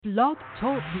Blog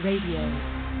Talk Radio.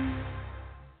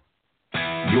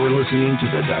 You're listening to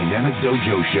the Dynamic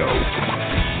Dojo Show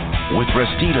with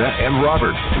Restita and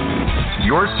Robert,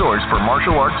 your source for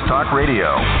martial arts talk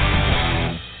radio.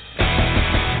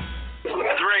 3,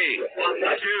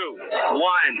 2, 1,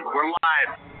 we're live.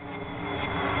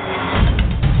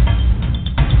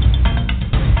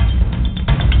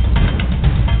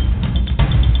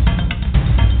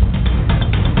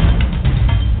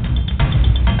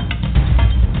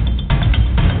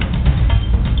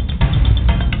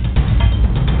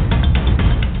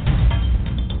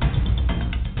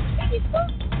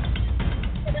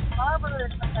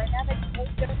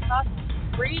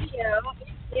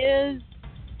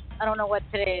 I don't know what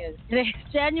today is. Today is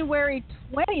January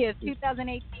 20th,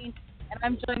 2018, and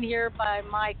I'm joined here by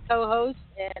my co-host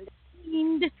and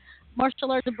esteemed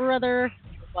martial arts brother,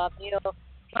 Bob Neal.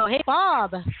 So, hey,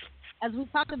 Bob, as we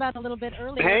talked about a little bit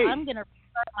earlier, I'm going to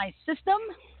restart my system,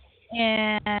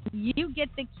 and you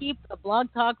get to keep the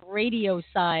Blog Talk Radio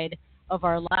side of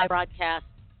our live broadcast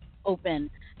open.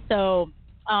 So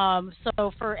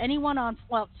for anyone on,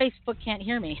 Facebook can't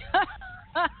hear me.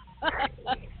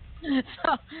 I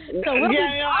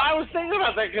was thinking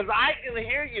about that because I can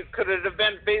hear you. Could it have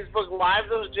been Facebook Live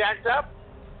that was jacked up?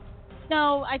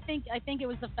 No, I think it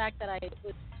was the fact that I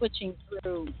was switching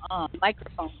through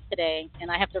microphones today, and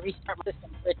I have to restart my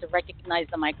system for it to recognize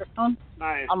the microphone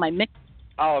on my mix.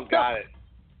 Oh, got it.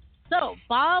 So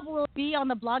Bob will be on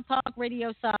the Blog Talk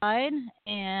Radio side,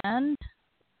 and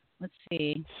let's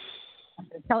see. I'm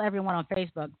going to tell everyone on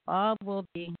Facebook. Bob will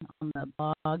be on the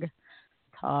Blog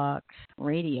Talk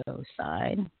Radio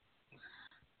side,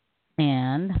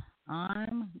 and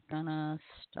I'm gonna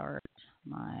start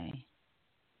my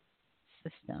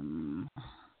system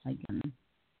again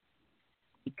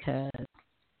because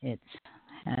it's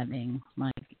having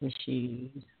mic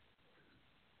issues.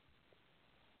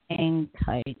 Hang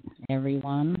tight,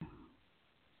 everyone,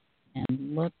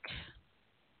 and look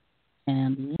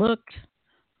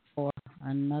for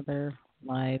another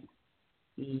live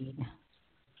feed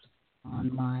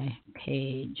on my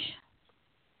page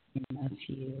in a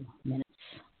few minutes.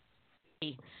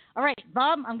 All right,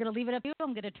 Bob, I'm going to leave it up to you.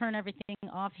 I'm going to turn everything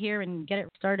off here and get it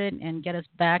started and get us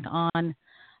back on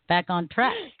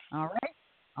track. All right,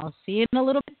 I'll see you in a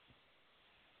little bit.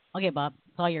 Okay, Bob,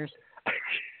 it's all yours.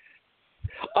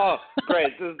 Oh,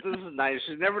 great. This is nice.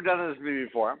 She's never done this to me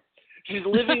before. She's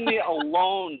leaving me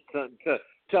alone to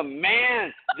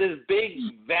man this big,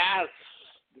 vast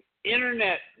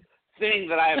internet thing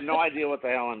that I have no idea what the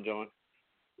hell I'm doing.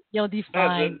 You'll be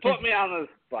fine. Put me on the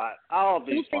spot. I'll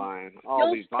be fine.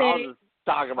 I'll just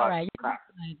talk about crap.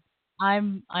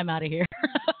 I'm out of here.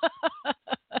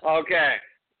 Okay.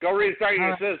 Go restart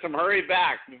your system. Hurry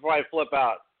back before I flip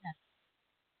out.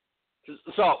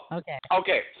 So, okay.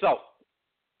 So,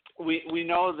 we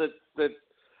know that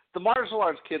the Martial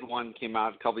Arts Kid 1 came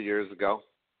out a couple of years ago.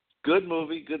 Good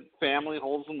movie, good family,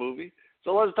 wholesome movie.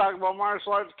 So let's talk about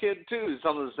Martial Arts Kid 2.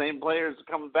 Some of the same players are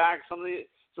coming back. Some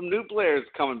new players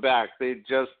coming back. They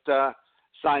just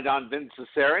signed on Vince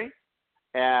Cesare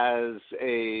as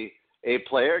a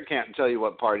player. Can't tell you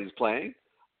what part he's playing.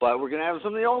 But we're going to have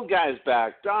some of the old guys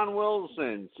back. Don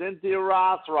Wilson, Cynthia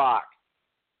Rothrock,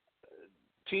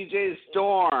 TJ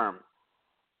Storm.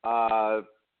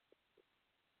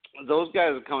 Those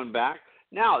guys are coming back.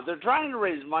 Now, they're trying to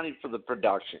raise money for the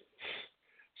production.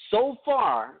 So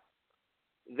far,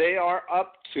 they are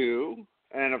up to,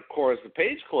 and of course the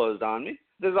page closed on me.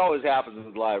 This always happens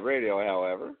with live radio,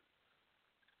 however.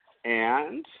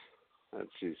 And,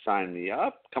 let's see, sign me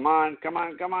up. Come on. Get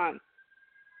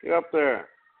up there.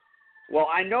 Well,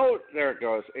 I know, there it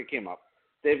goes. It came up.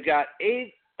 They've got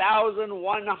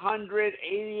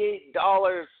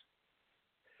 $8,188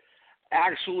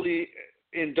 actually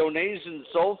in donations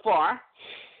so far.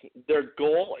 Their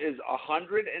goal is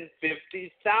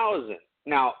 $150,000.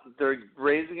 Now, they're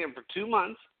raising it for 2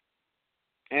 months,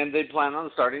 and they plan on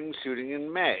starting shooting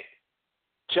in May.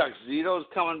 Chuck Zito's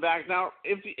coming back. Now,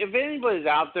 if anybody's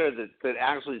out there that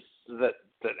actually,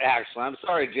 I'm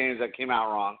sorry, James, that came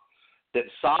out wrong, that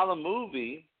saw the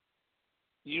movie,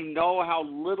 you know how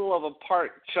little of a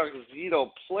part Chuck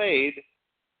Zito played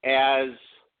as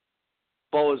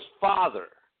Bo's father.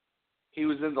 He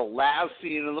was in the last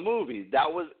scene of the movie.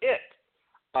 That was it.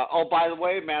 By the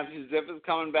way, Matthew Ziff is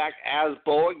coming back as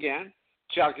Bo again.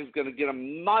 Chuck is going to get a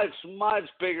much, much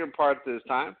bigger part this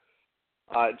time.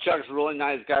 Chuck's a really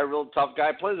nice guy, real tough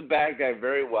guy, plays a bad guy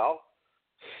very well.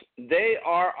 They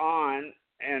are on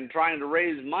and trying to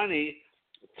raise money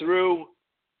through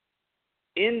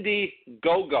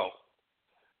Indiegogo.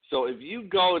 So if you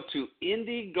go to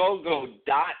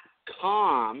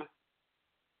Indiegogo.com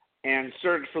and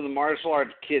search for the Martial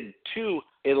Arts Kid 2,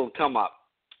 it'll come up.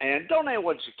 And donate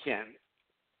what you can.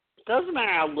 Doesn't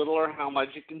matter how little or how much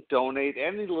you can donate.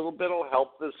 Any little bit will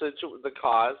help the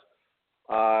cause.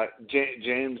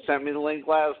 James sent me the link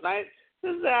last night.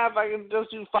 Says if I can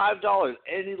just do $5,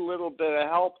 any little bit of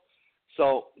help.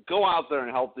 So go out there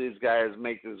and help these guys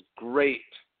make this great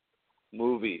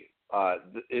movie.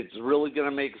 It's really going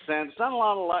to make sense.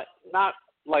 Not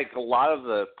like a lot of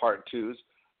the part twos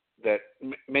that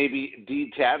maybe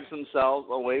detach themselves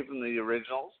away from the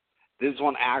originals. This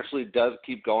one actually does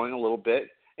keep going a little bit.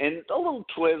 And a little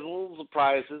twist, a little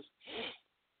surprises.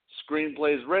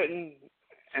 Screenplay's written,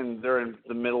 and they're in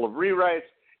the middle of rewrites.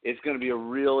 It's going to be a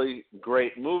really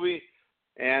great movie,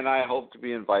 and I hope to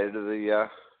be invited to the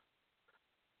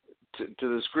to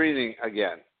the screening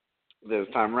again this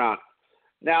time around.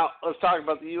 Now, let's talk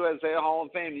about the USA Hall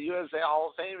of Fame. The USA Hall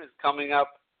of Fame is coming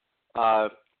up.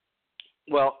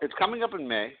 It's coming up in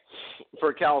May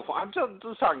for California. I'm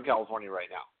just talking California right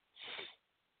now.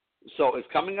 So it's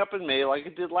coming up in May like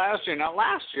it did last year. Now,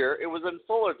 last year, it was in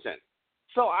Fullerton.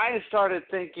 So I started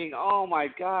thinking, oh, my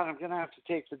God, I'm going to have to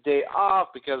take the day off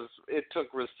because it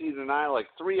took Restita and I like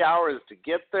 3 hours to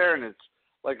get there, and it's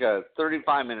like a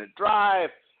 35-minute drive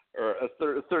or a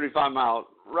 35-mile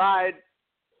ride.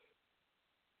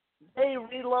 They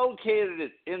relocated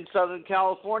it in Southern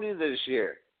California this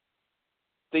year.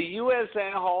 The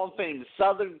USA Hall of Fame,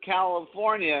 Southern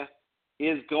California,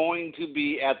 is going to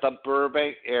be at the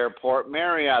Burbank Airport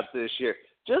Marriott this year,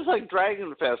 just like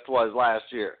Dragon Fest was last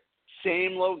year.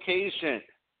 Same location.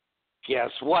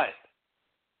 Guess what?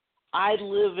 I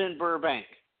live in Burbank.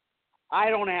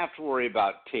 I don't have to worry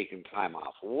about taking time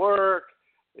off work,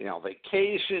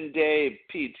 vacation day,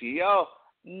 PTO,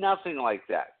 nothing like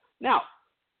that. Now,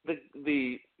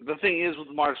 the thing is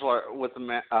with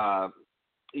the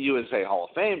USA Hall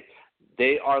of Fame,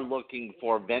 they are looking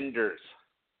for vendors.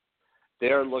 They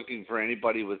are looking for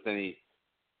anybody with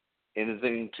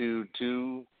anything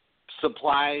to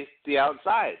supply the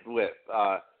outside with,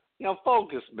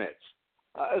 focus mitts,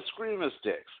 eskrima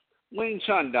sticks, Wing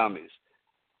Chun dummies,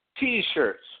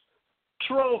 T-shirts,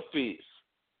 trophies,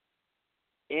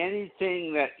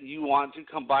 anything that you want to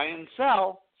come by and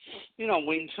sell.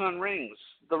 Wing Chun rings,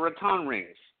 the rattan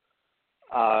rings,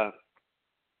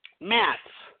 mats,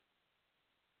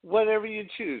 whatever you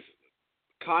choose.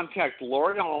 Contact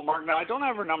Lori Hallmark. Now, I don't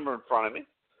have her number in front of me,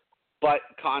 but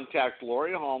contact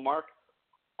Lori Hallmark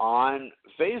on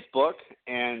Facebook,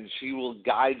 and she will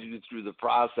guide you through the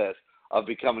process of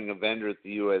becoming a vendor at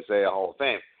the USA Hall of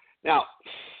Fame. Now,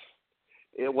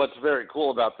 what's very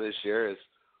cool about this year is,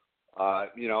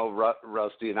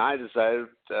 Rusty and I decided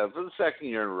for the second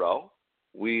year in a row,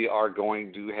 we are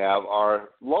going to have our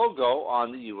logo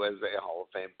on the USA Hall of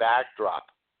Fame backdrop.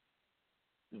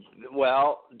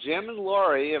 Well, Jim and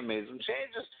Lori have made some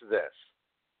changes to this.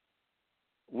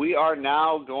 We are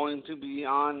now going to be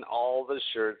on all the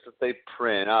shirts that they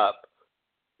print up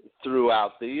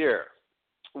throughout the year,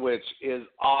 which is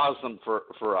awesome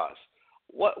for us.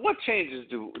 What changes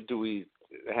do we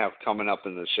have coming up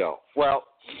in the show? Well,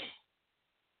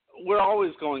 we're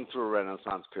always going through a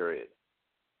renaissance period.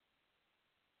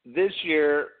 This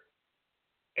year,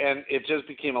 and it just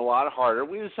became a lot harder,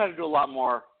 we decided to do a lot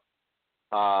more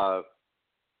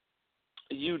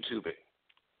YouTubing.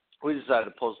 We decided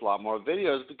to post a lot more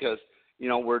videos because,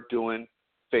 we're doing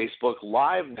Facebook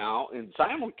Live now in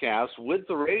simulcast with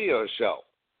the radio show.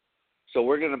 So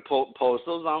we're going to post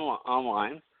those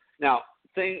online. Now,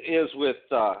 thing is with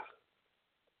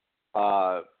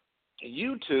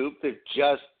YouTube, they've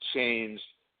just changed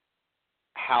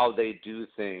how they do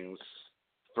things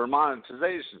for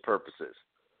monetization purposes.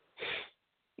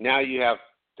 Now you have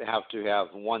to have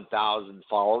 1,000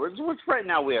 followers, which right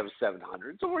now we have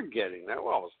 700, so we're getting there.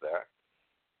 We're almost there.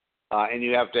 And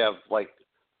you have to have like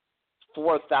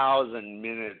 4,000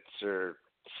 minutes or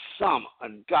some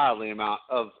ungodly amount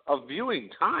of viewing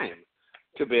time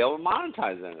to be able to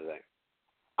monetize anything.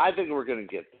 I think we're going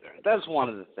to get there. That's one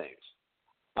of the things.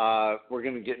 We're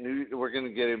going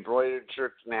to get embroidered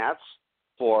shirts and hats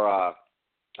for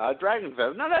Dragon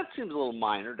Fest. Now that seems a little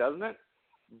minor, doesn't it?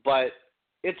 But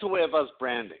it's a way of us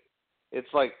branding.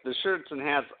 It's like the shirts and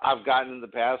hats I've gotten in the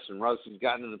past and Rusty's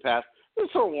gotten in the past, they're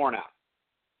sort of worn out.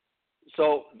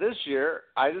 So this year,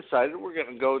 I decided we're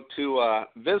going to go to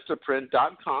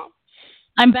vistaprint.com.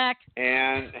 I'm back.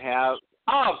 And have,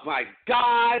 oh my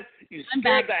God, you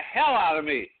scared the hell out of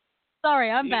me. Sorry,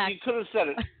 I'm back. You could have said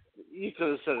it. You could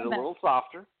have said it a little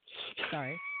softer.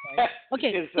 Sorry.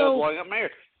 Okay, instead of blowing up my ear.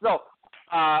 So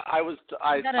I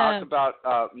talked about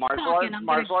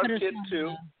martial arts kid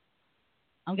 2.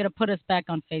 I'm going to put us back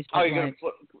on Facebook. Oh,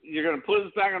 you're going to put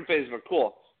us back on Facebook.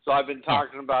 Cool. So I've been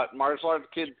talking about Martial Arts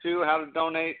Kid 2, how to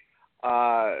donate,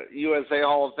 USA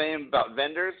Hall of Fame about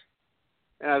vendors,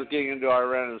 and I was getting into our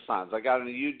Renaissance. I got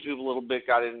into YouTube a little bit,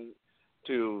 got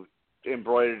into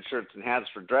embroidered shirts and hats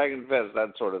for Dragon Fest,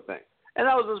 that sort of thing. And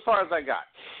that was as far as I got.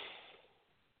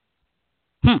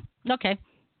 Okay,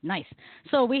 nice.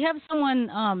 So we have someone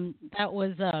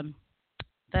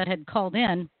that had called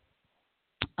in,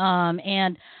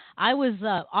 and I was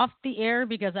off the air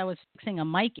because I was fixing a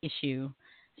mic issue.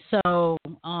 So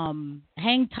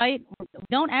hang tight. We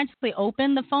don't actually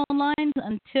open the phone lines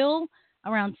until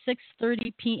around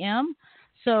 6:30 p.m.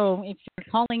 So if you're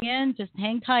calling in, just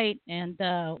hang tight. And,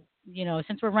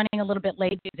 since we're running a little bit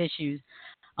late due to issues,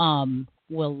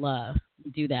 we'll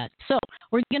do that. So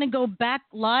we're going to go back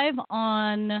live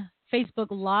on Facebook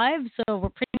Live. So we're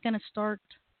pretty going to start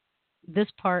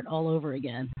this part all over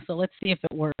again. So let's see if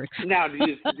it works. Now, do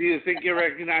you think you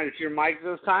recognize your mic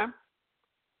this time?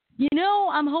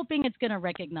 I'm hoping it's going to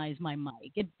recognize my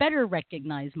mic. It better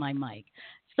recognize my mic.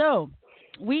 So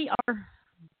we are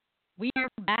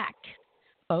back,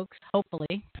 folks,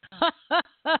 hopefully.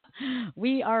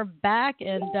 We are back,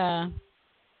 and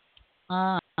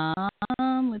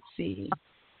let's see.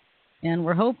 And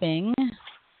we're hoping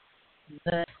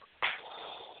that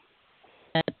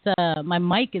my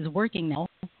mic is working now.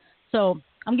 So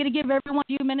I'm going to give everyone a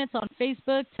few minutes on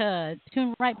Facebook to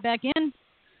tune right back in.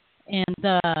 And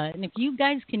if you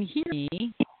guys can hear me, so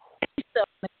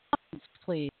in the comments,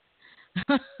 please.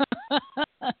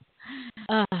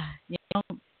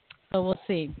 So we'll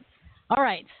see. All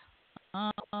right.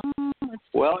 Let's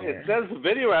see it says the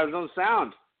video has no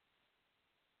sound.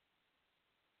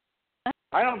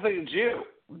 I don't think it's you.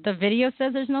 The video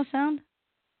says there's no sound?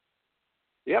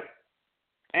 Yep.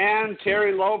 And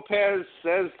Terry Lopez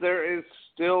says there is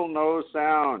still no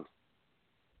sound.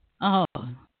 Oh,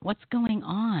 what's going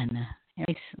on?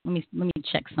 Let me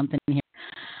check something here.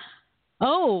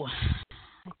 Oh,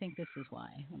 I think this is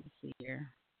why. Let me see here.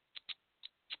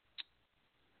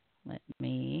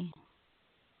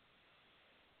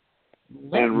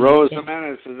 And Rose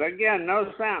Jimenez says, again,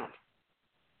 no sound.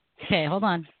 Okay, hold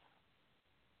on.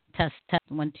 Test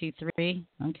 1, 2, 3.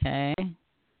 Okay.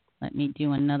 Let me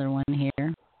do another one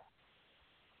here.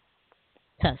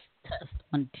 Test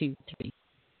 1, 2, 3.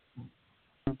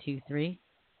 1, 2, 3.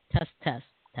 Test.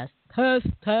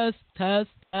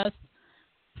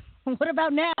 What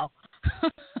about now?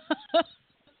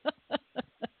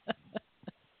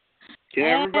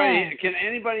 Can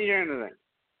anybody hear anything?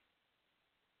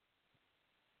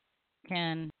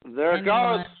 There it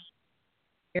goes.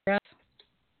 Hear us?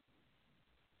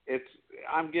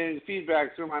 I'm getting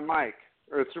feedback through my mic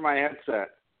or through my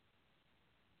headset.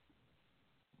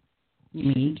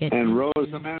 And Rose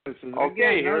Jimenez says,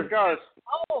 okay, here it goes.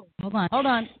 Oh, hold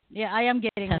on. Yeah, I am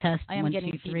getting test. I am 1,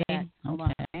 getting 2, 3. feedback. Hold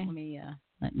on.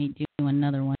 Let me do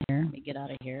another one here. Let me get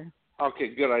out of here.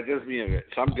 Okay, good. I just muted it,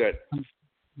 so I'm good.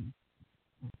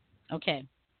 Okay.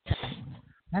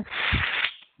 Test.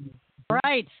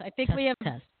 Right. I think we have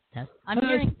test. I'm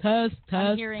hearing test.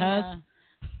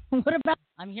 What about?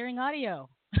 I'm hearing audio.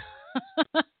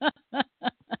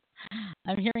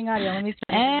 I'm hearing audio. Let me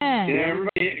try. Can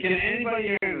anybody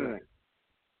hear anything?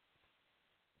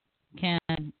 Can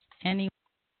anyone?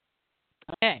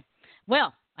 Okay.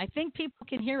 Well, I think people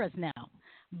can hear us now,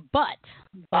 but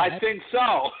I think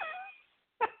so.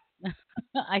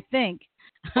 I think.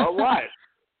 But what?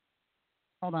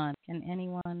 Hold on. Can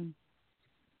anyone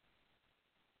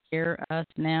hear us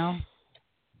now?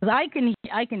 Because I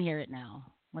can hear it now.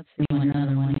 Let's see.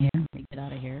 Another one here. Let me get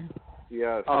out of here.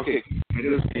 Yes. Okay.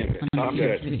 I'm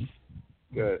good.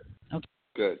 Good. Okay.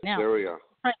 Good. Now, there we go.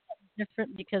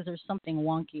 Different because there's something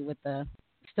wonky with the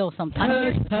still something.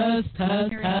 Test.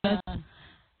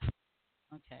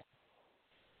 Okay.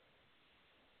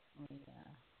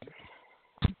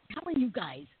 I'm telling you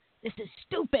guys, this is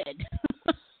stupid.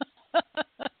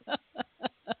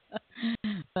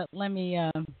 But let me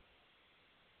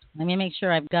make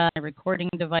sure I've got my recording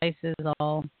devices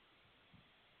all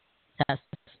test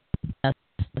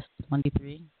 1, 2,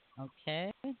 3.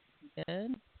 Okay,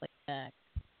 good. Play back.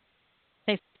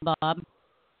 Say something, Bob.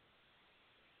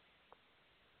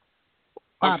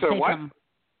 I'm sorry, say what? something.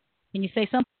 Can you say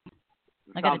something?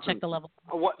 I got to check the level.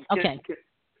 What? Okay.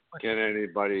 Can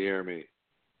anybody hear me?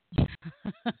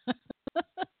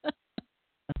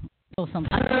 Oh,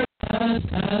 something. Okay.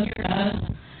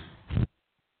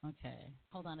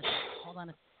 Hold on a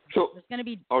second. So, there's going to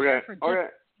be okay.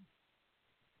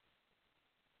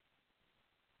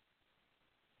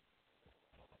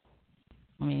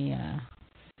 Let me.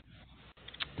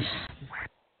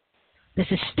 This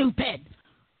is stupid.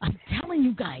 I'm telling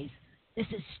you guys, this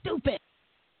is stupid.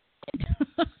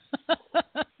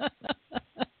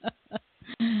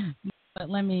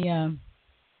 let me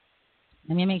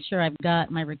make sure I've got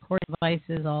my recording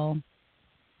devices all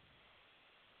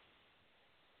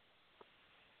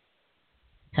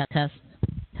test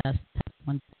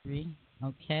 1 3.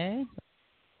 Okay,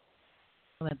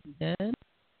 so that's good. All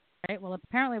right. Well,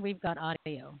 apparently we've got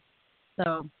audio,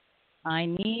 so I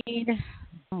need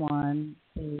someone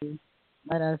to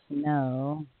let us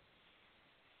know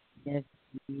if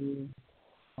you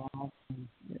all can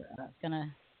hear us.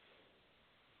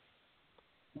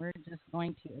 We're just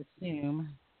going to assume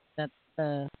that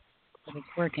that it's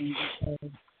working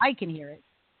because I can hear it.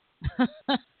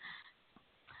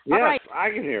 Yes, All right. I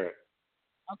can hear it.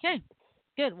 Okay.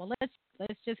 Good. Well,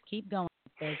 let's just keep going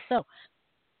with this. So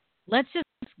let's just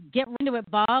get into it,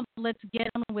 Bob. Let's get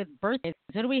on with birthdays.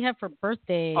 What do we have for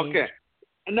birthdays? Okay.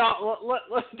 No,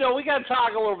 no, we got to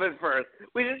talk a little bit first.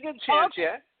 We didn't get a chance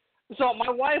yet. So my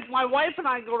wife and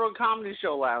I go to a comedy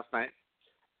show last night.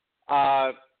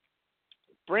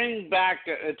 Bring back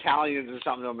Italians or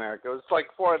something to America. It was like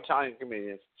 4 Italian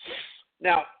comedians.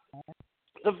 Now,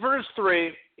 the first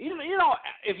 3, you know,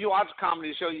 if you watch a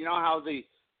comedy show, you know how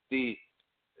the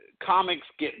comics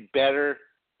get better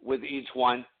with each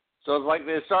one. So it's like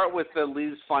they start with the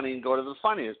least funny and go to the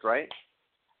funniest, right?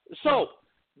 So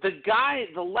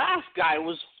the last guy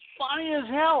was funny as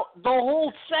hell. The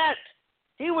whole set.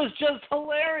 He was just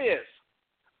hilarious.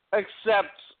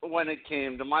 Except when it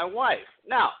came to my wife.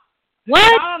 Now,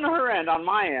 what? not on her end, on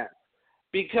my end.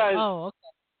 Because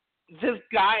this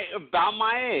guy about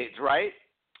my age, right,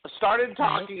 started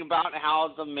talking about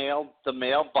how the male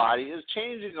body is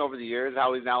changing over the years,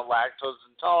 how he's now lactose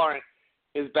intolerant,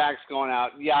 his back's going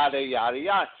out, yada, yada,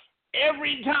 yada.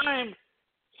 Every time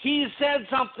he said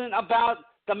something about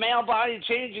the male body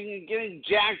changing and getting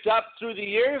jacked up through the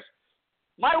years,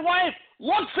 my wife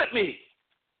looks at me.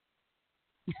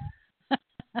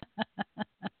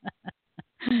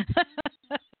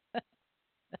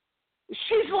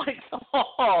 She's like,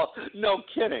 oh, no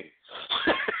kidding.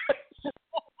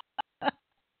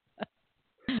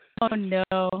 Oh, no.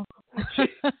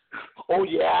 Oh,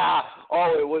 yeah.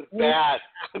 Oh, it was bad.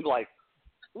 I'm like,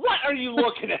 what are you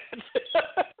looking at?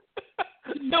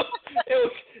 No,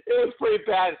 it was pretty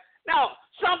bad. Now,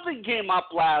 something came up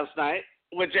last night,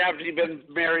 which after you've been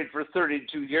married for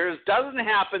 32 years, doesn't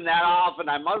happen that often.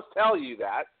 I must tell you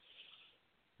that.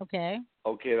 Okay.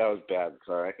 Okay, that was bad.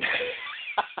 Sorry.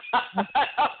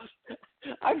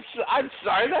 I'm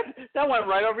sorry. That went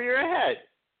right over your head.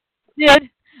 Did.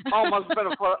 Oh, must have been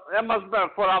a foot. That must have been a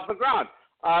foot off the ground.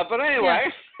 But anyway.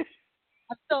 Yeah.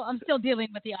 I'm still dealing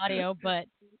with the audio, but.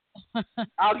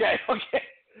 Okay.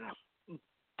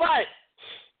 But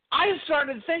I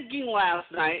started thinking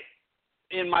last night,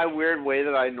 in my weird way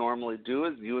that I normally do,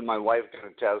 as you and my wife can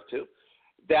attest to,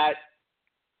 that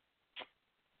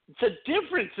the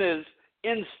differences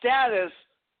in status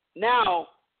now,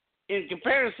 in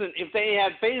comparison, if they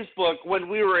had Facebook when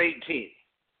we were 18,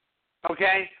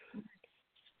 okay?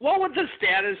 What would the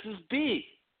statuses be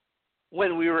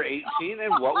when we were 18,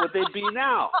 and what would they be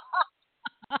now?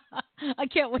 I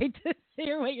can't wait to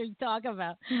hear what you're talking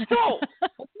about. So,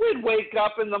 we'd wake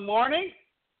up in the morning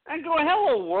and go,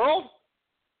 hello, world.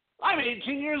 I'm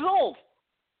 18 years old.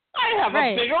 I have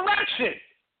a big erection.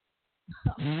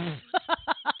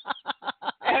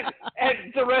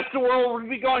 and the rest of the world would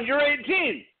be going, you're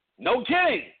 18. No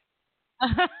kidding.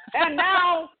 And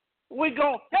now we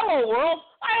go, hello, world.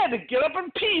 I had to get up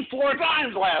and pee 4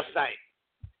 times last night.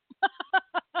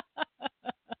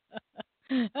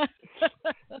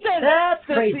 That's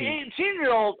crazy. The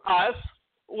 18-year-old us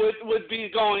would be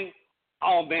going,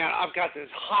 oh, man, I've got this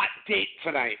hot date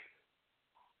tonight.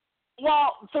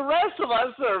 Well, the rest of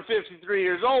us that are 53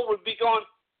 years old would be going,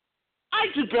 I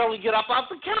could barely get up off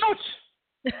the couch.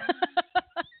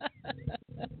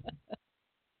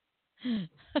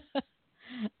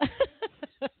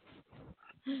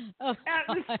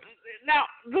 Now,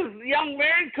 the young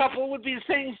married couple would be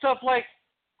saying stuff like,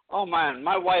 oh, man,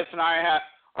 my wife and I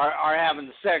are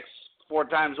having sex 4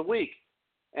 times a week.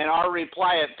 And our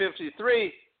reply at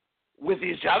 53, with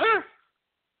each other?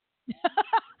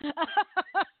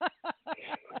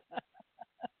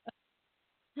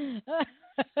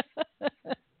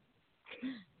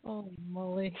 Oh,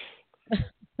 moly.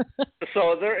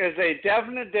 So there is a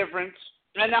definite difference.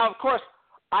 And now, of course,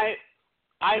 I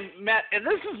met, and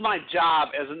this is my job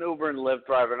as an Uber and Lyft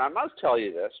driver, and I must tell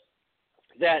you this,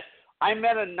 that I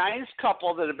met a nice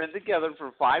couple that have been together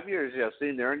for 5 years yesterday,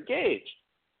 and they're engaged.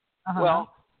 Uh-huh.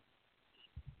 Well,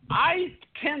 I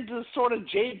tend to sort of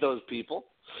jade those people.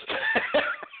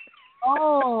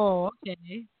 Oh,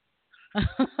 okay.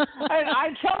 And I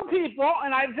tell people,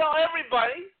 and I tell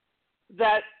everybody,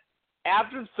 that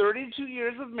after 32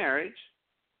 years of marriage,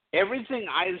 everything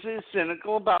I say is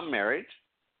cynical about marriage,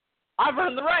 I've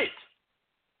earned the right.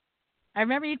 I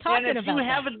remember you talking about that. And if you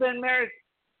haven't been married,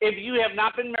 if you have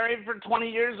not been married for 20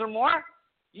 years or more,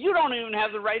 you don't even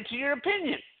have the right to your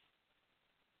opinion.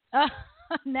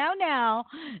 Now,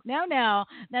 the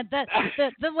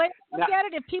way I look at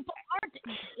it, if people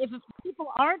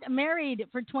aren't married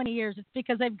for 20 years, it's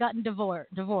because they've gotten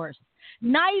divorced.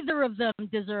 Neither of them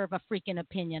deserve a freaking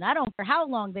opinion. I don't care how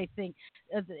long they think.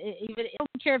 I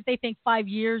don't care if they think 5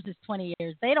 years is 20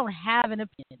 years. They don't have an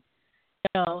opinion.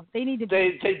 So they need to.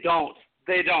 They don't.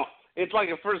 It's like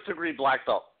a first-degree black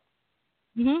belt.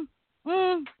 You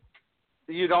don't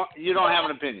have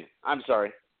an opinion. I'm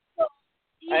sorry.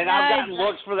 And I've gotten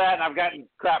looks for that, and I've gotten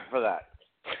crap for that.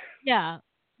 Yeah.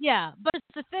 But it's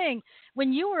the thing.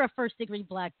 When you were a first-degree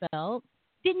black belt,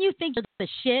 didn't you think you're the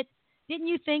shit? Didn't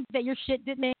you think that your shit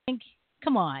didn't think?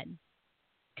 Come on.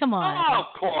 Oh,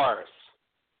 of course.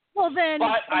 Well, then.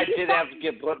 But I did have to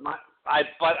get put I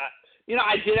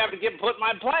did have to get put in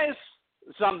my place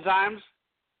sometimes.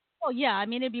 Well, yeah. I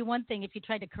mean, it'd be one thing if you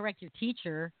tried to correct your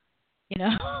teacher. You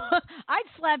know, I'd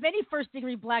slap any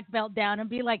first-degree black belt down and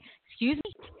be like, "Excuse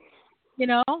me," you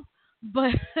know.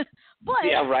 But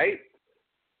yeah, right.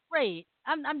 Right.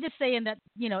 I'm just saying that,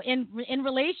 you know, in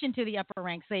relation to the upper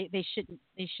ranks, they should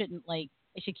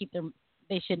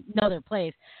know their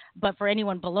place. But for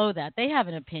anyone below that, they have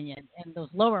an opinion, and those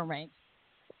lower ranks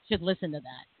should listen to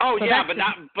that. Oh, so yeah, but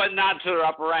not to their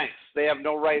upper ranks. They have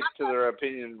no right to their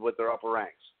opinion with their upper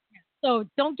ranks. So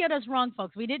don't get us wrong,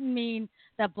 folks. We didn't mean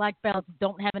that black belts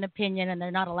don't have an opinion and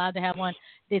they're not allowed to have one.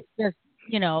 It's just,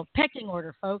 you know, pecking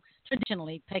order, folks.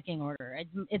 Traditionally, pecking order.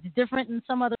 It's different in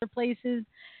some other places,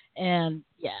 and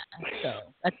yeah,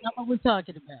 so that's not what we're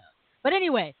talking about. But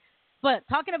anyway,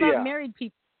 talking about married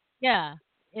people, yeah.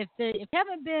 If you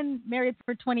haven't been married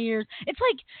for 20 years, it's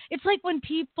like when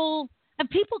people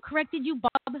corrected you,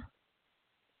 Bob,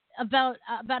 about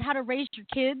how to raise your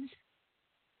kids.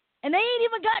 And they ain't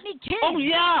even got any kids. Oh,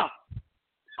 yeah.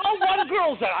 Oh, one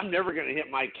girl said, I'm never going to hit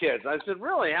my kids. I said,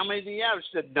 really? How many do you have?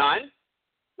 She said, none.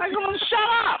 I go, well, shut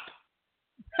up.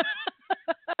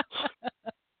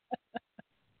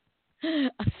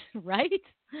 Right?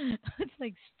 It's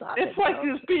like, stop It's like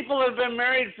these people have been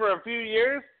married for a few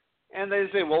years, and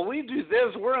they say, well, we do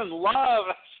this. We're in love.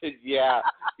 I said, yeah.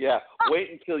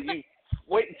 Wait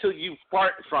until you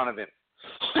fart in front of him.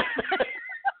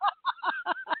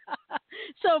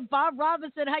 So Bob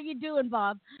Robinson, how you doing,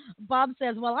 Bob? Bob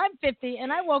says, well, I'm 50,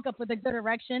 and I woke up with a good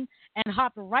erection and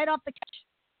hopped right off the couch.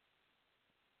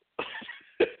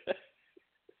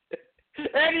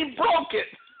 And he broke it.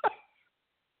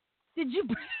 Did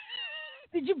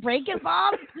you break it,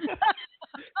 Bob?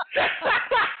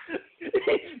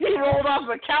 he rolled off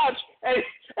the couch, and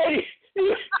he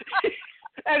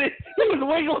was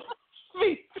wiggling his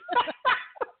feet.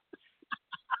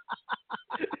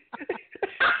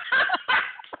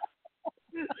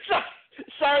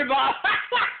 Sorry, Bob.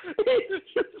 He's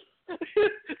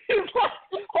like,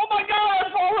 oh my God,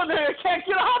 I'm falling there. I can't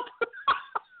get up.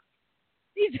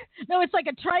 No, it's like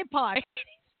a tripod.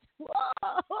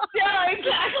 Yeah,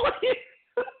 exactly.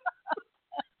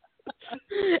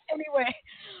 Anyway,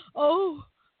 oh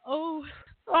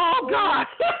God.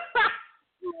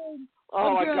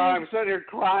 Oh my God, I'm sitting here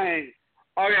crying.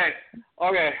 Okay.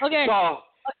 So,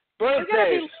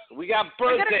 birthdays. We got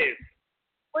birthdays.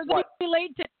 We're going to be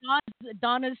late to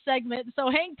Donna's segment, so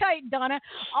hang tight, Donna.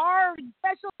 Our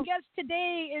special guest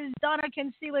today is Donna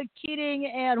Cancila Keating,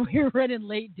 and we're running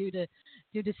late due to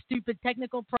stupid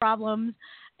technical problems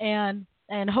and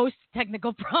host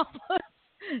technical problems.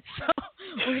 So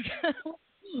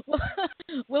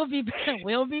we'll be back.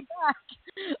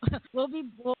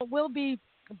 We'll be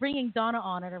bringing Donna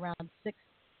on at around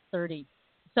 6:30.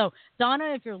 So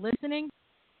Donna, if you're listening,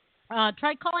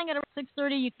 try calling at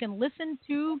 6:30. You can listen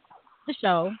to the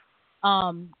show,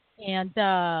 and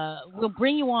we'll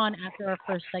bring you on after our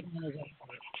first segment is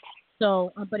over.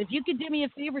 So, but if you could do me a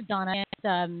favor, Donna,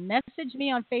 and message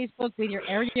me on Facebook with your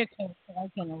area code so I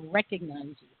can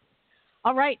recognize you.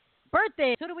 All right,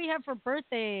 birthdays. Who do we have for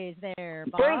birthdays there,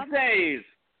 Bob? Birthdays.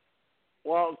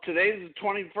 Well, today's the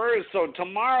 21st, so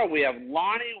tomorrow we have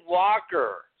Lonnie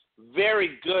Walker.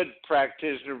 Very good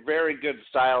practitioner, very good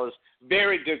stylist,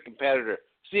 very good competitor.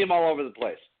 See him all over the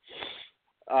place.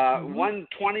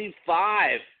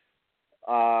 125,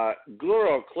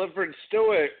 Guru Clifford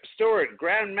Stewart,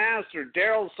 Grandmaster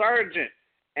Daryl Sargent,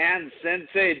 and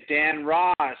Sensei Dan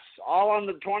Ross, all on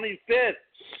the 25th.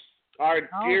 Our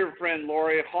dear friend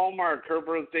Lori Hallmark, her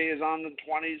birthday is on the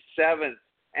 27th.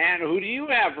 And who do you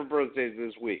have for birthdays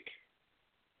this week?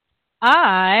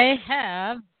 I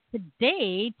have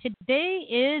Today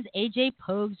is AJ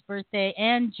Pogue's birthday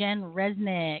and Jen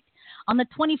Resnick. On the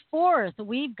 24th,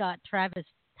 we've got Travis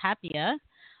Tapia.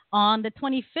 On the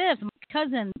 25th, my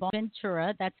cousin Bong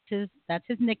Ventura. That's his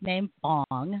nickname,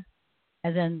 Bong,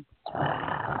 as in.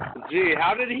 Gee,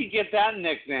 how did he get that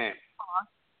nickname?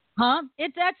 Huh?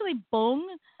 It's actually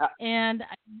Bong, and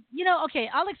okay,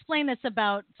 I'll explain this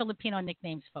about Filipino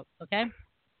nicknames, folks. Okay.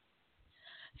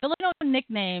 Filipino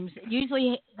nicknames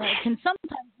usually can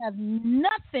sometimes have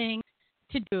nothing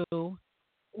to do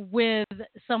with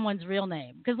someone's real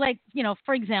name. Because,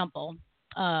 for example,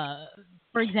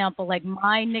 like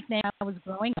my nickname I was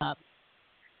growing up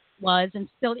was and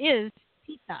still is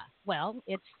Tita. Well,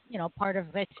 it's part of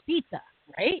Restita,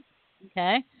 right?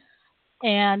 Okay,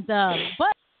 and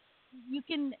but you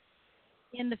can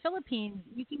in the Philippines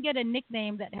you can get a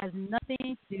nickname that has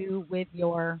nothing to do with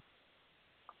your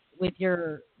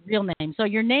real name. So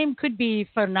your name could be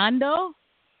Fernando,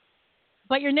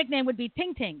 but your nickname would be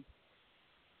Ting Ting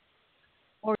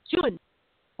or Jun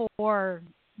or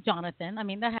Jonathan. I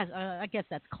mean, that has, I guess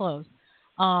that's close.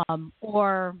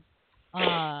 Or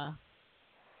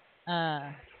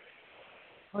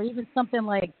even something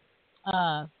like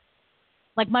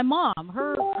my mom.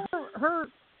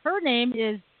 Her name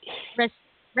is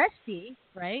Resty,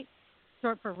 right?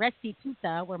 Short for Resty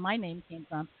Tuta, where my name came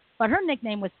from. But her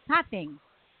nickname was Tating.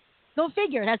 Go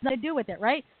figure. It has nothing to do with it,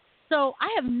 right? So I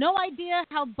have no idea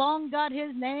how Bong got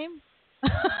his name.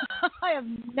 I have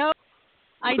no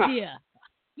idea.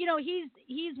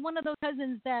 He's one of those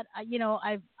cousins that I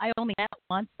only met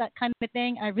once, that kind of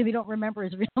thing. I really don't remember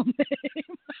his real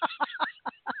name.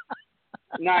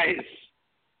 Nice.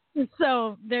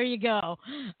 So there you go.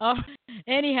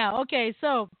 Anyhow, okay.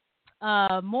 So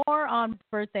more on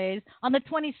birthdays. On the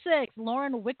 26th,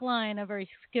 Lauren Wickline, a very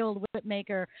skilled whip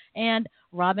maker, and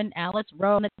Robin Alice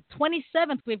Rowe. On the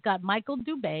 27th, we've got Michael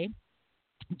Dubé,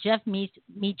 Jeff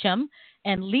Meacham,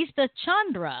 and Lisa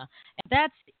Chandra. And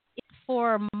that's it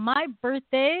for my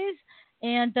birthdays.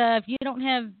 And if you don't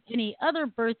have any other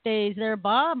birthdays there,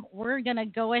 Bob, we're going to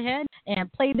go ahead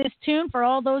and play this tune for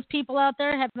all those people out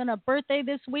there having a birthday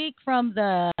this week from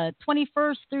the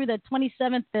 21st through the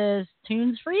 27th. Is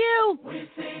Tunes for You. We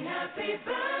sing happy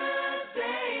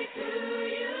birthday to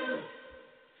you,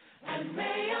 and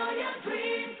may all your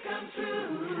dreams come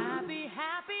true. Happy,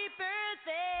 happy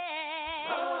birthday.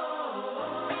 Oh.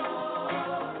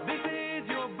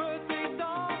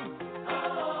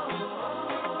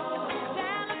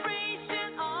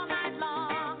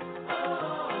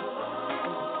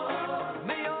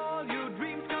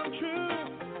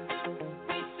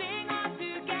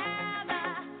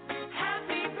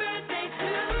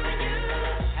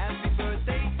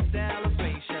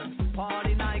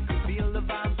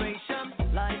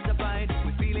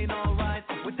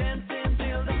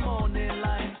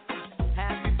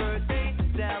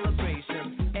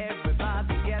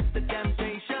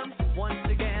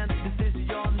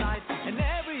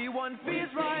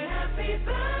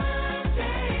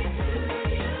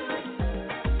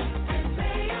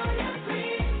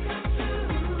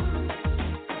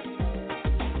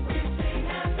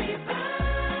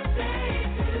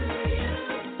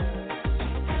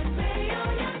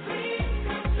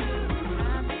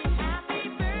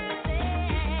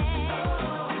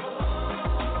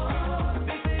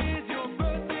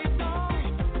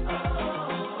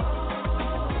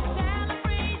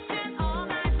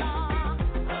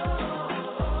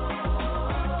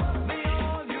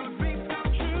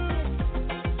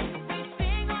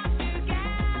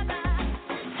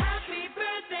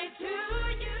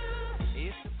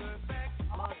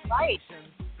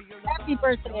 Happy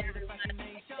birthday, everyone.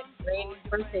 Great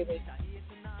birthday week.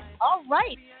 All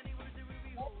right.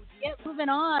 Let's get moving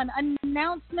on.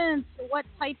 Announcements. What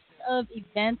types of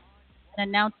events and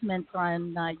announcements are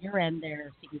on your end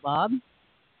there, Stevie Bob?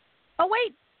 Oh,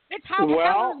 wait. It's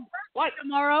Howard's birthday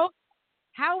tomorrow.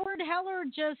 Howard Heller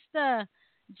just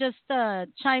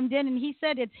chimed in, and he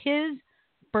said it's his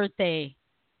birthday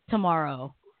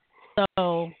tomorrow.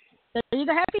 So there you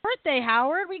go. Happy birthday,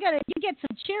 Howard. You get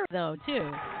some cheer though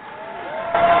too.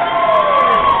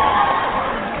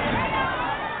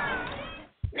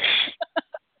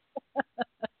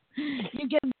 You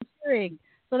get some cheering.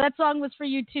 So that song was for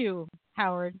you too,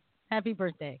 Howard. Happy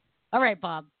birthday. All right,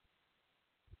 Bob.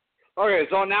 Okay,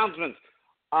 so announcements.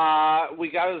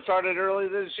 We got it started early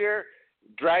this year.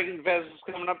 Dragon Fest is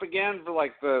coming up again for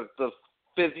like the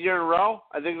 5th year in a row.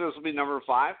 I think this will be number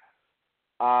 5.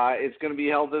 It's going to be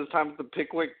held this time at the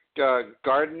Pickwick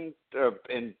Garden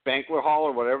and Banquet Hall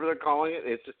or whatever they're calling it.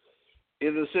 It's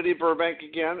in the city of Burbank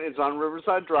again. It's on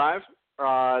Riverside Drive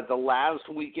the last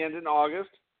weekend in August.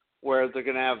 where they're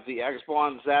going to have the expo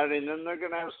on Saturday, and then they're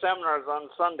going to have seminars on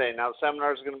Sunday. Now,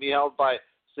 seminars are going to be held by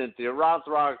Cynthia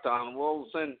Rothrock, Don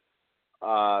Wilson,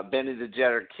 Benny the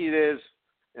Jetter Keating,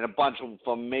 and a bunch of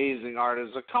amazing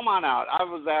artists. So come on out. I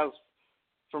was asked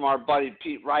from our buddy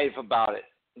Pete Rife about it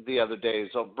the other day,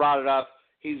 so brought it up.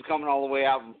 He's coming all the way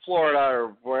out from Florida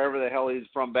or wherever the hell he's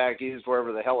from back east,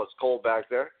 wherever the hell it's cold back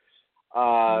there.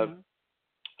 And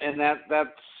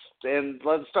and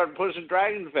let's start pushing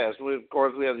Dragon Fest. Of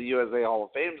course, we have the USA Hall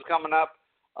of Fame's coming up,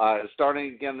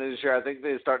 starting again this year. I think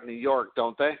they start in New York,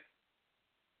 don't they?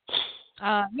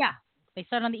 Yeah, they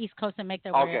start on the East Coast and make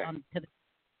their way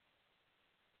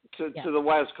to the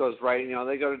West Coast, right? You know,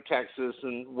 they go to Texas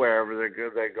and wherever they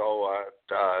go,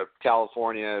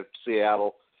 California,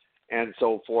 Seattle, and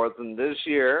so forth. And this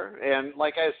year, and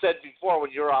like I said before when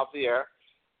you were off the air,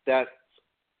 that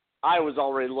I was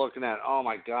already looking at, oh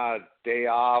my God, day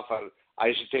off.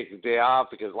 I should take the day off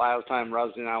because last time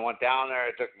Rusty and I went down there,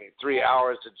 it took me 3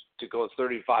 hours to go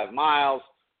 35 miles.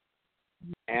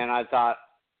 And I thought,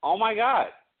 oh my God,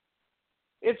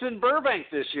 it's in Burbank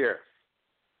this year.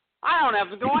 I don't have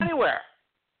to go anywhere.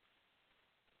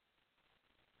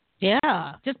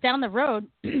 Yeah, just down the road.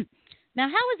 Now,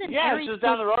 how is an area? Yeah, just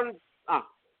down the road.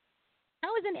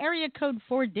 How is an area code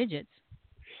 4 digits?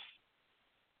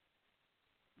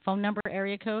 Phone number,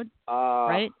 area code,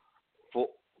 right?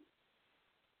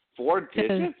 4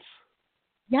 digits?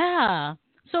 Yeah.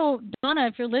 So, Donna,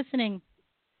 if you're listening,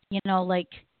 you know, like,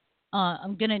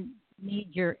 I'm going to need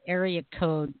your area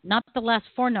code, not the last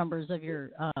 4 numbers of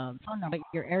your phone number, but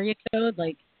your area code,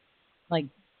 like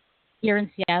here in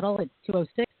Seattle, it's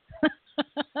 206.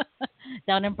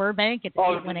 Down in Burbank, it's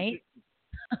 818.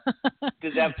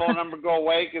 Did that phone number go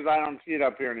away? Because I don't see it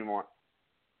up here anymore.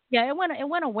 Yeah, it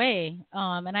went away.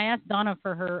 And I asked Donna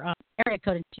for her area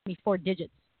code, and she gave me 4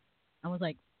 digits. I was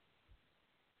like,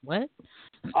 what?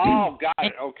 Oh, got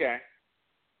it. Okay.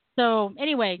 So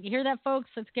anyway, you hear that, folks?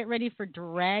 Let's get ready for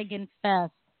Dragon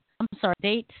Fest. I'm sorry,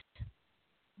 date.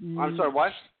 I'm sorry,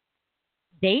 what?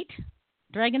 Date?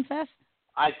 Dragon Fest?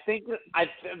 I think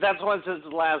that's what it says the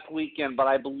last weekend, but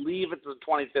I believe it's the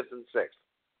 25th and 6th.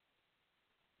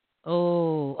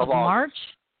 Oh, of March?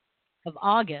 Of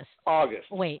August.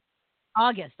 August. Wait.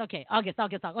 August. Okay. August.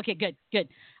 Okay, good.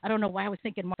 I don't know why I was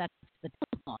thinking March. That's the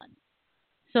telephone.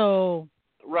 So.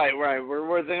 Right.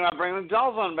 We're thinking about bringing the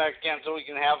telephone back again so we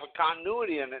can have a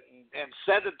continuity in it and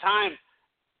set the time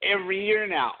every year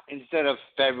now instead of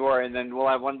February, and then we'll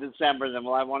have one in December, then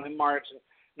we'll have one in March.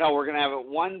 No, we're going to have it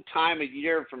one time a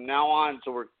year from now on.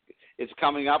 So it's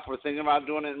coming up. We're thinking about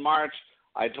doing it in March.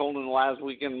 I told him the last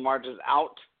weekend March is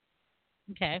out.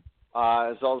 Okay. So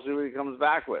I'll see what he comes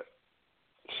back with.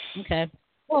 Okay.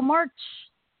 Well, March.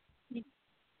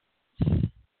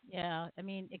 Yeah, I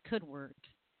mean, it could work.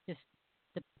 Just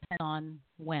depends on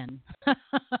when.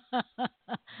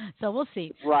 So we'll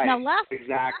see. Right. Now, last year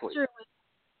it was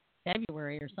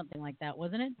February or something like that,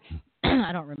 wasn't it?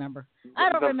 I don't remember.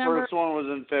 The first one was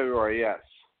in February, yes.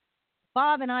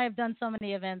 Bob and I have done so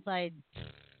many events, I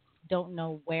don't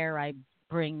know where I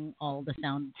bring all the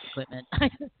sound equipment. I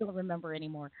just don't remember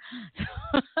anymore.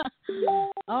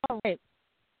 All right.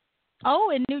 Oh,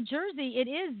 in New Jersey, it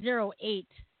is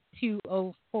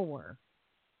 08204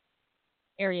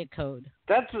 area code.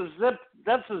 That's a zip code.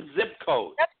 That's a zip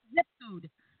code.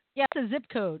 Yeah, it's a zip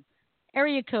code.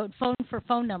 Area code,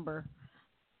 phone number.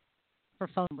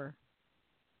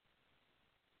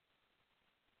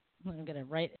 I'm going to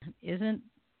write, isn't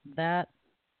that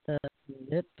the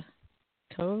zip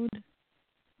code?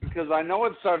 Because I know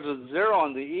it starts with 0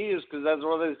 on the E's because that's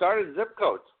where they started zip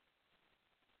codes.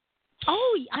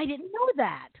 Oh, I didn't know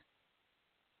that.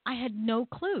 I had no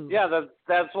clue. Yeah,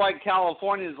 that's why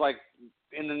California is like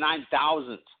in the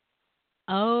 9,000s.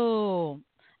 Oh,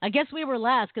 I guess we were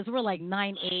last because we're like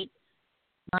 98,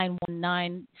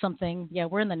 919 something. Yeah,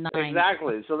 we're in the 9.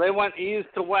 Exactly. So they went east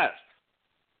to west.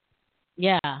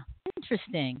 Yeah.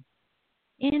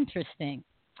 Interesting.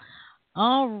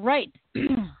 All right. I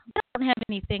don't have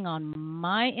anything on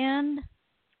my end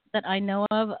that I know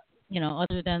of,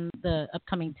 other than the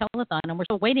upcoming telethon, and we're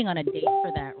still waiting on a date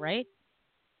for that, right?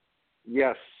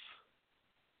 Yes.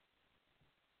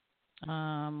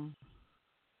 Hold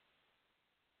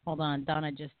on.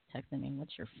 Donna just texted me.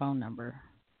 What's your phone number?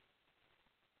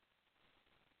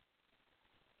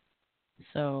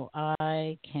 So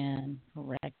I can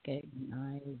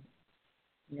recognize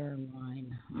your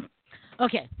line.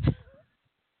 Okay.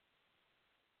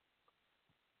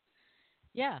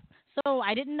 Yeah. So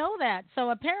I didn't know that. So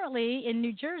apparently in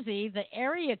New Jersey, the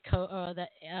area code,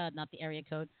 not the area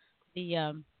code,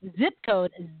 the zip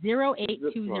code is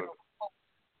 08204.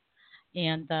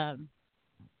 And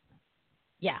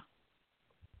yeah,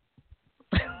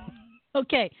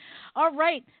 Okay. All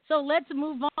right. So let's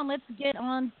move on. Let's get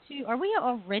on to. Are we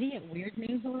already at weird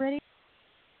news already?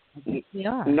 I guess we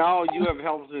are. No, you have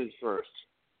health news first.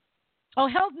 Oh,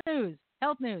 health news.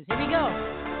 Health news. Here we go.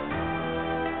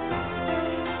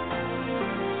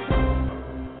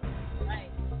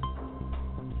 Right.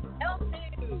 Health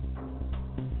news.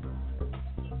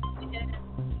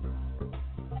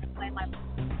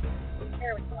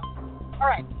 There we go. All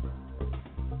right.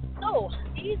 So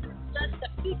these are just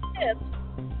a few tips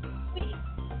to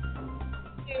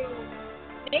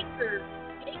make your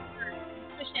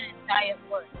nutrition and diet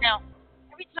work. Now,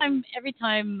 every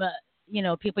time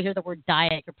people hear the word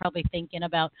diet, you're probably thinking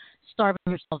about starving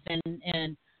yourself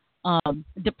and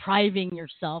depriving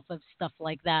yourself of stuff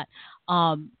like that.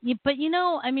 But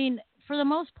for the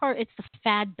most part, it's the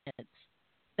fad diets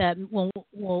that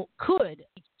could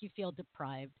make you feel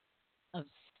deprived of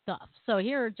stuff. So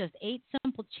here are just 8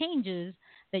 simple changes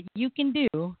that you can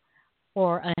do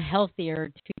for a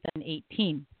healthier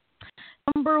 2018.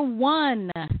 Number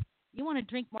 1, you want to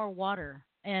drink more water.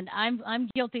 And I'm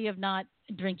guilty of not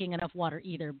drinking enough water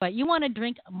either, but you want to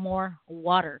drink more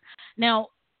water. Now,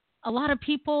 a lot of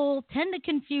people tend to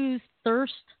confuse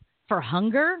thirst for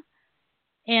hunger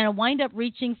and wind up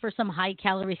reaching for some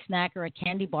high-calorie snack or a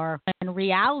candy bar. In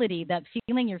reality, that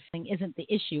feeling you're feeling isn't the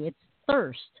issue. It's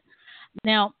thirst.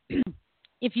 Now,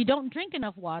 if you don't drink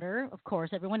enough water, of course,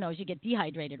 everyone knows you get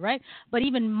dehydrated, right? But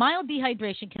even mild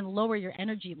dehydration can lower your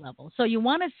energy level. So you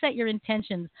want to set your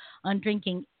intentions on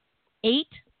drinking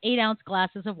 8-ounce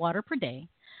glasses of water per day,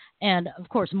 and, of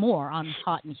course, more on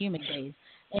hot and humid days,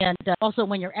 and also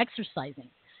when you're exercising.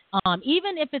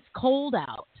 Even if it's cold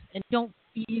out and don't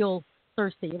feel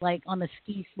thirsty, like on the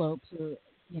ski slopes or,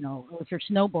 or if you're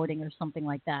snowboarding or something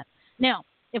like that. Now,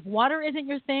 if water isn't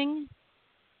your thing,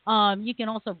 you can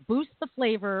also boost the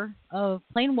flavor of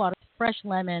plain water with fresh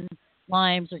lemon,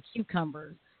 limes, or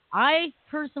cucumbers. I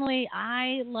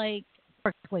like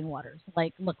sparkling waters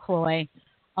like LaCroix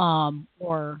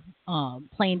or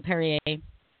plain Perrier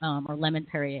or lemon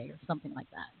Perrier or something like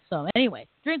that. So anyway,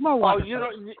 drink more water. Oh,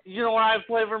 you know what I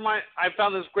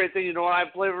found this great thing. You know what I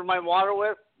flavored my water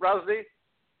with, Rusty?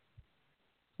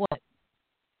 What?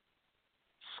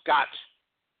 Scotch.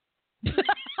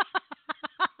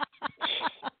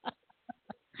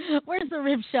 Where's the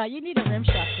rim shot? You need a rim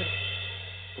shot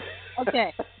for this.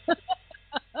 Okay.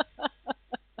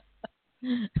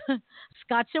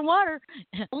 Scotch and water.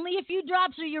 Only a few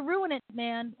drops or you ruin it,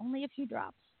 man. Only a few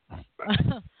drops.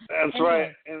 That's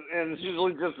right. And it's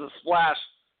usually just a splash.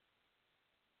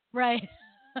 Right.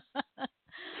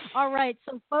 All right.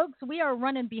 So, folks, we are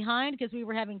running behind because we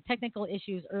were having technical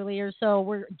issues earlier. So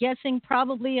we're guessing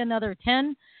probably another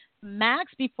 10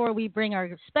 max before we bring our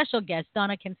special guest,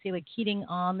 Donna Cancila Keating,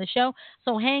 on the show.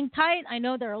 So hang tight. I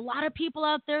know there are a lot of people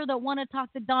out there that want to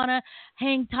talk to Donna.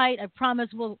 Hang tight. I promise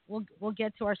we'll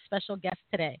get to our special guest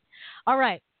today. All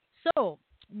right. So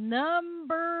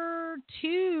number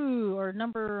 2 or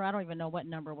number, I don't even know what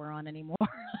number we're on anymore.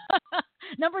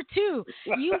 Number 2,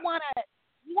 you want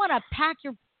to pack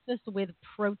your breakfast with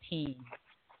protein.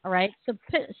 All right.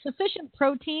 Sufficient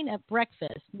protein at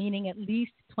breakfast, meaning at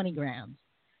least 20 grams.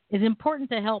 Is important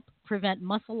to help prevent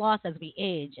muscle loss as we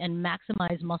age and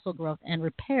maximize muscle growth and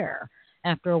repair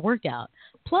after a workout.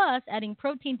 Plus, adding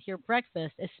protein to your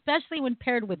breakfast, especially when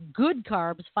paired with good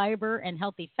carbs, fiber, and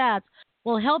healthy fats,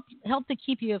 will help to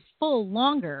keep you full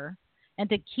longer and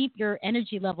to keep your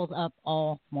energy levels up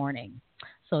all morning.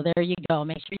 So there you go.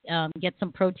 Make sure you get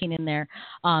some protein in there.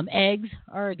 Eggs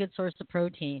are a good source of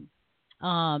protein.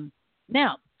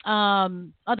 Now,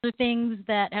 other things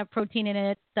that have protein in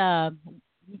it,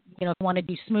 if you want to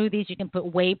do smoothies, you can put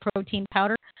whey protein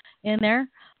powder in there.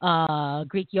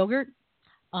 Greek yogurt.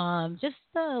 Just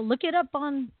look it up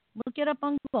on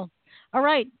Google. All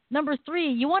right, number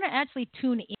 3, you want to actually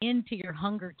tune into your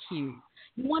hunger cues.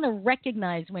 You want to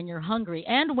recognize when you're hungry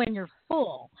and when you're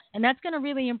full, and that's going to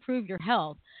really improve your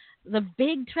health. The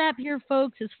big trap here,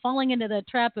 folks, is falling into the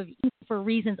trap of eating for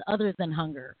reasons other than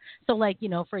hunger. So, like,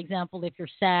 for example, if you're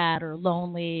sad or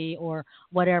lonely or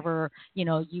whatever,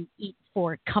 you eat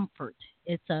for comfort.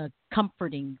 It's a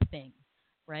comforting thing,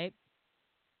 right?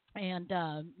 And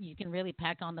you can really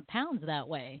pack on the pounds that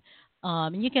way.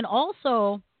 And you can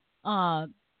also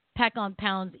pack on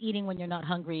pounds eating when you're not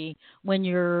hungry, when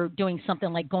you're doing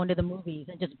something like going to the movies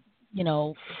and just,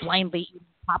 blindly eating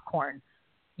popcorn,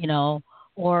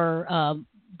 or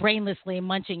brainlessly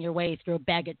munching your way through a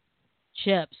bag of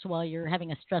chips while you're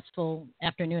having a stressful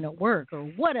afternoon at work or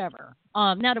whatever.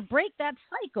 Now, to break that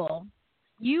cycle,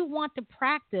 you want to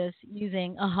practice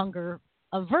using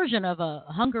a version of a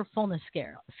hunger fullness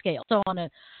scale. So on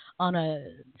on a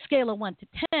scale of 1 to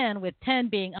 10, with 10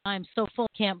 being I'm so full,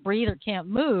 can't breathe or can't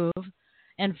move,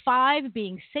 and 5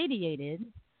 being satiated,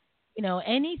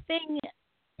 anything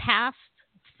past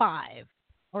 5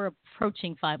 or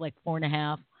approaching 5, like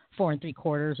 4.5, 4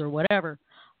 3/4, or whatever,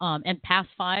 and past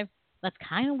 5, that's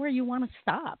kind of where you want to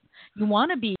stop. You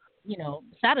want to be,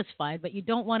 satisfied, but you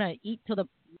don't want to eat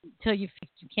till you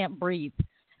can't breathe.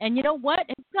 And you know what?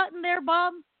 Have you gotten there,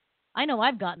 Bob? I know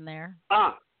I've gotten there.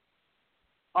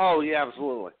 Oh, yeah,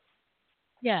 absolutely.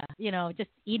 Yeah, just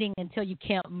eating until you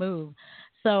can't move.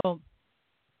 So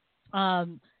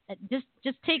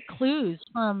just take clues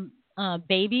from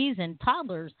babies and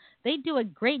toddlers. They do a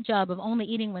great job of only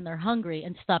eating when they're hungry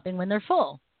and stopping when they're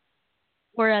full.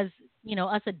 Whereas,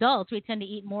 us adults, we tend to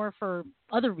eat more for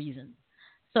other reasons.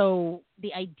 So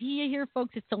the idea here,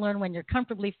 folks, is to learn when you're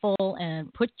comfortably full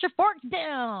and put your fork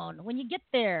down when you get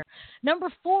there. Number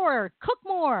 4, cook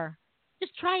more.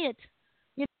 Just try it.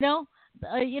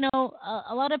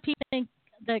 A lot of people think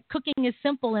that cooking is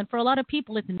simple, and for a lot of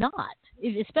people, it's not.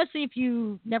 Especially if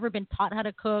you've never been taught how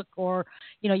to cook, or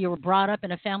you were brought up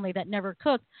in a family that never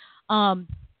cooked.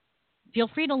 Feel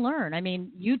free to learn. I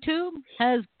mean, YouTube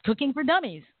has cooking for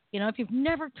dummies. If you've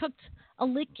never cooked a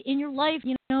lick in your life,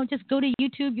 just go to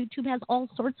YouTube. YouTube has all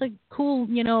sorts of cool,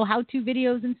 how-to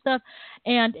videos and stuff.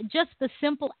 And just the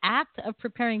simple act of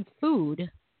preparing food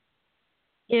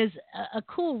is a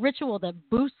cool ritual that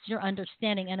boosts your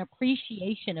understanding and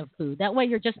appreciation of food. That way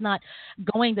you're just not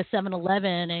going to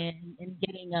 7-Eleven and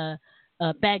getting a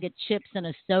bag of chips and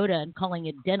a soda and calling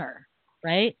it dinner,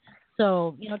 right?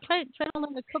 So, try to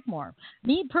learn to cook more.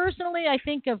 Me personally, I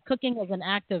think of cooking as an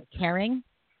act of caring.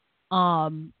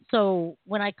 So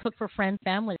when I cook for friends,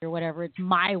 family, or whatever, it's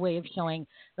my way of showing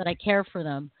that I care for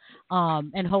them.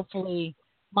 And hopefully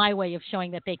my way of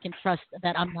showing that they can trust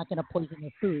that I'm not going to poison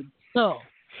their food. So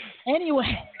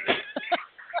anyway,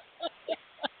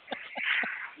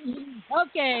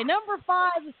 okay, number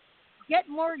 5, get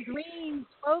more greens,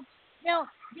 folks. Now,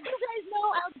 did you guys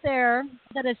know out there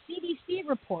that a CDC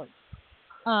report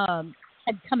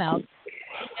had come out,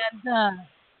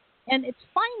 and its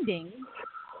findings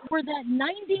were that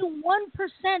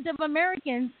 91% of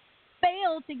Americans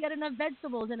fail to get enough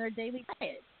vegetables in their daily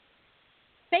diet.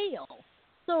 Fail.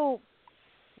 So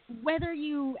whether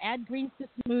you add greens to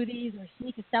smoothies or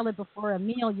sneak a salad before a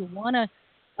meal, you want to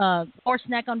or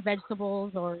snack on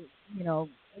vegetables, or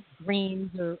greens,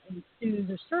 or stews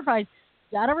or stir fries.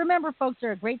 Got to remember, folks,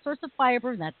 they're a great source of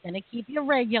fiber, and that's going to keep you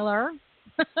regular.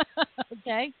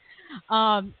 Okay.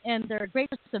 And they're a great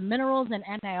source of minerals and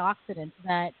antioxidants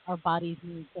that our bodies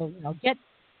need. So, get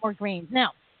more greens.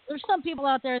 Now, there's some people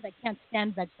out there that can't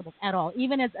stand vegetables at all,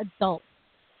 even as adults.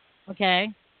 Okay.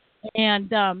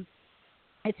 And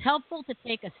it's helpful to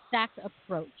take a stacked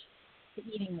approach to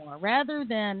eating more, rather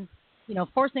than,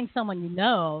 forcing someone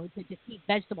to just eat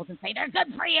vegetables and say they're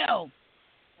good for you,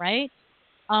 right?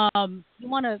 You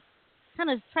want to kind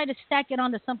of try to stack it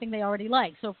onto something they already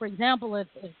like. So, for example, if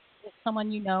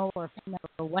someone or a family member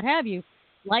or what have you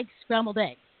likes scrambled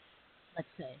eggs, let's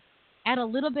say, add a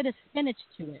little bit of spinach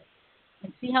to it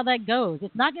and see how that goes.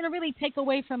 It's not going to really take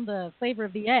away from the flavor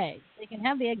of the eggs. They can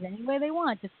have the eggs any way they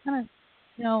want. Just kind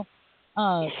of,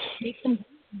 make them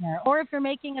in there. Or if you're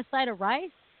making a side of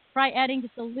rice, try adding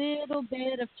just a little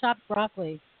bit of chopped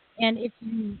broccoli. And if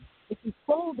you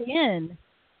fold in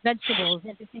vegetables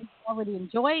into things you already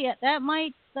enjoy, that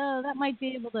might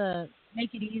be able to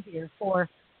make it easier for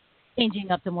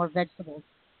changing up to more vegetables.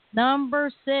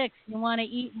 Number 6, you want to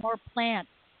eat more plants.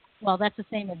 Well, that's the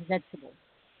same as vegetables.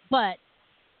 But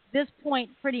this point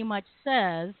pretty much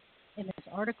says in this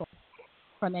article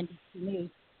from NBC News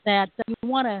that you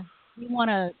want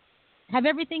to have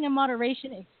everything in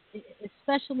moderation,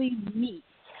 especially meat,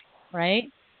 right?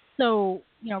 So,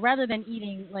 rather than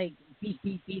eating like beef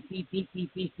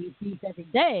every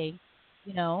day,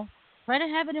 try to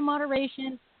have it in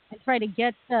moderation and try to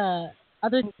get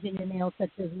other things in your meal,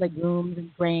 such as legumes and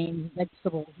grains,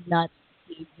 vegetables, nuts,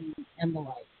 seeds, and the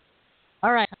like.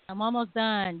 All right, I'm almost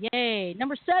done. Yay.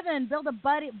 Number 7, build a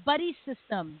buddy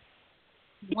system.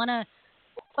 You want to,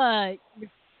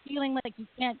 you're feeling like you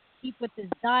can't keep with this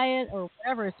diet or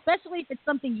whatever, especially if it's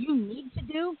something you need to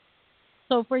do.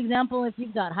 So, for example, if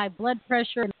you've got high blood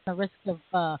pressure and a risk of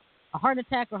a heart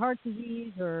attack or heart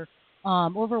disease, or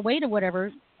overweight or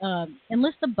whatever,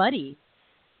 enlist a buddy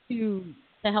to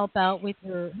help out with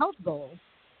your health goals.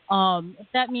 If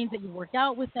that means that you work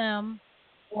out with them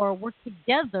or work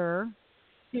together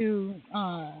to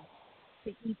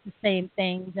eat the same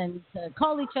things and to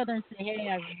call each other and say, hey,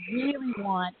 I really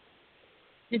want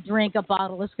to drink a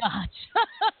bottle of scotch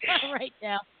right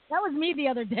now. That was me the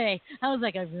other day. I was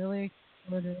like, I really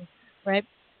want to, right?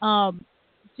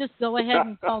 Just go ahead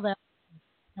and call that.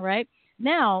 All right.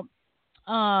 Now,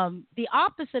 the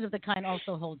opposite of the kind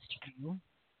also holds true.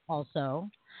 Also,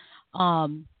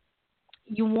 um,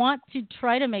 you want to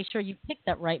try to make sure you pick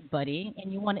that right buddy,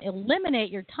 and you want to eliminate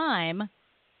your time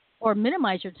or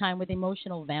minimize your time with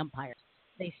emotional vampires.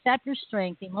 They sap your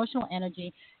strength, emotional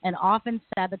energy, and often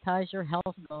sabotage your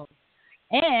health goals.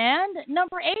 And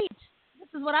number 8, this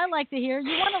is what I like to hear.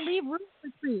 You want to leave room for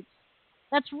treats.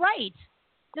 That's right.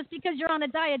 Just because you're on a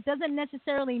diet doesn't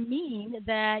necessarily mean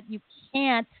that you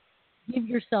can't give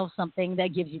yourself something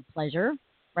that gives you pleasure,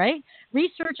 right?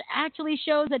 Research actually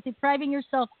shows that depriving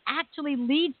yourself actually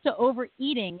leads to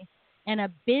overeating and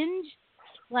a binge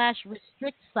slash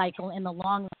restrict cycle in the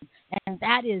long run. And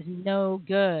that is no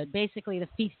good. Basically, the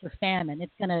feast or famine.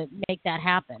 It's going to make that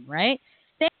happen, right?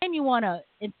 Then you want to,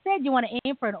 instead, you want to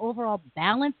aim for an overall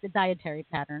balanced dietary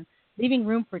pattern, leaving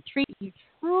room for treats you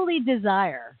truly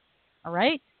desire. All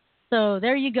right? So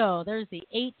there you go. There's the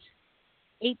eight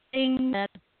things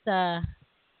that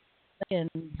can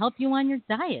help you on your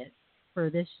diet for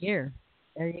this year.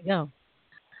 There you go.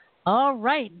 All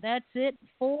right, that's it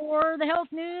for the health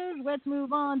news. Let's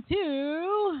move on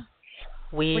to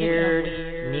Weird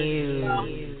news.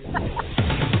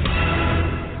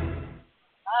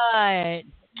 All right,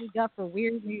 what we got for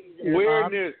weird news there, Weird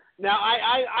Bob? news. Now,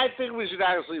 I think we should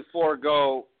actually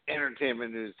forego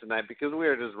entertainment news tonight because we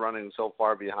are just running so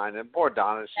far behind. And poor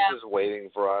Donna, she's just waiting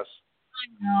for us.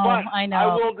 I know.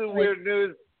 I will do weird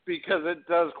news because it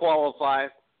does qualify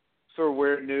for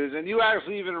weird news. And you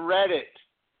actually even read it.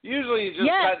 Usually you just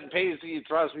cut and paste it. You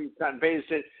trust me, you cut and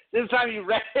paste it. This time you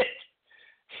read it.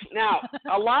 Now,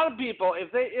 a lot of people,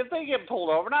 if they get pulled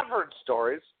over, and I've heard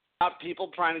stories about people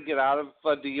trying to get out of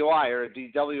a DUI or a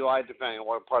DWI, depending on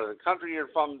what part of the country you're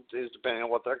from, is depending on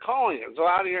what they're calling it. So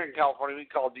out here in California, we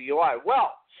call it DUI.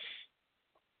 Well,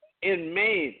 in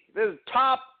Maine, this is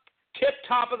tip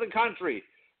top of the country.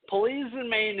 Police in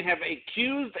Maine have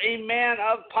accused a man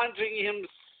of punching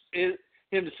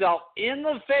himself in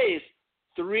the face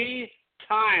 3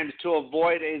 times to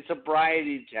avoid a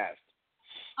sobriety test.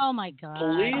 Oh my God!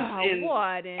 What an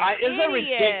idiot! Isn't that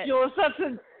ridiculous? That's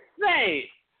insane.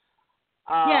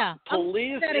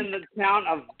 Police in the town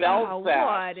of Belfast.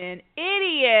 What an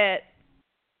idiot!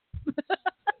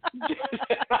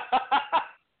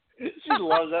 She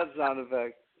loves that sound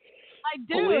effect. I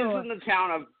do. Police in the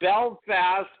town of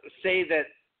Belfast say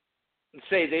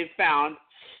they found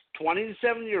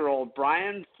 27-year-old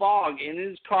Brian Fogg in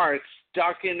his car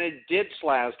stuck in a ditch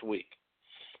last week.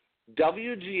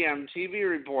 WGM TV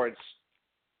reports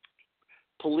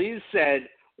police said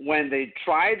when they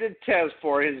tried to test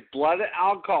for his blood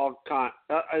alcohol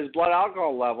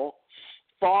level,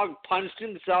 Fogg punched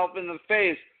himself in the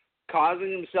face,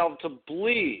 causing himself to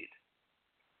bleed.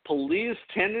 Police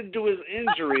tended to his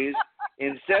injuries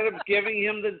instead of giving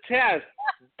him the test,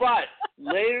 but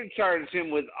later charged him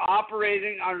with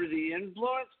operating under the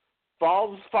influence,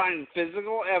 falsifying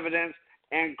physical evidence,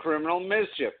 and criminal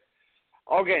mischief.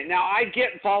 Okay, now I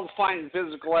get falsifying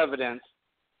physical evidence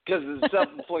because of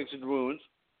self-inflicted wounds.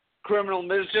 Criminal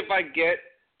mischief I get,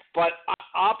 but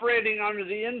operating under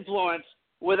the influence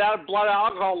without a blood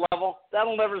alcohol level,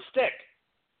 that'll never stick.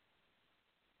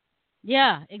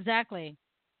 Yeah, exactly.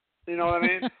 You know what I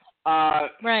mean?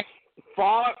 Right.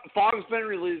 Fogg's been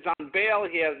released on bail.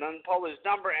 He has an unpublished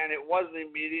number, and it wasn't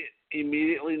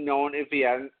immediately known if he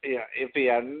had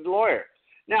a lawyer.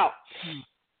 Now,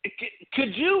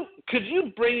 could you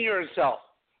bring yourself?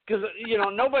 Because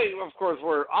nobody, of course,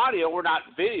 we're audio, we're not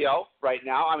video right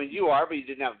now. I mean, you are, but you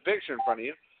didn't have a picture in front of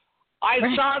you. I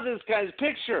saw this guy's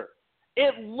picture.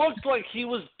 It looked like he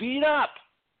was beat up.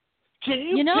 Can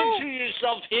you picture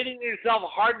yourself hitting yourself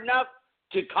hard enough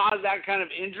to cause that kind of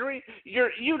injury?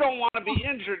 You don't want to be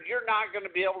injured. You're not going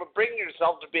to be able to bring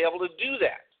yourself to be able to do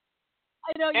that.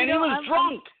 I know. And he was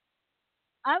drunk.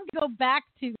 I'm going to go back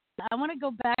to. I want to go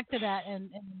back to that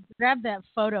and grab that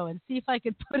photo and see if I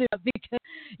could put it up because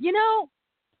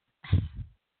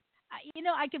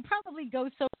I could probably go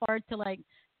so far to like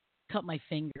cut my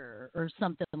finger or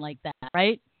something like that,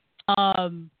 right?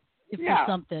 If there's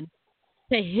something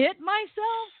to hit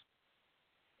myself.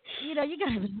 You got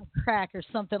to have a crack or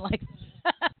something like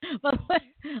that. But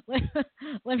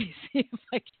let me see if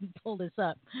I can pull this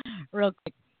up real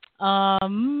quick. There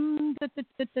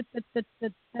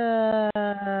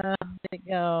we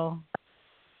go.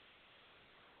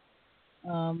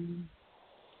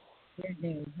 Weird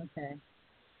news. Okay.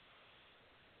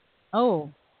 Oh,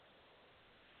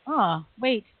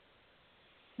 wait.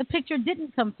 The picture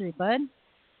didn't come through, bud.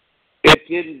 It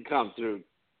didn't come through.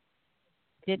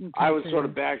 Didn't come I was through. sort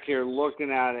of back here looking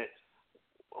at it.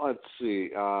 let's see.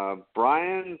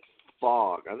 Brian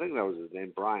Fogg. I think that was his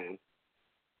name, Brian.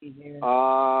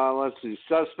 Let's see.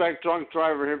 Suspect drunk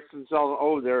driver hits himself.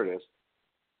 Oh, there it is.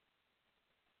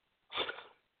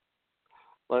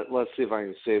 Let's see if I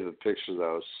can save the picture,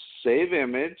 though. Save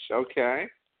image. Okay.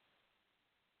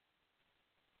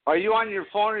 Are you on your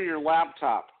phone or your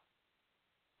laptop?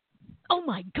 Oh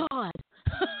my God.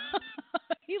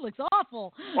 He looks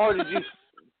awful. Oh,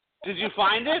 did you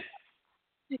find it?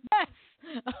 Yes.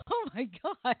 Oh my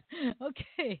God.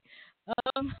 Okay.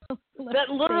 That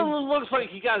literally looks like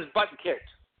he got his butt kicked.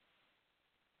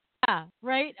 Yeah,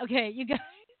 right? Okay, you guys.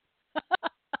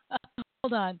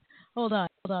 Hold on,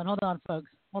 folks.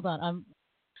 Hold on.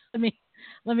 Let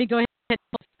me go ahead.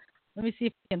 Let me see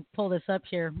if I can pull this up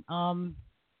here.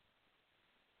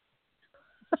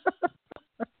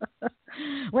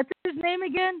 What's his name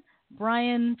again?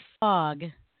 Brian Fogg.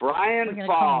 Brian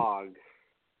Fogg.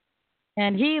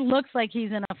 And he looks like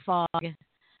he's in a fog.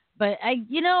 But I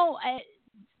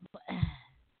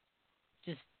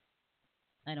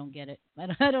don't get it.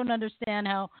 I don't understand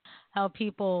how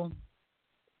people.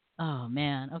 Oh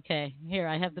man. Okay. Here,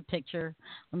 I have the picture.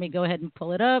 Let me go ahead and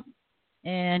pull it up.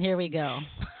 And here we go.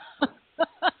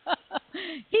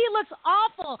 He looks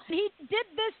awful. He did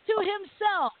this to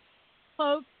himself,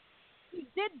 folks. He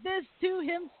did this to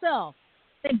himself.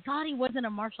 Thank God he wasn't a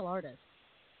martial artist.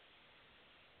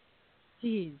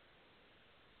 Jeez.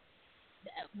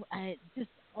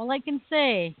 All I can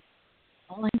say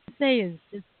is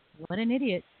just what an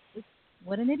idiot. Just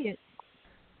what an idiot.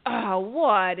 Oh,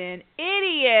 what an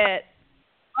idiot.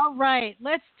 All right,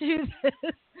 let's do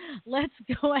this. Let's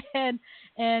go ahead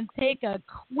and take a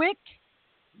quick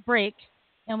break.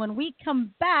 And when we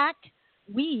come back,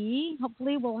 we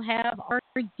hopefully will have our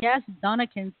guest, Donna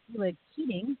Cancila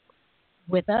Keating,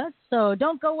 with us. So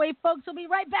don't go away, folks. We'll be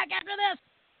right back after this.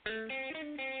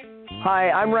 Hi,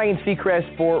 I'm Ryan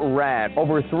Seacrest for RAD.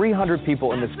 Over 300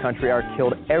 people in this country are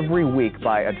killed every week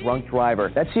by a drunk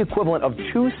driver. That's the equivalent of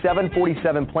 2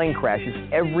 747 plane crashes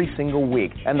every single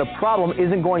week. And the problem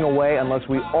isn't going away unless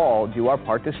we all do our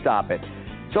part to stop it.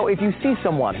 So if you see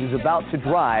someone who's about to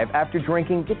drive after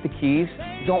drinking, get the keys.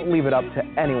 Don't leave it up to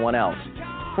anyone else.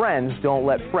 Friends don't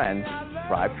let friends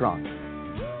drive drunk.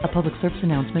 A public service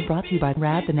announcement brought to you by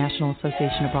RAD, the National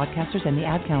Association of Broadcasters, and the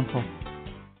Ad Council.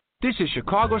 This is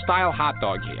Chicago-style hot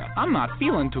dog here. I'm not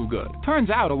feeling too good.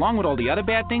 Turns out, along with all the other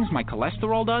bad things my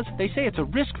cholesterol does, they say it's a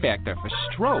risk factor for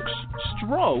strokes.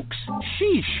 Strokes?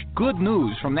 Sheesh. Good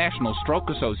news from National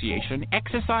Stroke Association.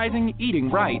 Exercising,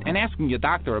 eating right, and asking your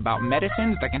doctor about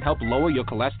medicines that can help lower your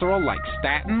cholesterol like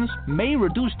statins may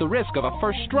reduce the risk of a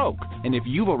first stroke. And if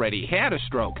you've already had a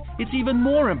stroke, it's even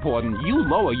more important you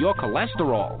lower your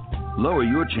cholesterol. Lower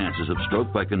your chances of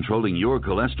stroke by controlling your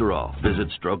cholesterol. Visit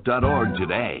stroke.org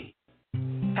today.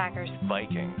 Packers.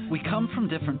 Vikings. We come from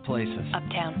different places.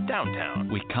 Uptown. Downtown.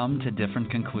 We come to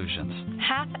different conclusions.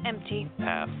 Half empty.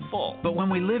 Half full. But when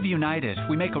we live united,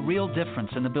 we make a real difference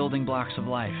in the building blocks of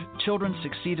life. Children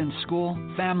succeed in school,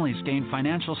 families gain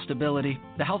financial stability,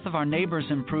 the health of our neighbors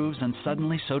improves, and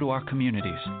suddenly so do our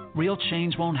communities. Real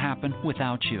change won't happen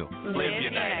without you. Live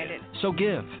United. So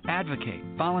give, advocate,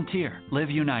 volunteer, live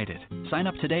united. Sign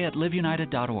up today at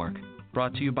liveunited.org.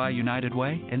 Brought to you by United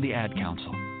Way and the Ad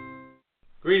Council.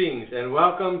 Greetings and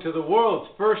welcome to the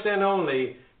world's first and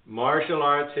only Martial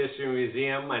Arts History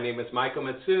Museum. My name is Michael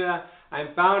Matsuda.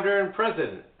 I'm founder and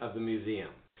president of the museum.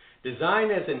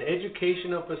 Designed as an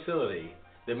educational facility,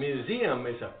 the museum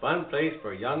is a fun place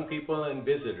for young people and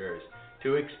visitors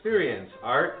to experience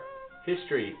art,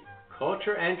 history,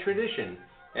 culture, and tradition,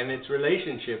 and its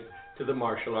relationship to the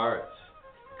martial arts.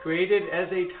 Created as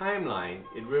a timeline,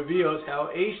 it reveals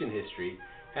how Asian history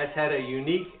has had a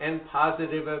unique and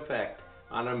positive effect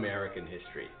on American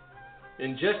history.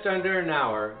 In just under an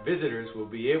hour, visitors will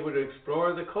be able to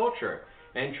explore the culture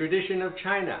and tradition of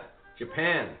China,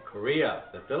 Japan, Korea,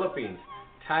 the Philippines,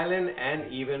 Thailand,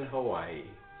 and even Hawaii.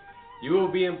 You will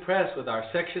be impressed with our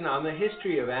section on the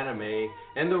history of anime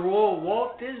and the role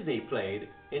Walt Disney played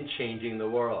in changing the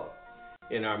world.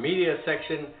 In our media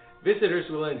section, visitors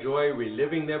will enjoy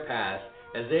reliving their past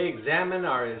as they examine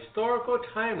our historical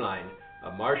timeline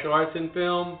of martial arts in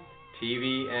film,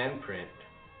 TV, and print.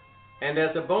 And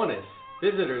as a bonus,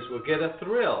 visitors will get a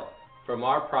thrill from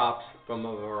our props from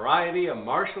a variety of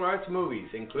martial arts movies,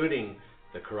 including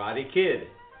The Karate Kid,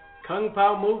 Kung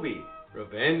Pao Movie,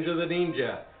 Revenge of the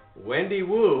Ninja, Wendy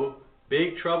Wu,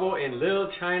 Big Trouble in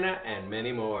Little China, and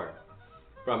many more.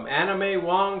 From Anime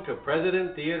Wong to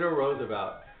President Theodore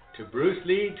Roosevelt, to Bruce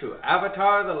Lee to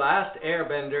Avatar The Last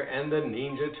Airbender and the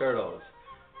Ninja Turtles.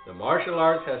 The martial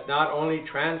arts has not only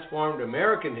transformed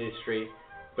American history,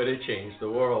 but it changed the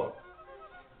world.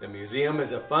 The museum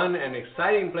is a fun and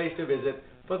exciting place to visit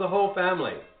for the whole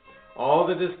family. All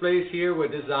the displays here were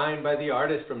designed by the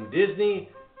artists from Disney,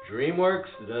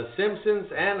 DreamWorks, The Simpsons,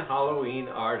 and Halloween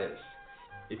artists.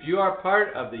 If you are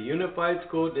part of the Unified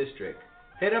School District,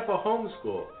 head up a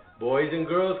homeschool, Boys and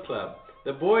Girls Club,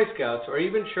 the Boy Scouts, or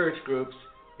even church groups.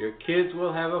 Your kids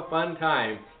will have a fun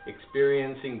time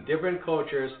experiencing different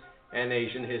cultures and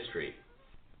Asian history.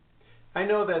 I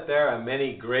know that there are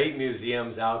many great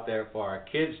museums out there for our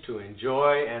kids to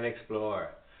enjoy and explore.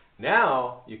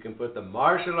 Now you can put the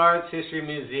Martial Arts History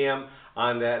Museum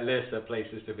on that list of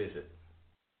places to visit.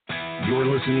 You're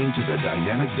listening to the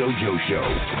Dynamic Dojo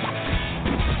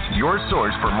Show, your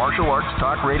source for martial arts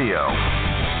talk radio.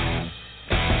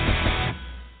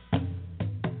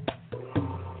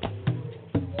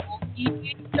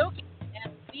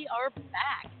 And we are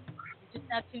back. You're just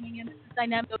now tuning in. This is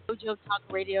Dynamic Dojo Talk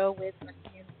Radio with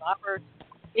Restita and Robert.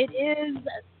 It is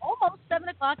almost 7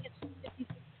 o'clock. It's 6:56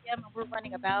 p.m. and we're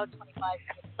running about 25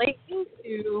 minutes late due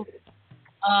to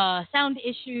sound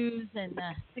issues and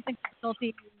technical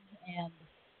difficulties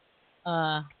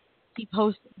and keep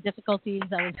host difficulties.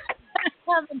 I was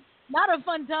having not a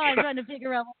fun time trying to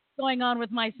figure out what's going on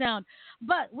with my sound.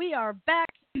 But we are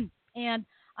back, and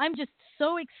I'm just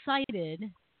so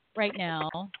excited right now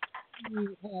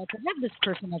to have this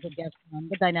person as a guest on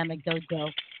the Dynamic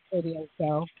Dojo radio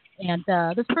show. And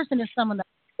this person is someone that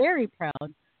I'm very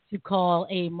proud to call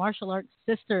a martial arts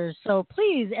sister. So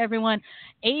please, everyone,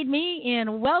 aid me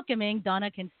in welcoming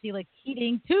Donna Cancila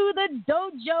Keating to the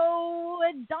dojo.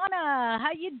 Donna,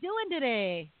 how you doing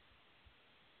today?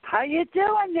 How you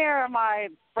doing there, my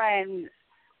friend?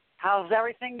 How's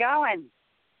everything going?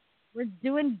 We're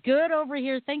doing good over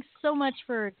here. Thanks so much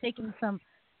for taking some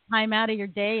time out of your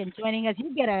day and joining us.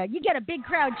 You get a big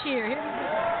crowd cheer. Here we go.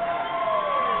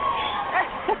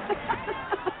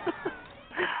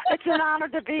 It's an honor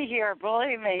to be here.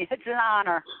 Believe me, it's an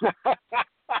honor.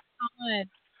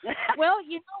 Well,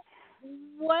 you know,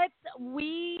 what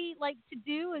we like to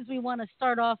do is we want to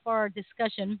start off our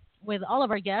discussion with all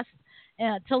of our guests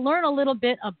to learn a little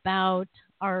bit about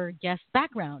our guest's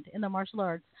background in the martial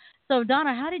arts. So,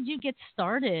 Donna, how did you get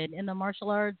started in the martial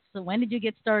arts? So when did you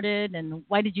get started, and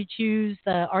why did you choose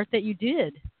the art that you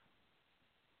did?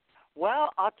 Well,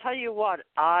 I'll tell you what.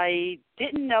 I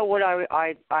didn't know what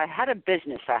I had a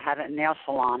business. I had a nail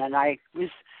salon, and I was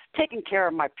taking care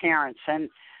of my parents. And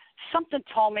something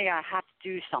told me I had to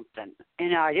do something.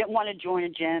 And I didn't want to join a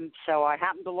gym, so I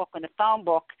happened to look in the phone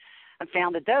book and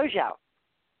found a dojo.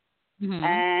 Mm-hmm.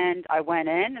 And I went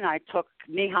in and I took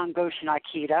Nihon Goshin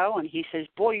Aikido, and he says,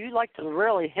 "Boy, you like to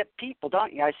really hit people,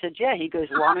 don't you?" I said, "Yeah." He goes,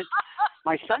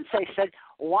 my sensei said,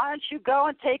 "Why don't you go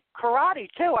and take karate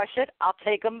too?" I said, "I'll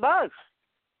take them both."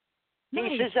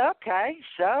 Nice. He says, "Okay."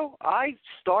 So I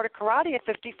started karate at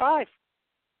 55.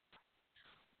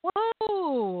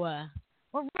 Whoa!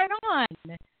 Well, right on.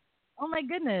 Oh my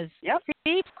goodness. Yep.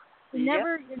 See, you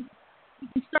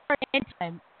can start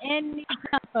anytime,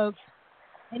 folks.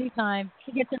 Anytime.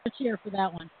 He gets a cheer for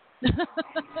that one.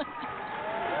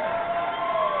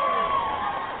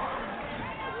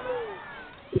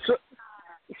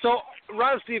 So,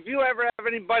 Rusty, if you ever have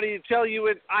anybody tell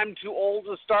you I'm too old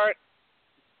to start,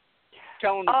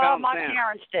 tell them to pound my sand.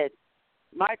 parents did.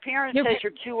 My parents said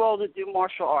you're too old to do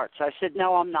martial arts. I said,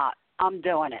 no, I'm not. I'm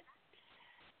doing it.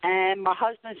 And my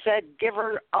husband said, give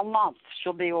her a month.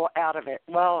 She'll be out of it.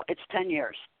 Well, it's 10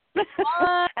 years. And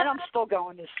I'm still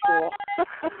going to school.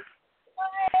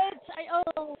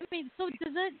 So did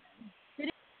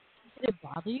it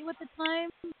bother you at the time?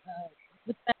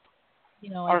 With that,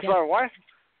 I guess, sorry, what?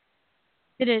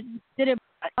 Did it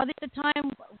bother you at the time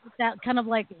with that kind of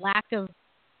like lack of,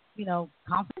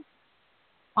 confidence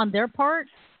on their part,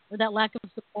 or that lack of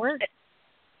support?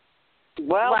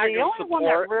 Well, the only one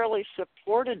that really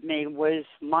supported me was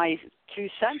my two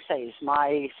senseis.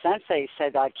 My sensei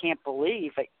said, "I can't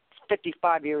believe at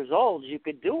 55 years old you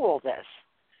could do all this."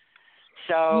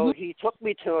 So he took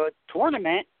me to a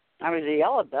tournament. I was a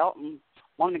yellow belt and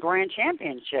won the grand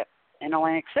championship in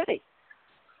Atlantic City.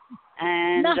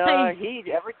 And nice.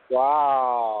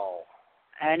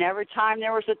 And every time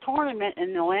there was a tournament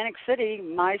in Atlantic City,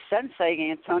 my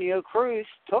sensei, Antonio Cruz,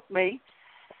 took me,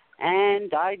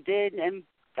 and I did, and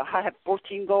I had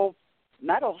 14 gold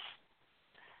medals,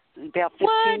 about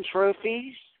 15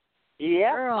 trophies.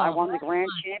 Yeah, I won the grand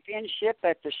championship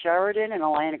at the Sheraton in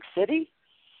Atlantic City.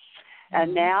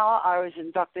 And now I was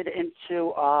inducted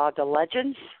into the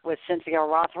Legends with Cynthia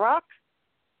Rothrock,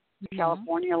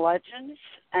 California Legends.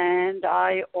 And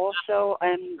I also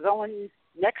am going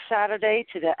next Saturday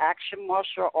to the Action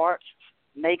Martial Arts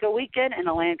Mega Weekend in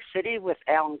Atlantic City with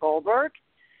Alan Goldberg.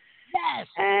 Yes.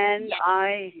 And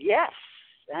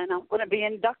and I'm going to be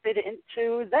inducted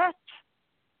into that.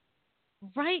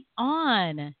 Right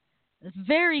on. It's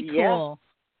very cool.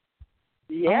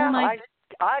 Yeah, oh my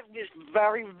I'm just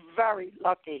very, very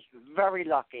lucky. Very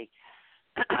lucky.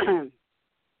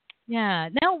 Yeah.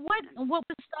 Now, what was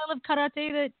the style of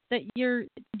karate that you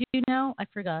do now? I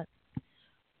forgot.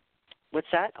 What's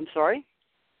that? I'm sorry.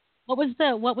 What was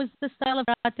the style of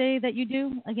karate that you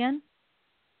do again?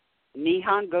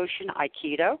 Nihon Goshin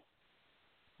Aikido.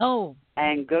 Oh.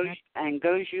 And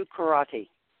Goju Karate.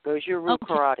 Goju-Ryu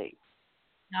Karate.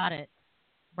 Got it.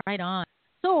 Right on.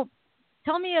 So,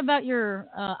 tell me about your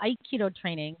Aikido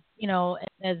training. You know,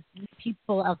 as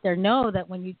people out there know that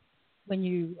when we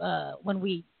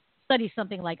study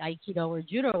something like Aikido or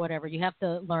Judo or whatever, you have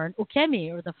to learn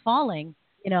ukemi or the falling.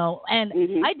 You know, and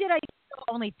I did Aikido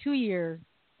only 2 years,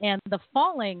 and the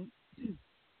falling,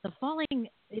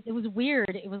 it was weird.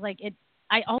 It was like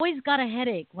I always got a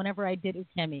headache whenever I did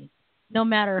ukemi, no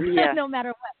matter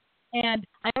what. And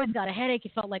I always got a headache.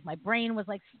 It felt like my brain was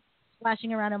like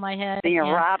splashing around in my head. Being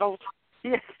rattled.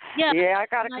 Yeah, I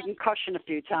got a and concussion a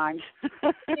few times.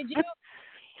 Did you?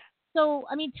 So,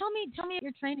 I mean, tell me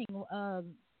your training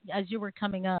as you were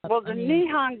coming up. Well, the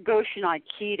Nihon Goshin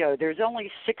Aikido, there's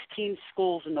only 16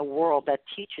 schools in the world that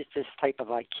teaches this type of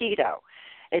Aikido.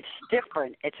 It's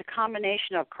different. It's a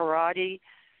combination of karate,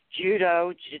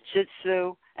 judo,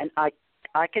 jiu-jitsu, and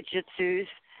aikijitsus,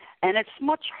 and it's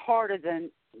much harder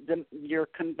than your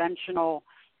conventional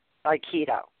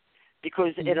Aikido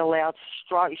because it allows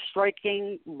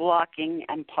striking, blocking,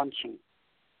 and punching.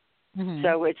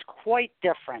 So it's quite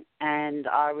different. And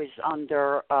I was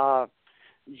under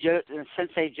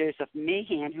Sensei Joseph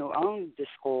Meehan, who owned the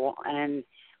school, and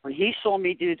when he saw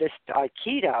me do this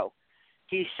Aikido,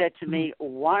 he said to me,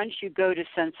 why don't you go to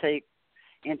Sensei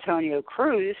Antonio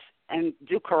Cruz and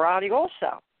do karate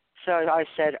also? So I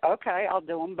said, okay, I'll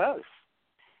do them both.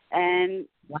 And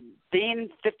being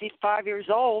 55 years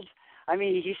old, I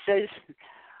mean, he says,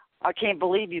 I can't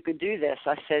believe you could do this.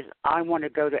 I said, I want to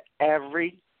go to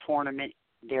every tournament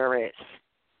there is.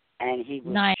 And he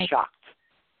was shocked.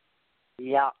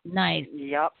 Yep. Nice.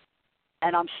 Yep.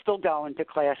 And I'm still going to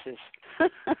classes.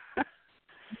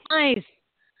 Nice.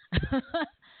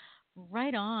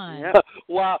 Right on. Yeah.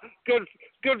 Wow. Good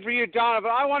for you, Donna.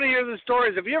 But I want to hear the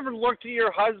stories. Have you ever looked at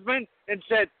your husband and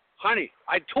said, honey,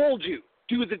 I told you,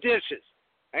 do the dishes,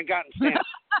 and gotten stamped?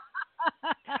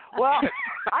 Well,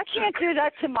 I can't do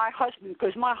that to my husband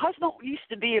because my husband used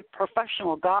to be a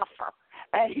professional golfer,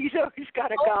 and he's always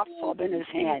got a golf club in his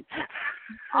hand.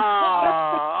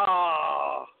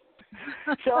 Oh.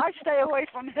 So I stay away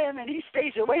from him, and he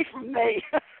stays away from me.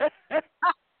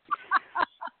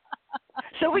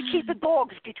 So we keep the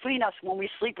dogs between us when we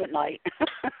sleep at night.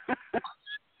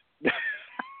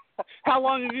 How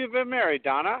long have you been married,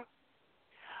 Donna?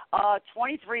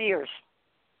 23 years.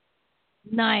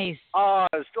 Nice.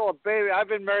 Still a baby. I've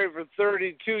been married for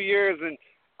 32 years, and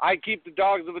I keep the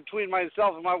dogs in between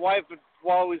myself and my wife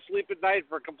while we sleep at night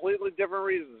for completely different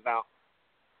reasons now.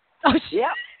 Oh,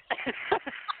 yep.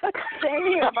 Same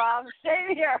here, Bob.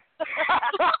 Same here.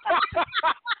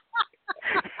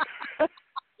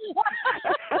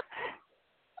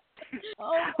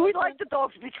 We like the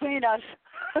dogs between us.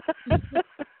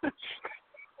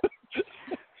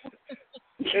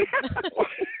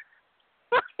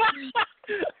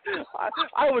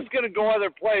 I was going to go other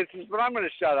places, but I'm going to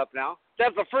shut up now.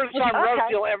 That's the first time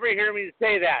Rusty will ever hear me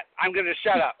say that. I'm going to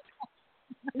shut up.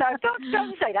 No,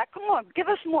 don't say that. Come on, give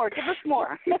us more. Give us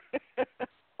more.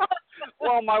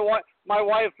 Well, my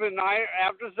wife and I,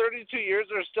 after 32 years,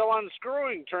 are still on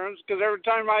screwing terms because every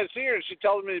time I see her, she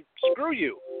tells me, screw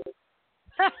you.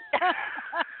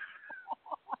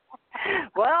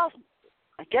 Well,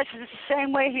 I guess it's the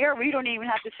same way here. We don't even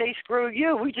have to say screw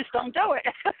you. We just don't do it.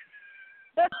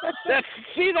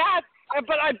 See that?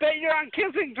 But I bet you're on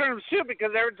kissing terms, too,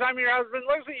 because every time your husband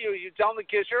looks at you, you tell him to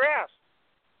kiss your ass.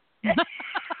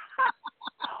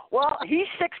 Well, he's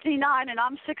 69 and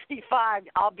I'm 65.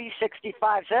 I'll be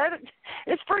 65. So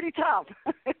it's pretty tough.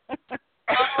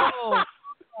 Oh.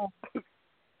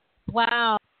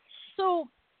 Wow. So,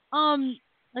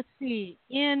 let's see.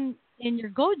 In your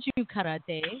Goju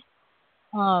Karate,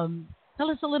 tell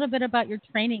us a little bit about your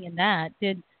training in that.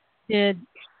 Did there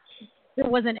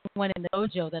wasn't anyone in the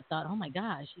dojo that thought, oh my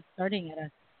gosh, she's starting at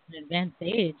an advanced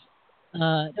age?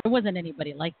 There wasn't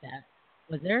anybody like that,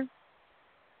 was there?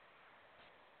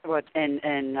 What in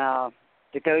the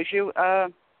Goju?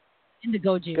 In the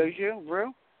Goju.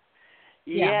 Goju-Ryu?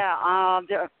 Yeah.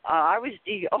 I was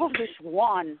the oldest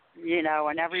one, and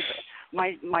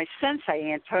my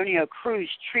sensei Antonio Cruz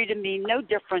treated me no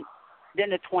different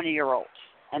than the 20-year-olds.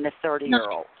 and the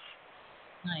 30-year-olds.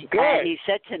 Nice. And he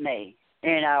said to me,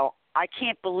 I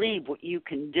can't believe what you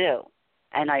can do.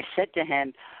 And I said to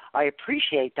him, I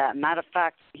appreciate that. Matter of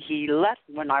fact, he left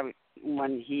when I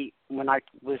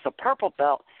was a purple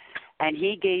belt, and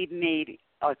he gave me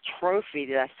a trophy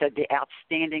that said the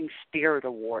Outstanding Spirit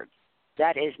Award.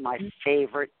 That is my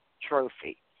favorite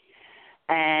trophy.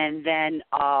 And then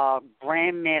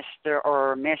Grandmaster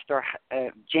or Master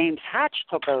James Hatch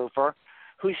took over,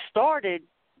 who started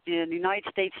the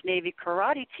United States Navy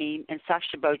karate team in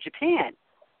Sasebo, Japan.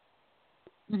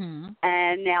 Mm-hmm.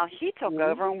 And now he took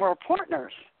over, and we're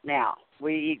partners now.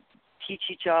 We teach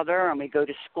each other, and we go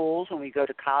to schools, and we go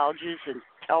to colleges and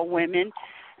tell women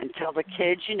and tell the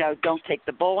kids, don't take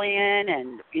the bullying.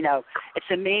 And,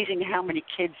 it's amazing how many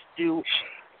kids do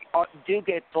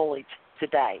get bullied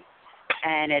today.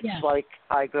 And it's like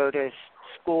I go to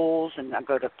schools and I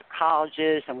go to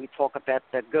colleges, and we talk about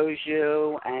the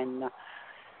Goju and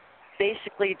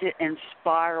basically to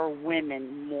inspire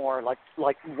women more. Like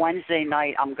Wednesday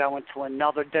night, I'm going to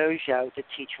another dojo to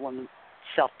teach women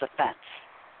self-defense,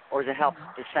 or to help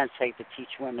the sensei to teach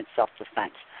women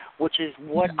self-defense, which is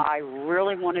what I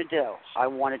really want to do. I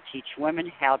want to teach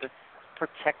women how to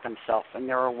protect themselves and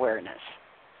their awareness.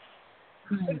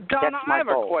 Donna, I have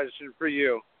goal. a question for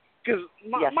you. Because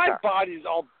my body's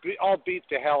all beat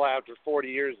to hell after 40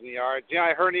 years in the arts.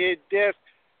 I herniated disc.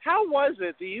 How was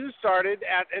it that you started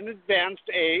at an advanced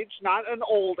age, not an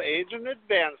old age, an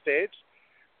advanced age?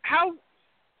 How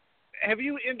have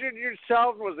you injured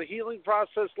yourself? Was the healing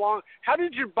process long? How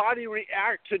did your body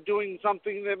react to doing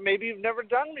something that maybe you've never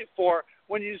done before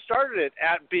when you started it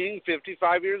at being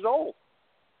 55 years old?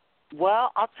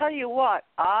 Well, I'll tell you what.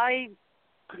 I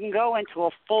can go into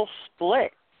a full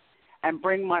split and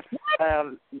bring my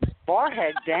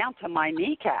forehead down to my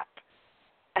kneecap.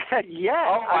 I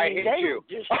hate they you. Were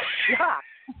just shocked.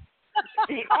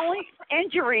 The only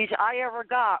injuries I ever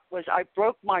got was I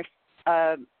broke my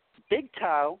big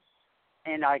toe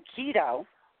in Aikido,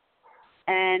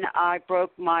 and I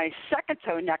broke my second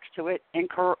toe next to it in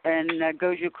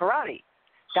Goju Karate.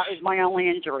 That was my only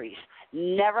injuries.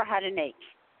 Never had an ache.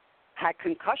 Had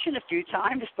concussion a few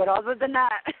times, but other than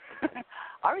that,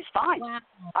 I was fine. Wow.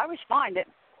 I was fine.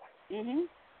 I mean,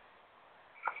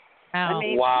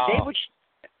 they would.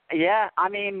 I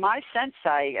mean, my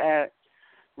sensei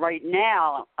right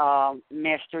now,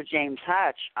 Master James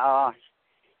Hatch,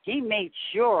 he made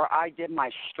sure I did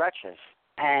my stretches,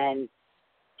 and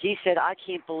he said, "I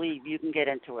can't believe you can get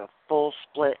into a full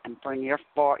split and bring your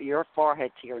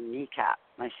forehead to your kneecap."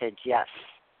 And I said, "Yes."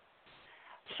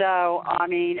 So, I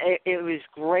mean, it was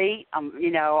great.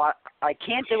 I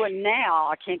can't do it now.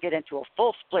 I can't get into a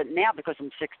full split now because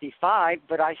I'm 65,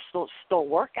 but I still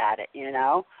work at it,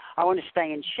 I want to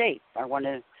stay in shape. I want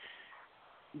to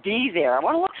be there. I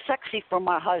want to look sexy for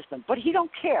my husband, but he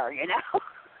don't care, I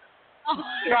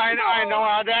know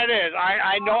how that is.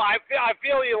 I know. I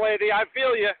feel you, lady. I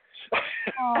feel you.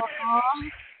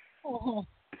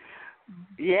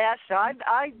 Yes,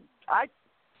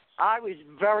 I was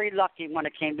very lucky when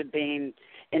it came to being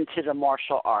into the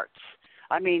martial arts.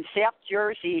 I mean, South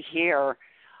Jersey here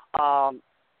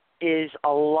is a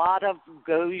lot of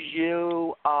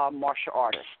Goju martial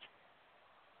artists.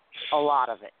 A lot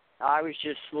of it. I was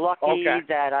just lucky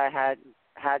that I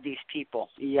had these people.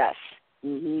 Yes.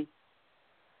 Mhm.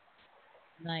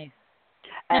 Nice.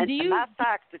 And as a matter of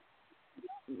fact,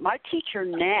 my teacher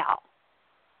now,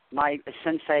 my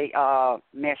sensei,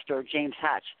 Master James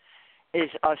Hatch, is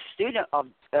a student of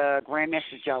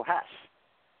Grandmaster Joe Hess.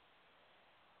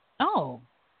 Oh,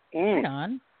 right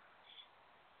on.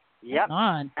 Yep. Right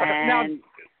on. And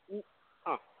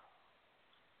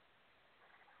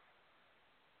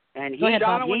and he,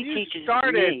 Donna, when he you teaches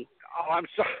started, me. Oh, I'm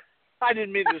sorry. I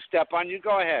didn't mean to step on you.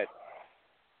 Go ahead.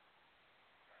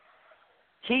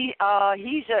 He's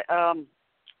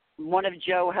one of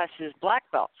Joe Hess's black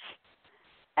belts,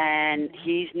 and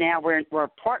he's now we're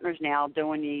partners now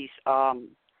doing these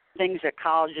things at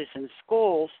colleges and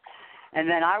schools, and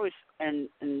then I was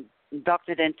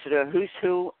inducted into the who's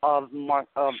who of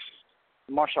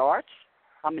martial arts.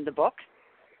 I'm in the book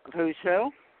of who's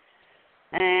who,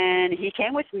 and he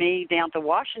came with me down to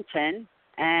Washington,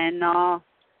 and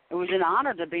it was an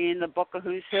honor to be in the book of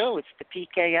who's who. It's the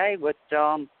PKA with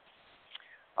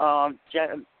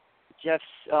Jeff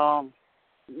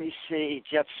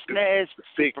Smith,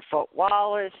 Superfoot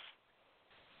Wallace,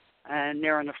 and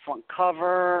they're on the front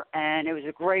cover, and it was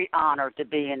a great honor to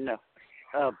be in the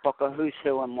book of who's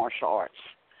who in martial arts.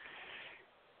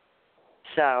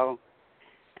 So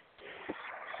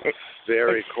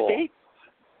very cool.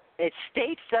 it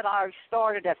states that I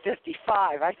started at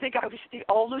 55. I think I was the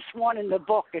oldest one in the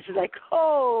book. It's like,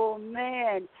 oh,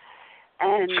 man.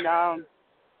 And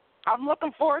I'm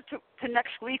looking forward to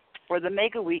next week for the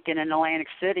Mega Weekend in Atlantic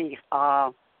City.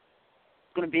 It's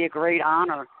going to be a great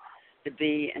honor to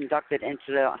be inducted into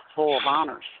the Hall of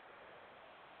Honors.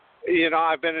 You know,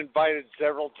 I've been invited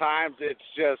several times. It's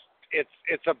just,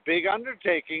 it's a big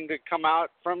undertaking to come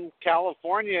out from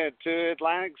California to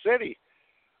Atlantic City.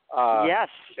 Yes.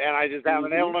 And I just haven't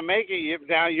been able to make it.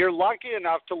 Now, you're lucky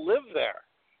enough to live there.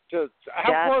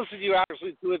 How close are you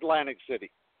actually to Atlantic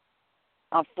City?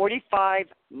 I'm 45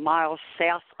 miles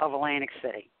south of Atlantic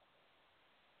City.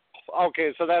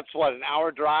 Okay, so that's what, an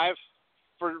hour drive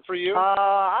for you?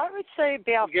 I would say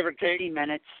about give or 50 take?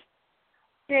 minutes.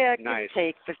 Yeah, nice. Give or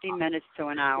take 50 minutes to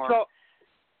an hour.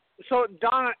 So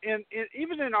Donna,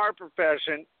 even in our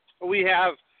profession, we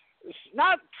have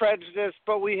not prejudice,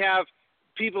 but we have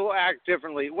people who act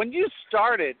differently. When you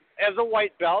started as a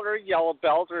white belt or a yellow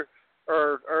belt,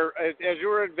 or as you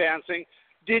were advancing,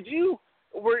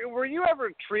 were you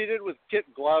ever treated with kid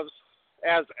gloves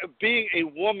as being a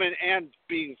woman and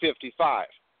being 55?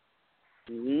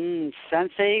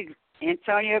 Sensei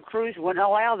Antonio Cruz wouldn't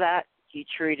allow that. He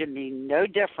treated me no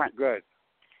different. Good.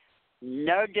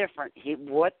 No different.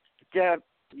 What the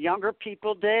younger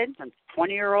people did, and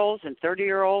 20-year-olds and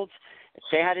 30-year-olds, if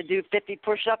they had to do 50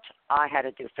 push-ups, I had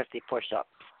to do 50 push-ups.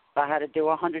 If I had to do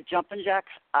 100 jumping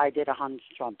jacks, I did 100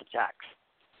 jumping jacks.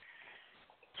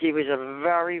 He was a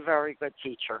very, very good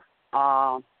teacher.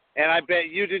 And I bet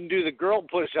you didn't do the girl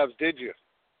push-ups, did you?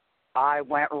 I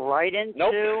went right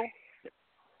into...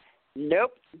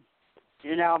 Nope.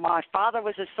 You know, my father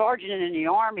was a sergeant in the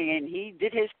Army, and he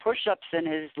did his push-ups and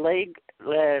his leg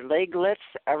lifts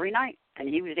every night, and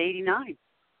he was 89.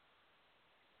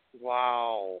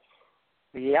 Wow.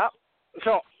 Yep.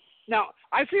 So, now,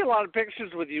 I see a lot of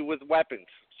pictures with you with weapons,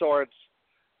 swords,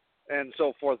 and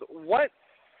so forth. What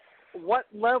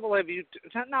level have you,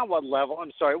 not what level,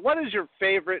 I'm sorry, what is your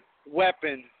favorite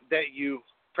weapon that you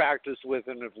practice with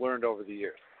and have learned over the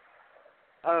years?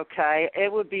 Okay,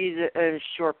 it would be the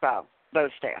short bow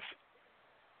staff.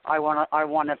 I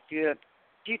won a few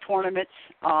tournaments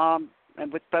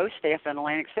with bow staff in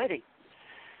Atlantic City.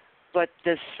 But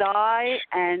the Sai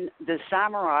and the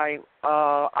Samurai,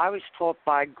 I was taught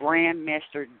by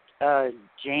Grandmaster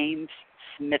James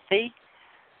Smithy,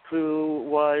 who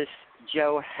was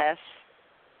Joe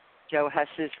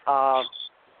Hess's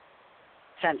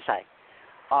sensei.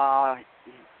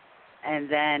 And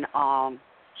then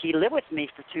he lived with me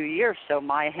for 2 years, so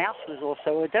my house was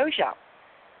also a dojo.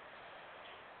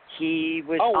 He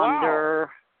was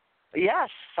under... Yes,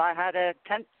 I had a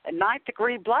 9th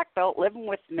degree black belt living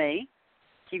with me.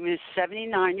 He was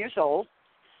 79 years old.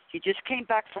 He just came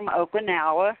back from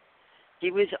Okinawa.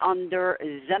 He was under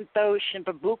Zempo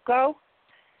Shimbabuko.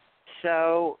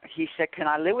 So he said, "Can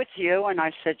I live with you?" And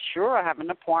I said, "Sure, I have an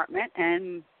apartment,"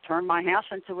 and turned my house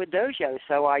into a dojo.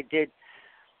 So I did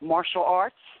martial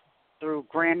arts through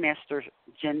Grandmaster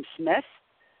Jim Smith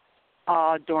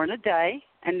during the day,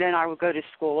 and then I would go to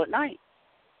school at night,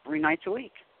 3 nights a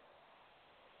week.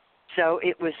 So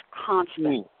it was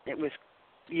constant. It was,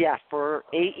 for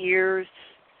 8 years,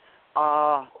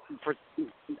 for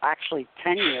actually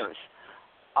 10 years,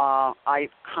 I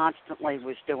constantly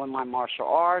was doing my martial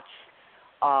arts.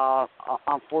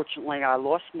 Unfortunately, I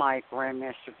lost my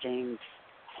Grandmaster James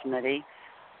Smithy.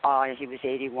 He was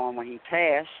 81 when he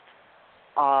passed.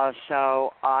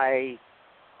 So I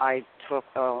took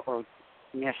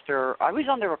Master. I was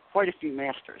under quite a few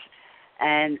masters,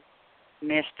 and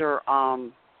Master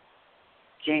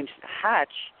James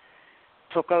Hatch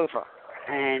took over,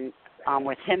 and I'm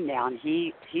with him now. And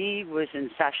he was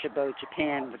in Sasebo,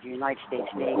 Japan, with the United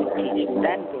States Navy teaching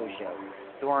then dojo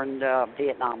during the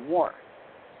Vietnam War.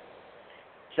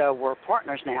 So we're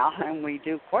partners now, and we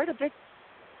do quite a bit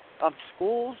of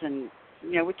schools, and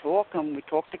we talk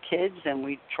to kids, and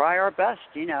we try our best,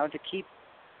 to keep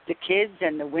the kids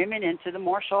and the women into the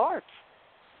martial arts.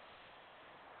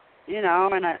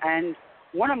 And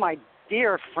one of my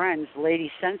dear friends,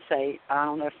 Lady Sensei, I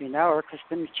don't know if you know her,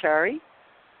 Kristen Cherry.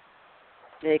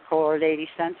 They call her Lady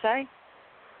Sensei.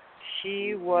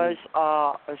 She was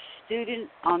a student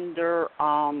under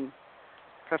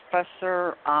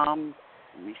Professor, Ron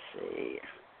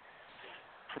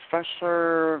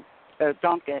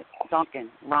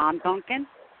Duncan.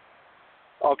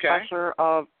 Okay. Professor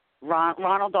of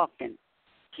Ronald Duncan.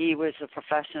 He was a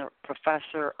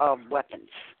professor of weapons.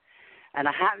 And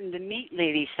I happened to meet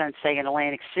Lady Sensei in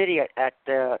Atlantic City at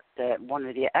the one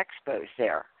of the expos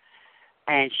there.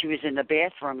 And she was in the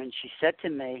bathroom, and she said to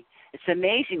me, it's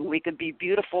amazing. We can be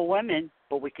beautiful women,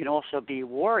 but we can also be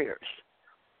warriors.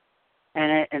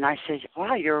 And I said,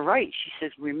 wow, you're right. She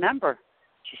says, remember,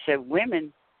 she said,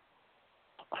 women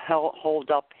hold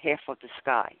up half of the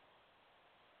sky.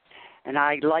 And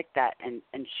I like that. And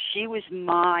she was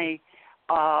my,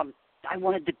 I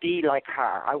wanted to be like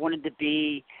her. I wanted to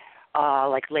be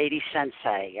like Lady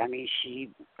Sensei. I mean,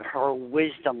 her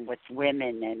wisdom with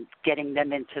women and getting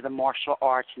them into the martial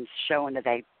arts and showing that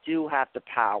they do have the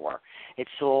power.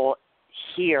 It's all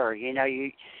here. You know,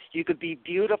 you could be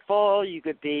beautiful, you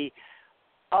could be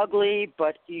ugly,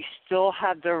 but you still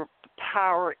have the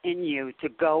power in you to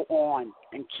go on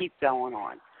and keep going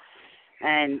on.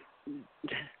 And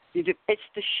it's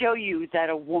to show you that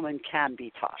a woman can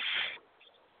be tough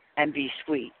and be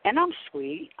sweet. And I'm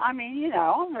sweet. I mean, you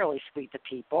know, I'm really sweet to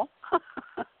people.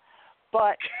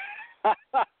 But,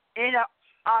 you know,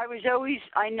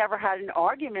 I never had an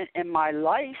argument in my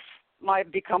life.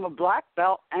 I've become a black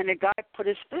belt, and a guy put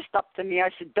his fist up to me. I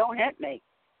said, don't hit me.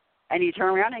 And he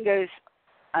turned around and goes,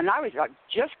 and I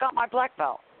just got my black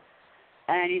belt.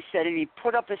 And he said, and he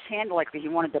put up his hand like he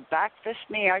wanted to back fist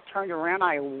me. I turned around,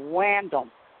 I whammed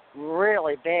him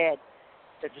really bad.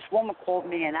 That this woman called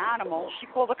me an animal. She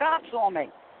called the cops on me.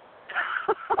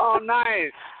 Oh,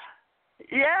 nice.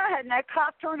 Yeah, and that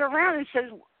cop turned around and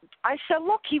says, I said,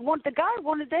 look, the guy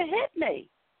wanted to hit me.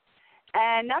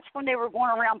 And that's when they were going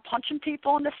around punching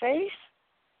people in the face.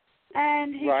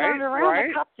 And he turned around,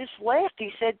 the cop just laughed.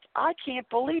 He said, I can't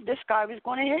believe this guy was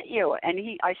going to hit you. And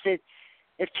I said,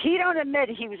 if he don't admit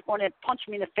he was going to punch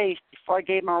me in the face before I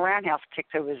gave him a roundhouse kick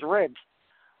to his ribs,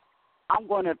 I'm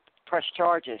going to press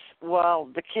charges. Well,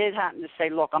 the kid happened to say,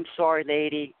 look, I'm sorry,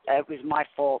 lady. It was my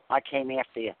fault. I came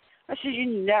after you. I said,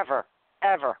 you never,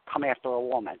 ever come after a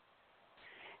woman.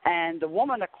 And the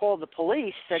woman that called the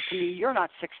police said to me, you're not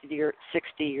 60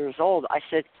 years old. I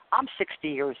said, I'm 60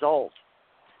 years old.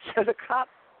 So the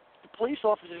police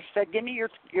officer said, give me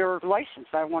your license.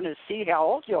 I want to see how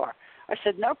old you are. I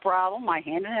said, no problem. I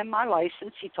handed him my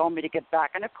license. He told me to get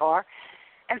back in the car.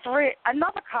 And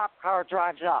another cop car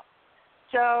drives up.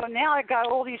 So now I got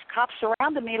all these cops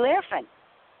surrounding me laughing.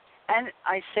 And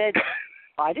I said,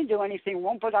 I didn't do anything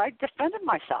wrong, but I defended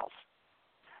myself.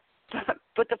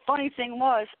 But the funny thing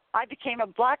was, I became a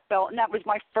black belt, and that was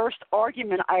my first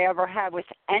argument I ever had with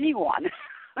anyone.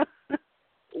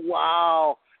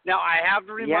 Wow. Now, I have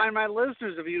to remind my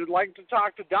listeners, if you'd like to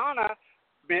talk to Donna,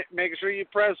 make sure you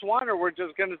press 1 or we're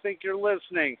just going to think you're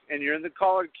listening, and you're in the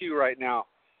caller queue right now.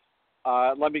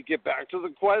 Let me get back to the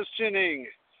questioning.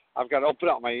 I've got to open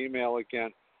up my email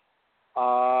again.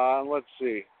 Let's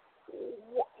see.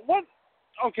 What?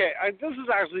 Okay, this is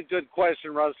actually a good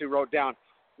question Rusty wrote down.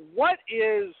 What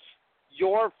is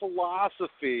your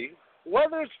philosophy,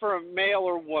 whether it's for a male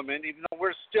or woman, even though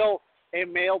we're still a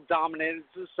male-dominated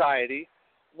society,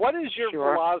 what is your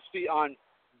philosophy on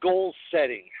goal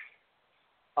setting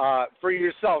for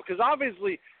yourself? Because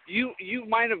obviously you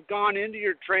might have gone into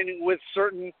your training with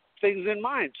certain things in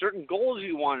mind, certain goals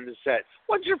you wanted to set.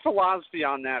 What's your philosophy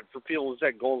on that for people who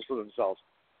set goals for themselves?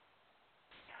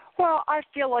 Well, I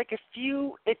feel like if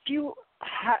you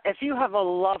have a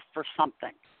love for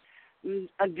something,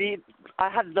 I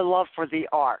have the love for the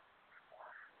art,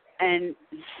 and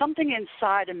something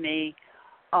inside of me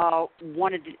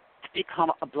wanted to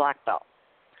become a black belt.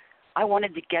 I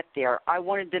wanted to get there. I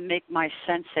wanted to make my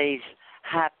senseis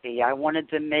happy. I wanted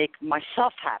to make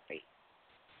myself happy.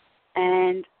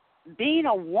 And being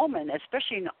a woman,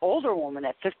 especially an older woman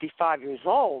at 55 years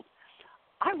old,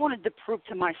 I wanted to prove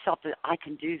to myself that I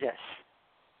can do this.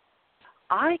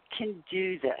 I can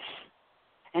do this.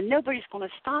 And nobody's going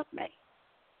to stop me.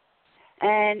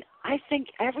 And I think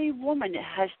every woman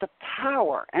has the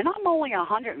power, and I'm only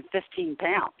 115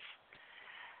 pounds,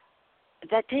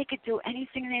 that they could do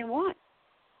anything they want.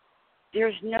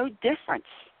 There's no difference.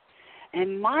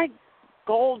 And my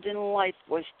goal in life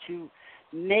was to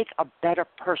make a better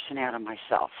person out of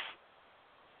myself.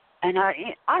 And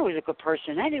I was a good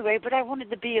person anyway, but I wanted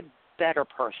to be a better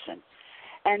person.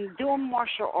 And doing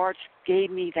martial arts gave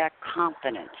me that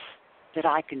confidence that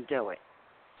I can do it.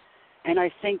 And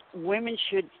I think women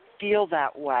should feel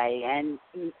that way and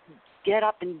get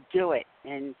up and do it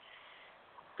and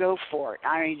go for it.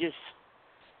 I mean,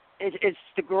 it's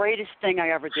the greatest thing I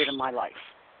ever did in my life.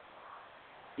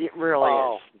 It really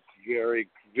is. Very,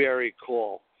 very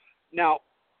cool. Now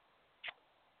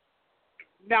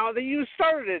that you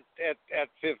started at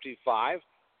 55,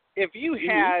 if you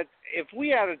had, if we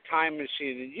had a time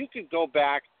machine and you could go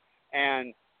back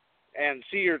and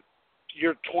see your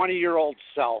 20-year-old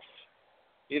self,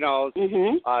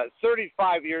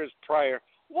 35 years prior,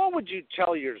 what would you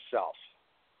tell yourself?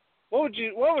 What would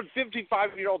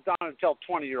 55-year-old Donna tell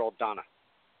 20-year-old Donna?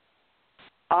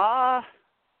 I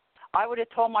would have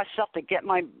told myself to get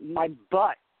my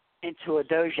butt into a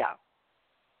dojo,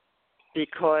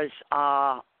 because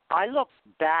I look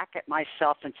back at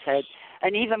myself and said,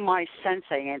 and even my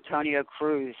sensei, Antonio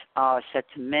Cruz, said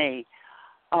to me,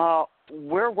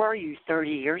 where were you 30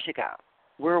 years ago?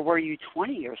 Where were you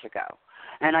 20 years ago?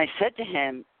 And I said to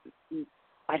him,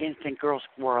 I didn't think girls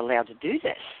were allowed to do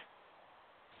this.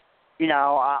 You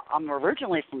know, I'm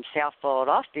originally from South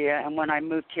Philadelphia, and when I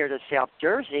moved here to South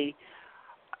Jersey,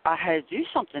 I had to do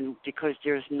something because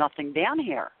there's nothing down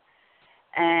here.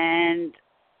 And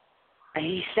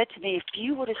he said to me, if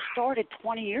you would have started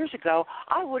 20 years ago,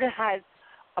 I would have had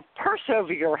a purse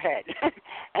over your head.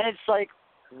 And it's like,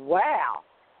 wow,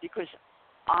 because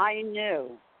I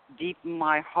knew deep in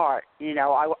my heart, you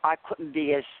know, I couldn't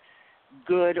be as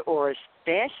good or as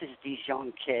fast as these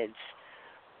young kids.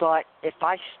 But if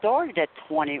I started at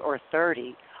 20 or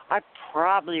 30, I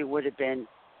probably would have been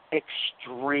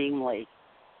extremely,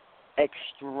 I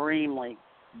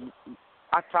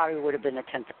probably would have been a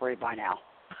 10th degree by now.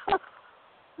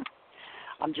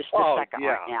 I'm just a second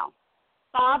right now.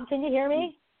 Bob, can you hear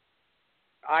me?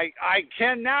 I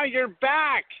can now. You're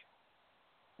back.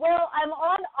 Well, I'm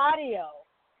on audio,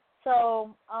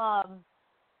 so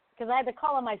because I had to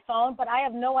call on my phone, but I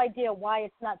have no idea why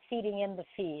it's not feeding in the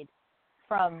feed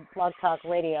from Blog Talk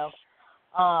Radio.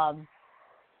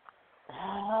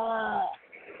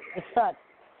 It sucks.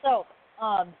 So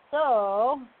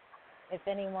if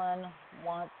anyone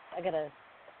wants, I gotta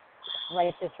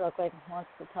write this real quick. Wants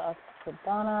to talk to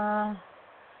Donna,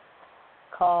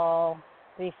 call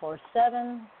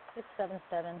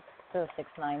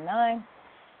 347-677-0699.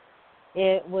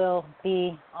 It will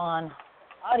be on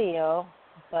audio,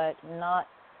 but not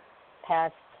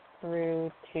passed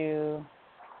through to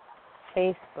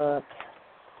Facebook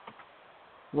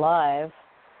Live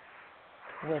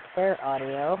with their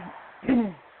audio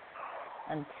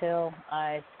until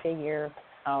I figure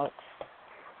out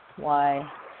why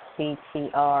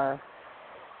BTR's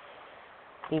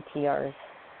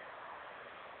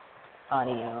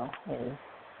audio is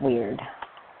weird.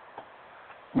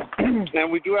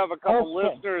 And we do have a couple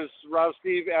listeners, Rob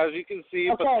Steve, as you can see,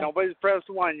 but nobody's pressed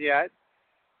one yet.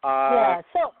 Yeah,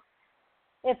 so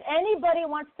if anybody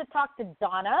wants to talk to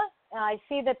Donna, I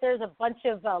see that there's a bunch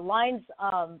of lines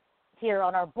here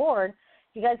on our board.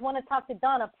 If you guys want to talk to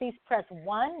Donna, please press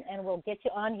 1, and we'll get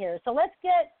you on here. So let's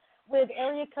get with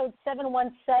area code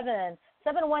 717.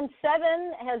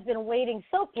 717 has been waiting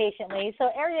so patiently.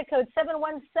 So area code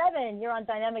 717, you're on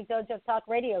Dynamic Dojo Talk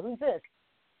Radio. Who's this?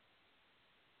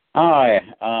 Hi.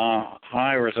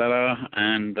 Hi, Rosetta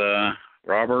and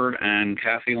Robert and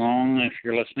Kathy Long, if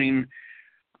you're listening.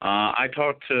 I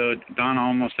talk to Donna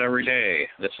almost every day.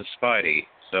 This is Spidey.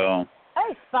 So.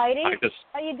 Hey, Spidey.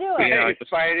 How you doing? Yeah, hey,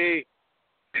 Spidey.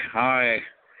 Hi.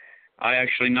 I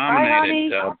actually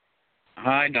nominated.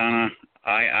 Hi, Donna.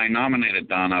 I nominated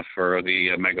Donna for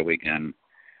the Mega Weekend.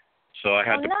 So I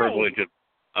had the privilege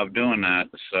of doing that.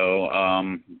 So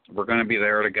we're going to be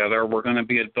there together. We're going to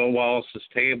be at Bill Wallace's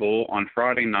table on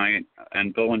Friday night,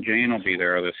 and Bill and Jane will be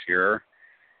there this year.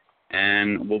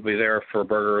 And we'll be there for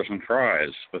burgers and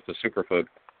fries with the Superfoot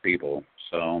people.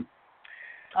 So,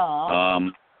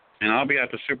 and I'll be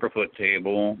at the Superfoot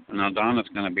table. Now Donna's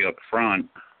going to be up front,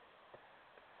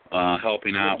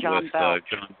 helping out with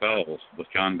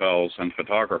John Bells and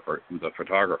the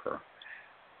photographer.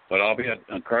 But I'll be at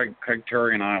Craig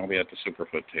Terry and I will be at the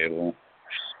Superfoot table.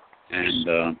 And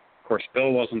of course,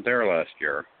 Bill wasn't there last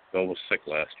year. Bill was sick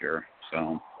last year,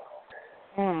 so.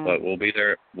 But we'll be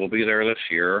there. We'll be there this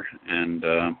year, and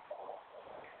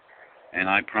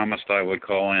I promised I would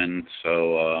call in.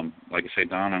 So, like I say,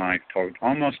 Don and I talk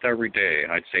almost every day.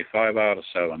 I'd say 5 out of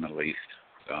 7 at least.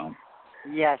 So.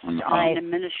 Yes, I'm an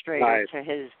administrator to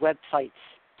his websites.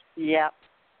 Yep.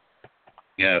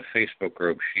 Yeah, Facebook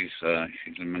group. She's an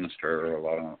administrator of a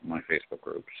lot of my Facebook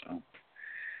groups. So.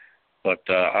 But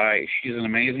she's an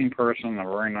amazing person, a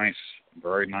very nice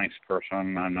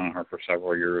person. I've known her for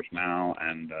several years now,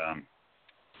 and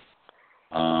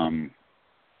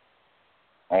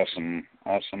awesome,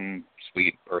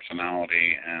 sweet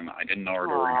personality. And I didn't know her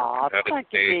during her competitive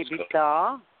days,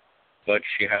 but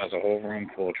she has a whole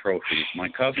room full of trophies. My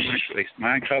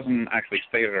cousin actually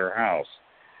stayed at her house.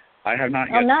 I have not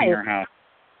yet seen her house,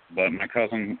 but my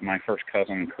first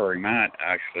cousin, Curry Matt,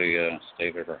 actually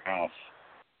stayed at her house.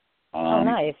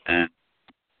 Nice.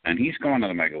 And he's going to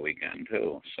the Mega Weekend,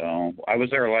 too. So I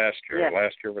was there last year. Yeah.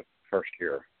 Last year was the first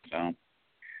year. So.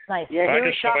 Nice. Yeah, he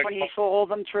was shocked when he saw all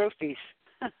them trophies.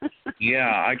 Yeah,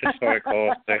 I just thought I'd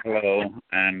call, say hello,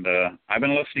 and I've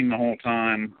been listening the whole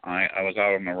time. I was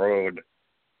out on the road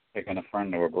taking a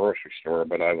friend to a grocery store,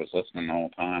 but I was listening the whole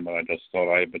time. But I just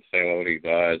thought I would say hello to you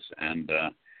guys and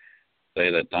say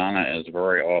that Donna is a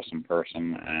very awesome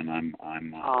person, and I'm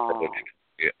privileged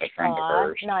to be a friend of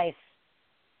hers. Nice.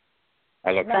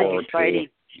 I look forward to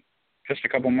just a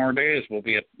couple more days. We'll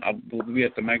be at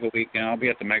the Mega Weekend. I'll be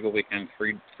at the Mega Weekend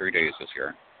 3 days this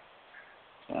year.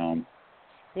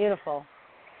 Beautiful.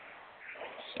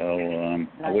 So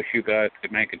I wish you guys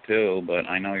could make it too, but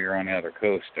I know you're on the other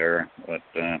coast there. But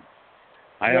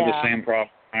I have the same problem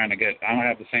trying to get. I don't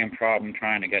have the same problem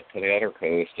trying to get to the other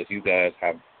coast as you guys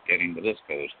have getting to this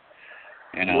coast.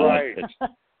 You know, right.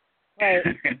 Right.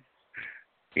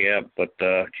 Yeah, but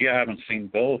gee, I haven't seen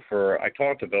Bill I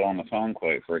talk to Bill on the phone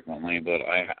quite frequently, but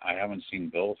I haven't seen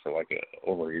Bill for like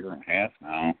over a year and a half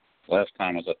now. Last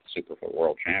time was at the Superfoot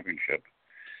World Championship.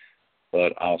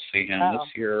 But I'll see him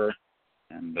this year,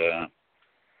 and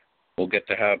we're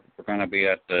going to be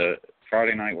at the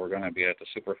Friday night. We're going to be at the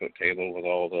Superfoot table with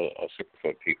all the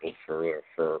Superfoot people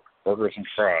for burgers and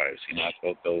fries. You know, that's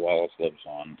what Bill Wallace lives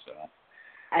on. So.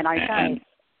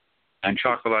 And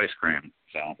chocolate ice cream.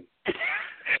 So.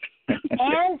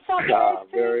 And chocolate ice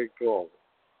cream. Very cool.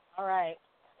 All right.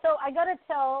 So I got to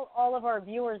tell all of our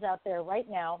viewers out there right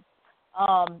now.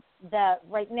 That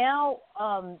right now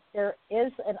there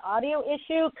is an audio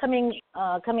issue coming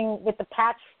with the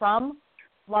patch from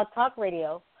Blog Talk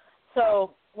Radio.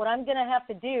 So what I'm gonna have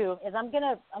to do is I'm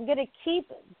gonna keep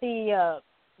the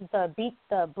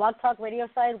Blog Talk Radio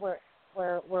side where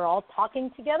we're all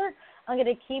talking together. I'm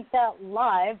gonna keep that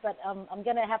live, but I'm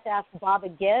gonna have to ask Bob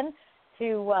again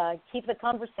to keep the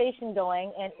conversation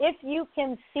going. And if you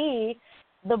can see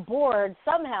the board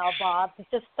somehow, Bob, to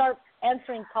just start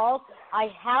answering calls, I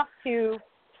have to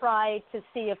try to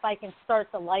see if I can start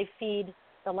the live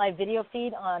video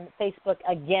feed on Facebook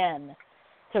again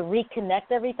to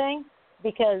reconnect everything,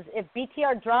 because if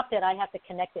BTR dropped it, I have to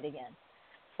connect it again.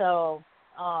 So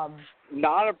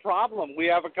not a problem. We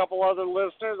have a couple other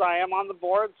listeners. I am on the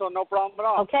board, so no problem at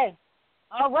all. Okay.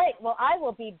 All right. Well, I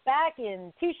will be back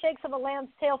in 2 shakes of a lamb's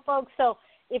tail, folks. So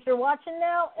if you're watching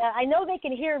now, I know they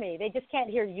can hear me. They just can't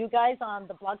hear you guys on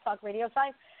the Blog Talk Radio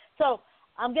side. So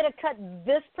I'm going to cut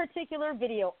this particular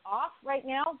video off right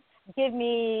now. Give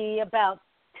me about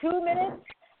 2 minutes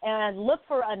and look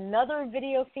for another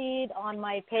video feed on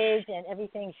my page, and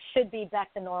everything should be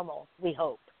back to normal, we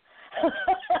hope.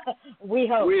 We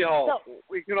hope. We hope. So,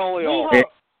 we can only hope.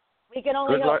 We can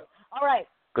only hope. All right.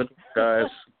 Good, guys.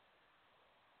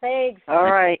 Thanks. All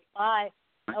right. Bye.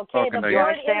 Okay, the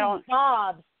board is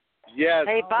Bob's. Yes.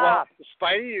 Hey, Bob. Well,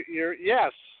 Spidey, you're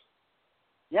yes.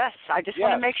 Yes, I just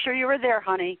want to make sure you were there,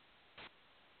 honey.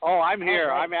 Oh, I'm here.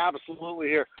 Okay. I'm absolutely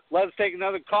here. Let's take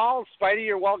another call. Spidey,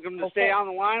 you're welcome to stay on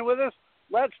the line with us.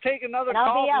 Let's take another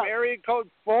call from area code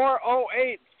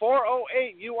 408.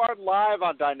 408, you are live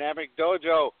on Dynamic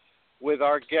Dojo with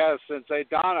our guest, Sensei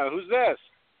Donna. Who's this?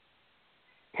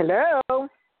 Hello.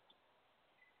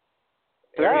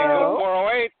 Area code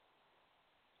 408.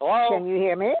 Hello. Can you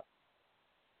hear me?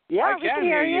 Yeah, I can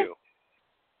hear you.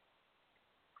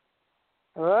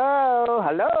 Hello.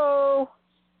 Hello.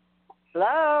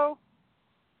 Hello.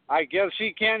 I guess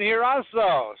she can't hear us,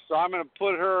 though. So I'm going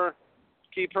to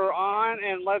keep her on,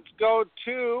 and let's go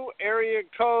to area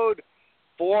code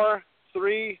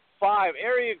 435.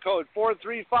 Area code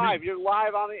 435. You're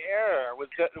live on the air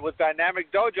with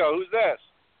Dynamic Dojo. Who's this?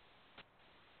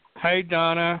 Hey,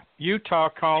 Donna. Utah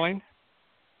calling.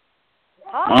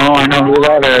 Oh, I know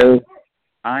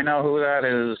who that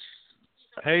is.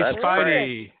 Hey, That's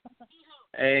Spidey.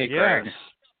 Hey, yes. Craig.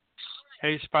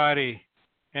 Hey, Spidey.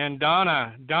 And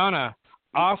Donna,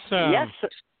 awesome. Yes.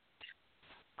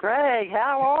 Greg,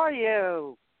 how are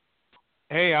you?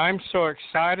 Hey, I'm so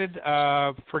excited.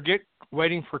 Forget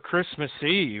waiting for Christmas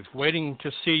Eve. Waiting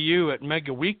to see you at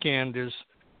Mega Weekend is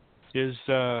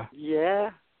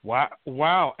yeah.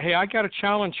 Wow. Hey, I got a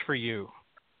challenge for you.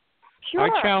 Sure.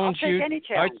 I challenge I'll take you. any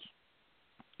challenge.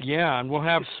 Yeah, and we'll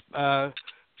have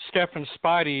Steph and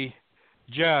Spidey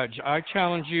judge. I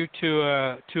challenge you to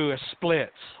a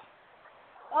splits.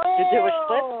 To do a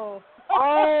split?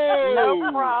 Oh,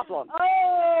 no problem.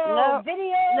 Oh,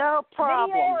 no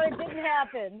problem. Video or it didn't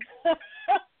happen.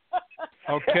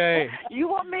 Okay. You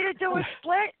want me to do a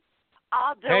split?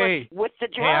 I'll do it with the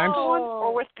dress on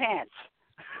or with pants.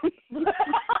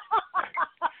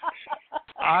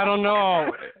 I don't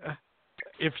know.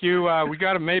 If you, we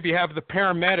got to maybe have the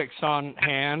paramedics on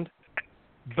hand,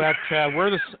 but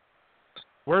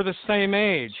we're the same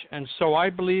age, and so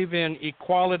I believe in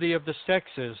equality of the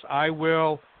sexes. I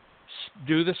will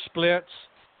do the splits,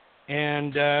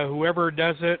 and whoever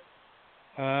does it,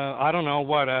 I don't know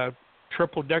what, a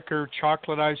triple-decker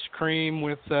chocolate ice cream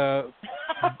with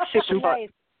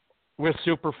with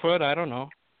Superfoot. I don't know.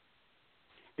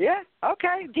 Yeah.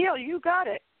 Okay. Deal. You got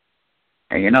it.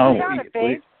 Hey, you know, You got it,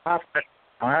 babe. I'll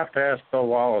have to ask Bill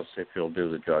Wallace if he'll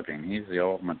do the judging. He's the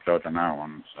ultimate judge on that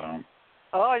one. So.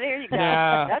 Oh, there you go.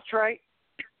 Yeah. That's right.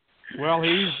 Well,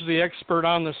 he's the expert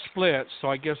on the split, so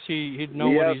I guess he'd know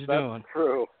what he's doing. Yes, that's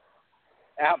true.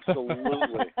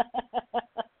 Absolutely.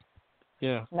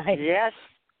 Yeah. Nice. Yes.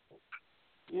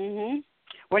 Mhm.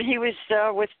 When he was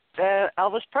with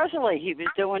Elvis Presley, he was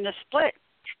doing the split,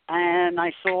 and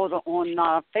I saw it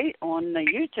on the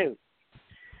YouTube.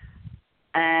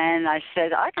 And I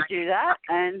said I could do that,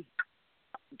 and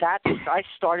I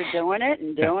started doing it,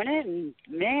 and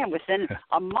man, within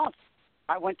a month,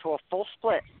 I went to a full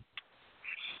split.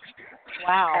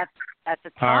 Wow. At the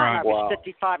time, right. I was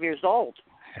 55 years old.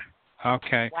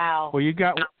 Okay. Wow. Well, you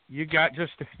got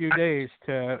just a few days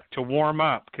to warm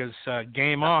up, because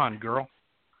game on, girl.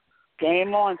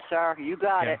 Game on, sir. You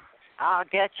got it. I'll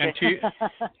get you.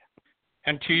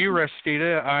 And to you,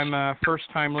 Restita, I'm a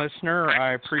first-time listener.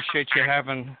 I appreciate you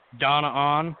having Donna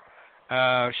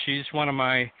on. She's one of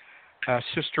my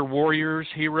Sister Warriors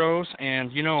heroes,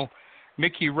 and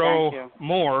Mickey Rowe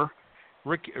Moore,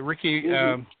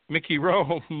 Mickey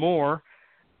Rowe Moore.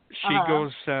 She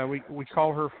goes. We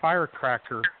call her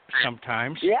Firecracker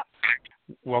sometimes. Yep.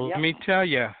 Well, let me tell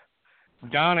you,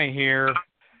 Donna here,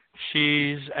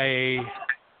 she's a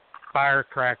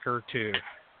firecracker too.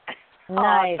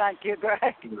 Nice. Oh, thank you,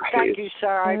 Greg. Thank you,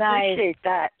 sir. I appreciate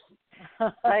that.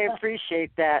 I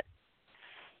appreciate that.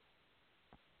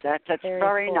 That's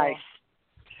very cool. Nice.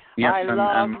 Yes, I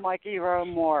love Mikey Rowe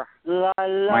Moore. I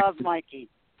love Mikey.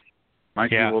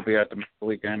 Mikey will be at the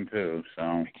weekend too,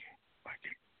 so.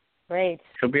 Great.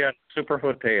 She'll be at the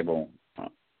Superfoot table.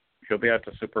 She'll be at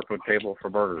the Superfoot table for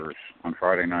burgers on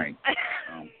Friday night.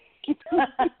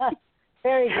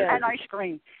 Very good. And ice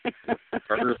cream.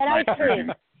 Burgers and ice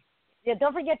cream. Yeah,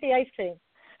 don't forget the ice cream.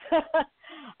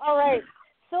 All right.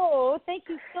 So thank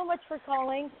you so much for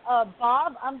calling,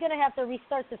 Bob. I'm going to have to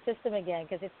restart the system again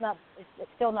because it's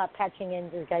still not patching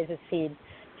in your guys' feed.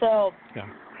 So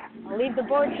I'll leave the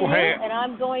board to you, and I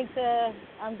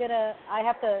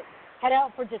have to head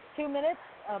out for just 2 minutes,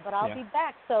 but I'll be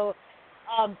back. So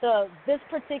this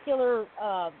particular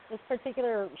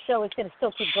show is going to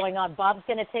still keep going on. Bob's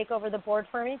going to take over the board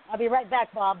for me. I'll be right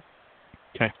back, Bob.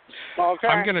 Okay. Okay.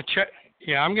 I'm going to check.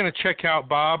 Yeah, I'm going to check out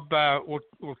Bob.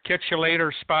 We'll catch you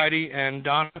later, Spidey and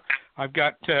Donna. I've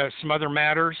got some other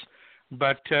matters,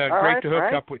 but great to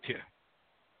hook up with you.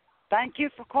 Thank you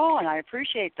for calling. I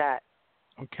appreciate that.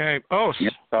 Okay. Oh,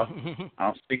 yes,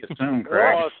 I'll see you soon,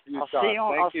 Craig. I'll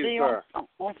see you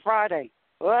on Friday.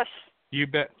 Yes. You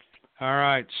bet. All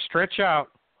right. Stretch out.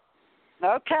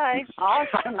 Okay.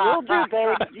 Awesome. Will do,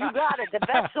 babe. You got it. The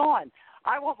bet's on.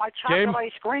 I want my chocolate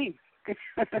ice cream.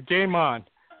 Game on.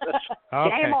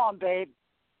 Okay. Game on, babe.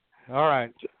 All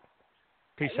right.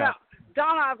 Peace out.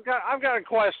 Donna, I've got a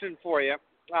question for you.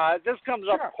 This comes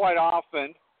up quite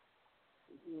often.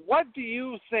 What do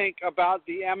you think about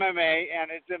the MMA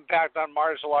and its impact on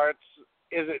martial arts?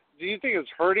 Do you think it's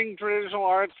hurting traditional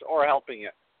arts or helping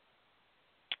it?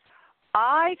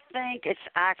 I think it's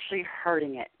actually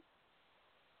hurting it.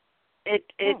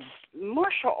 It's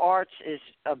martial arts is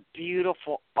a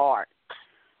beautiful art.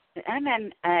 The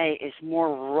MMA is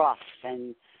more rough,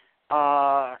 and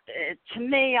to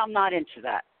me, I'm not into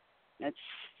that. It's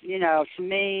to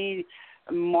me,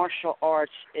 martial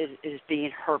arts is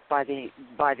being hurt by the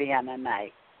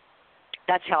MMA.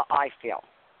 That's how I feel.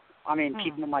 I mean,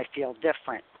 people might feel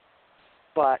different,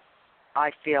 but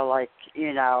I feel like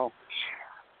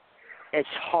it's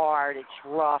hard, it's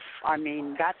rough. I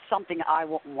mean, that's something I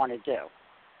wouldn't want to do.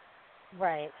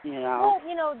 Right. Well,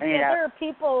 there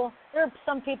are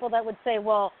some people that would say,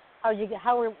 well, how are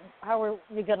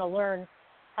you going to learn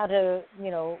how to,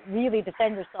 really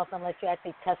defend yourself unless you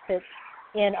actually test it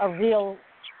in a real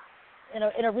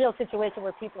situation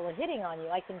where people are hitting on you.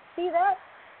 I can see that.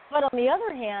 But on the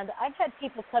other hand, I've had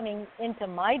people coming into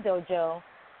my dojo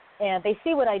and they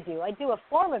see what I do. I do a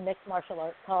form of mixed martial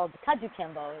art called Kaju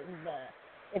Kembo.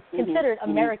 It's considered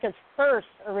America's first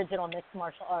original mixed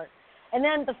martial art. And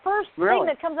then the first thing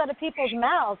that comes out of people's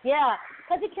mouths,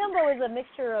 Kaju Kembo is a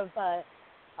mixture of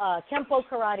Kempo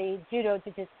karate, judo,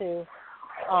 jiu-jitsu,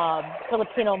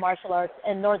 Filipino martial arts,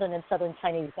 and northern and southern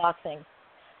Chinese boxing.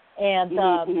 And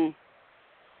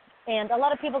and a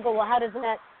lot of people go, well, how does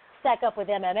that stack up with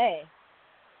MMA?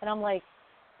 And I'm like,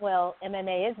 well,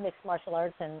 MMA is mixed martial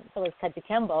arts, and so is Kaju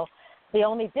Kembo. The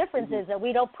only difference is that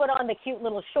we don't put on the cute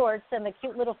little shorts and the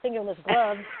cute little fingerless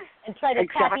gloves and try to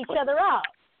tap each other out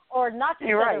or knock each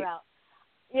other out.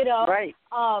 You know,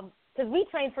 because we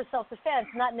train for self-defense,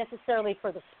 not necessarily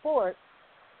for the sport.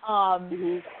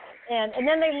 And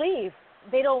then they leave.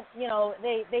 They don't, you know,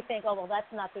 they think, oh, well,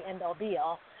 that's not the end-all,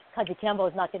 be-all. Kaji Kembo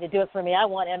is not going to do it for me. I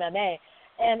want MMA.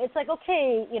 And it's like,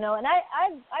 okay, you know, and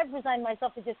I've resigned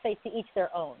myself to just say to each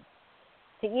their own.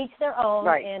 To each their own.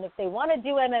 And if they want to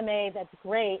do MMA, that's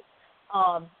great.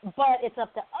 But it's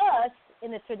up to us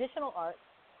in the traditional arts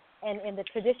and in the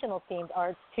traditional themed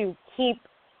arts to keep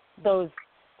those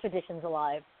traditions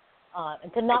alive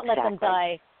and to not let them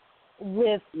die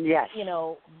with, you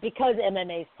know, because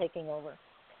MMA is taking over.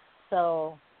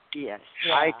 So,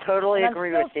 I totally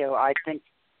agree with you. I think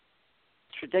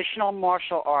traditional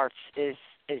martial arts is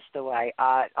the way.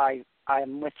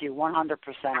 I'm with you 100%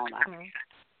 on that.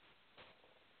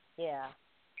 Yeah.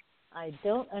 I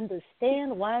don't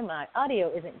understand why my audio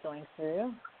isn't going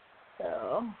through.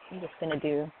 So I'm just going to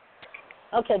do.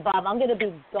 Okay, Bob, I'm going to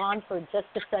be gone for just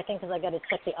a second because I got to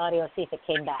check the audio and see if it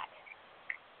came back.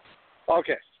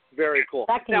 Okay, very cool.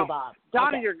 Back to now, you, Bob.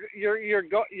 Donna, okay.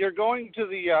 you're going to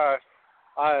the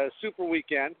Super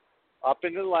Weekend up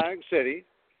in Atlantic City.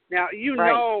 Now you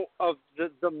know of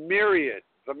the myriad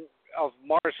of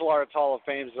martial arts Hall of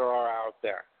Fames there are out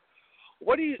there.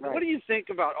 What do you think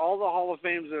about all the Hall of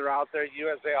Fames that are out there?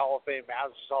 USA Hall of Fame,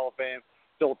 Masters Hall of Fame,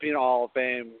 Filipino Hall of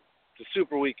Fame, the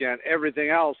Super Weekend, everything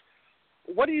else.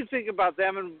 What do you think about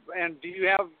them, and do you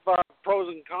have pros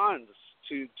and cons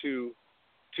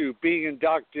to being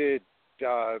inducted,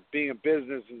 being a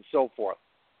business, and so forth?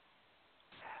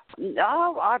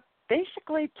 No,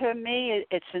 basically to me,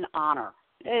 it's an honor.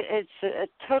 It's a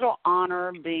total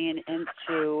honor being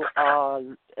into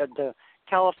the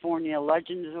California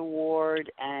Legends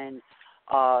Award and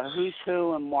Who's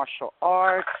Who in Martial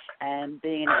Arts and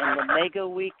being in the Mega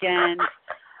Weekend.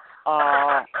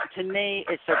 To me,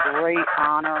 it's a great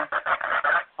honor.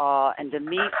 And to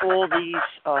meet all these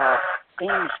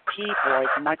famous people like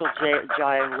Michael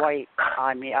Jai White.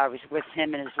 I mean, I was with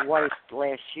him and his wife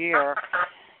last year.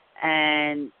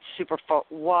 And Superfoot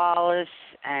Wallace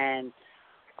and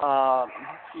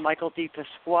Michael D.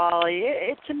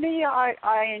 Pasquale. To me,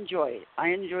 I enjoyed it. I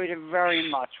enjoyed it very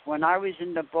much. When I was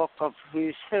in the book of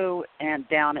Who's Who and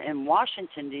down in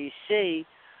Washington, D.C.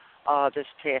 This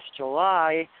past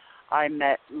July, I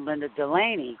met Linda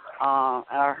Delaney.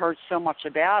 I heard so much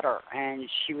about her, and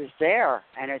she was there.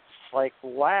 And it's like,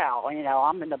 wow, you know,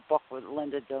 I'm in the book with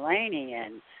Linda Delaney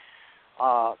and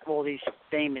all these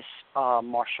famous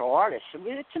martial artists. To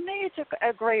me, it's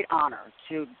a great honor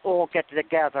to all get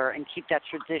together and keep that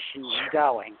tradition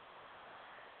going.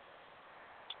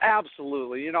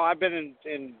 Absolutely. You know, I've been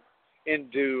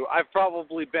I've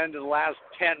probably been to the last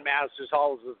 10 Masters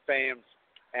Halls of Fame,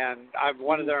 and I'm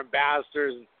one of their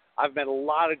ambassadors. I've met a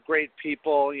lot of great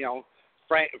people, you know,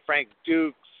 Frank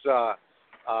Dukes,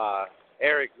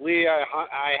 Eric Lee,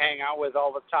 I hang out with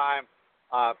all the time.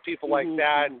 People like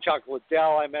that, Chuck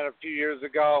Liddell I met a few years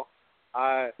ago.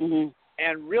 And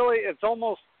really it's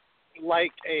almost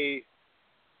like a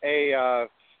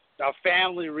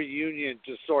family reunion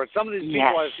to sort. Some of these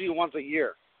people I see once a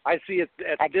year. I see it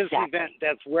at this event.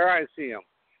 That's where I see them.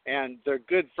 And they're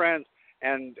good friends,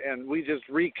 and we just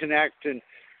reconnect, and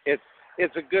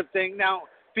it's a good thing. Now,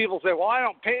 people say, well, I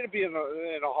don't pay to be in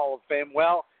a Hall of Fame.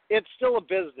 Well, it's still a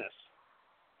business.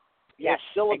 Yes, it's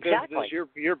still a business.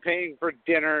 You're paying for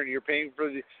dinner and you're paying for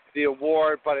the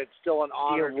award, but it's still an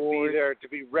honor to be there, to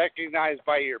be recognized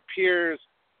by your peers,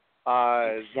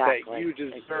 that you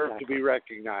deserve to be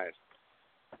recognized.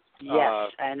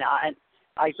 Yes, and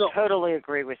I totally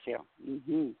agree with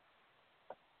you.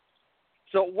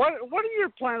 So what are your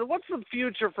plans? What's the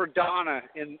future for Donna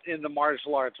in the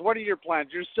martial arts? What are your plans?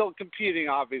 You're still competing,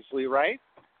 obviously, right?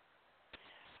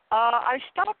 I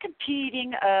stopped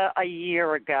competing a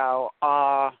year ago,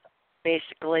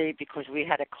 basically because we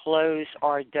had to close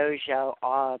our dojo.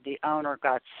 The owner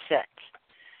got sick,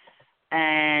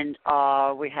 and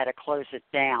we had to close it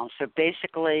down. So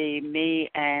basically, me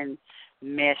and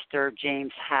Master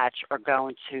James Hatch are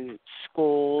going to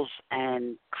schools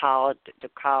and the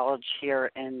college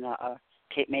here in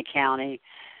Cape May County,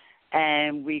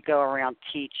 and we go around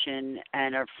teaching.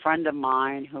 And a friend of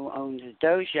mine who owns a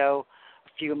dojo a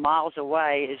few miles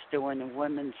away is doing the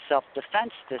women's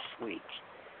self-defense this week,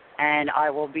 and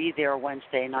I will be there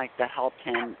Wednesday night to help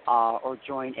him or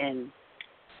join in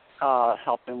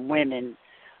helping women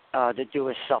to do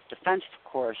a self-defense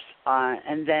course.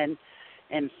 And then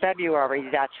in February,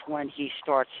 that's when he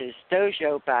starts his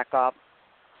dojo back up.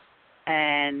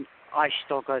 And I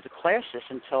still go to classes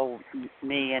until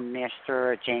me and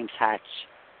Master James Hatch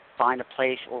find a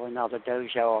place or another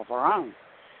dojo of our own.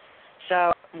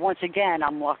 So once again,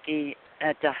 I'm lucky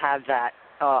to have that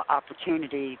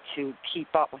opportunity to keep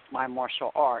up with my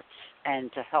martial arts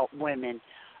and to help women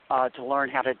to learn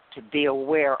how to be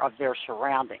aware of their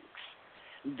surroundings.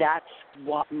 That's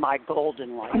what my goal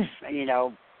in life.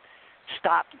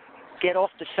 Get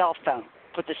off the cell phone,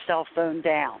 put the cell phone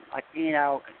down.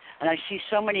 And I see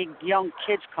so many young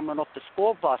kids coming off the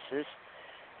school buses,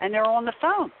 and they're on the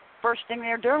phone. First thing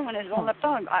they're doing is on the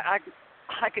phone. I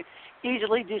could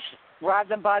easily just grab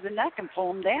them by the neck and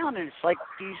pull them down, and it's like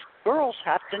these girls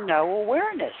have to know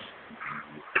awareness.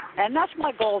 And that's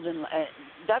my goal, and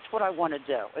that's what I want to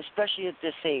do, especially at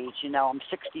this age. I'm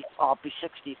 60. I'll be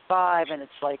 65, and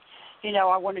it's like,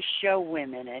 I want to show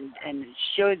women and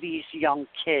show these young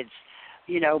kids,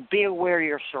 be aware of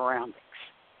your surroundings.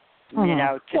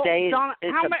 Today Donna,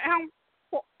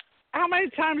 how many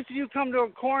times do you come to a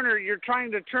corner, you're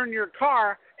trying to turn your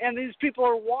car, and these people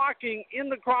are walking in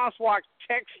the crosswalk,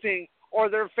 texting, or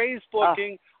they're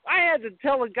Facebooking? I had to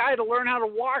tell a guy to learn how to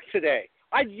walk today.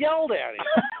 I yelled at him.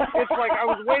 It's like I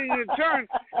was waiting to turn,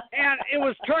 and it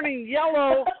was turning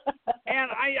yellow,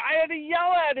 and I had to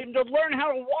yell at him to learn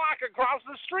how to walk across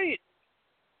the street.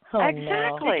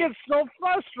 Exactly. It gets so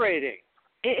frustrating.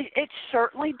 It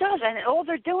certainly does, and all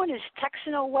they're doing is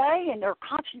texting away, and they're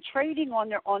concentrating on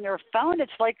their phone.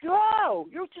 It's like, whoa,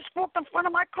 you just walked in front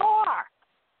of my car,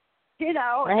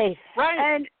 Right.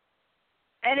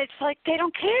 And it's like they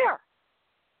don't care.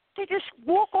 They just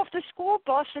walk off the school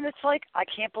bus, and it's like, I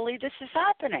can't believe this is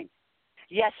happening.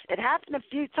 Yes, it happened a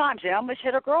few times. They almost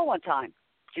hit a girl one time.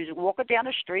 She was walking down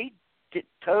the street,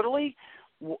 totally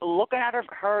looking at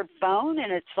her phone,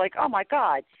 and it's like, oh, my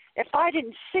God. If I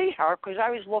didn't see her because I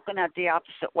was looking at the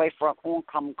opposite way for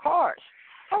oncoming cars,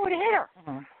 I would have hit her.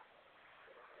 Mm-hmm.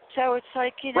 So it's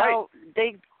like, right.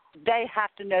 they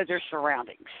have to know their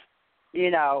surroundings,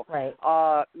 Right.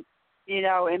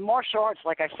 In martial arts,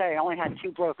 like I say, I only had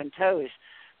 2 broken toes.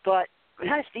 But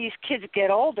as these kids get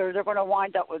older, they're going to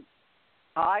wind up with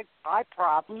eye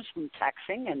problems from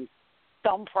texting and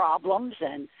thumb problems.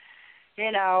 And,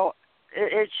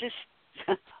 it's just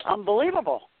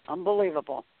unbelievable.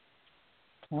 Unbelievable.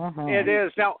 Mm-hmm. It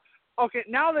is.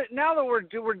 Now that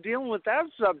we're dealing with that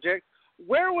subject,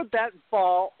 where would that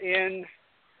fall in?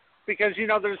 Because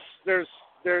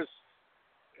there's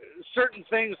certain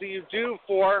things that you do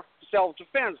for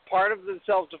self-defense. Part of the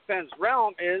self-defense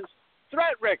realm is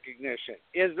threat recognition.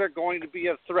 Is there going to be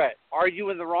a threat? Are you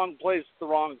in the wrong place at the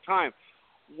wrong time?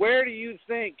 Where do you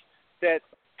think that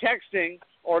texting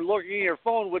or looking at your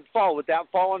phone would fall? Would that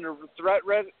fall under threat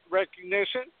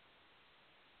recognition?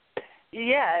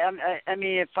 Yeah, I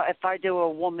mean, if I do a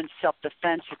woman's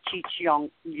self-defense or teach young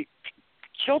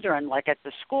children, like at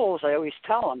the schools, I always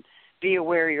tell them, be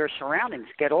aware of your surroundings.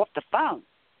 Get off the phone.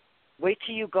 Wait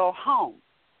till you go home.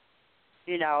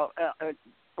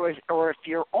 Or if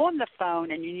you're on the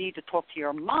phone and you need to talk to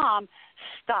your mom,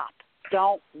 stop.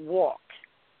 Don't walk.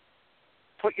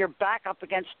 Put your back up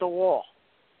against the wall.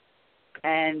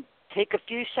 And take a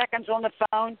few seconds on the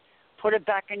phone, put it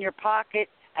back in your pocket,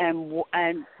 and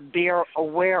be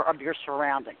aware of your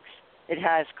surroundings. It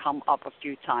has come up a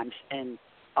few times in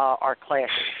our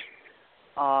classes.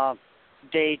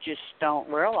 They just don't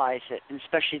realize it, and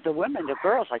especially the women, the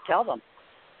girls, I tell them.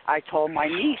 I told my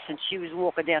niece, and she was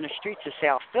walking down the streets of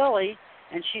South Philly,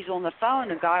 and she's on the phone.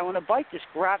 The guy on a bike just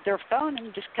grabbed their phone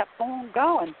and just kept on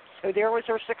going. So there was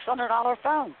her $600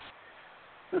 phone.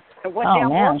 It went down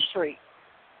man. Wall Street.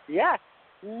 Yeah.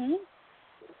 Mm-hmm.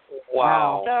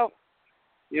 Wow. So,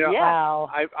 Wow.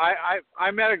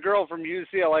 I met a girl from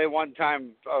UCLA one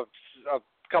time a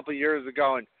couple of years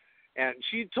ago, and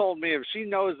she told me if she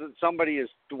knows that somebody is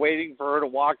waiting for her to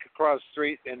walk across the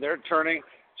street and they're turning,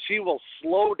 she will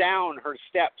slow down her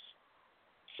steps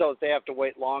so that they have to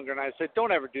wait longer. And I said,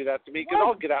 don't ever do that to me because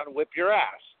I'll get out and whip your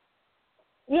ass.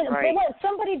 But what,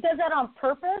 somebody does that on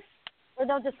purpose, or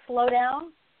they'll just slow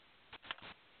down?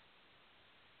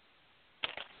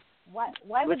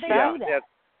 Why would they do that?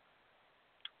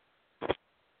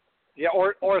 Yeah,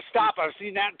 or stop. I've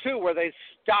seen that too, where they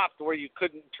stopped where you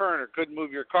couldn't turn or couldn't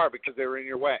move your car because they were in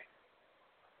your way.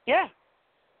 Yeah.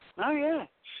 Oh yeah.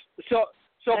 So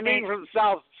being from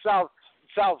South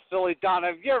Philly, Donna,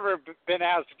 have you ever been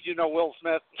asked if you know Will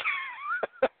Smith?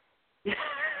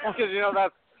 Because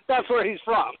that's where he's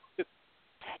from.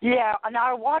 Yeah, and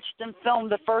I watched them film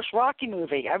the first Rocky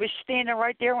movie. I was standing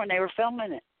right there when they were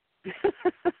filming it.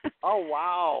 Oh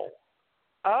wow.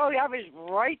 Oh, I was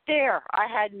right there. I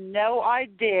had no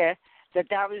idea that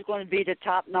was going to be the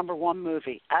top #1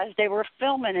 movie. As they were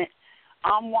filming it,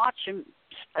 I'm watching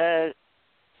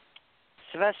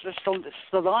Sylvester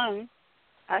Stallone.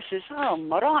 I says, oh,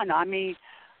 Maran, I mean,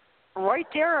 right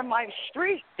there in my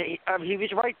street. He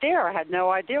was right there. I had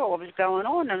no idea what was going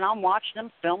on, and I'm watching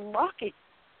him film Rocky.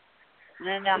 And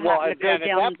then I happened to go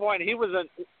down. At that point, he was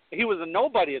a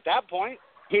nobody. At that point,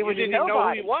 he was you didn't a nobody. Even know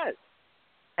who he was.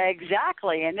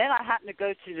 Exactly. And then I happened to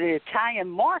go to the Italian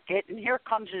market, and here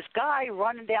comes this guy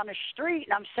running down the street,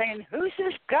 and I'm saying, who's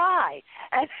this guy?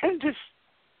 And then this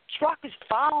truck is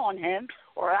following him,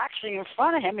 or actually in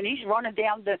front of him, and he's running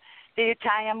down the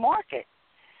Italian market.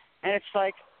 And it's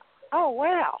like, oh,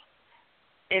 wow.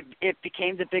 It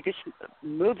became the biggest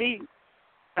movie.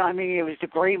 I mean, it was a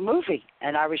great movie,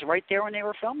 and I was right there when they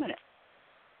were filming it.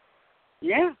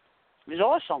 Yeah, it was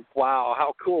awesome. Wow,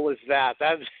 how cool is that?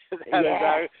 That is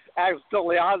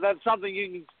absolutely awesome. That's something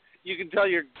you can tell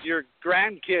your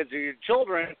grandkids or your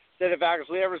children that have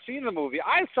actually ever seen the movie.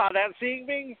 I saw that scene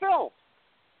being filmed.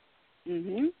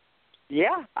 Mhm.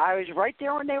 Yeah, I was right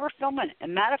there when they were filming it.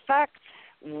 And matter of fact,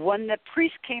 when the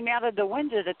priest came out of the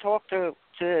window to talk to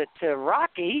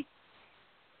Rocky,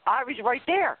 I was right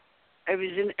there.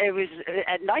 It was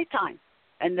at nighttime,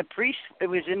 and the priest. It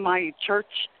was in my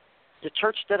church, the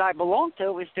church that I belong to.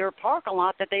 It was their parking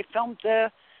lot that they filmed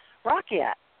Rocky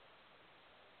at.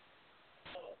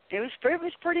 It was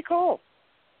pretty cool.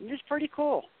 It was pretty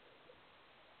cool.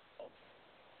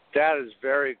 That is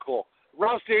very cool.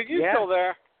 Rusty, are you still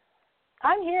there?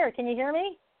 I'm here. Can you hear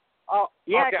me? Oh,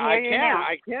 yeah, okay. I can.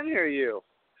 I can hear you.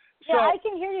 Yeah, I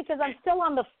can hear you because I'm still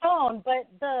on the phone, but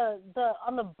the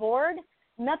on the board,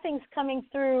 nothing's coming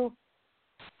through.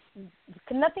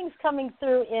 Nothing's coming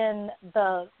through in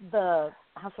the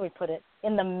how should we put it,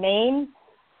 in the main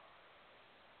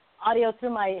audio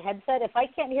through my headset. If I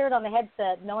can't hear it on the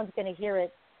headset, no one's going to hear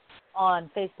it on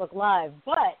Facebook Live.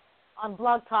 But on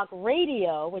Blog Talk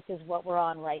Radio, which is what we're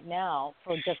on right now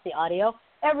for just the audio,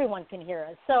 everyone can hear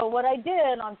us. So what I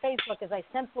did on Facebook is I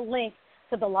sent the link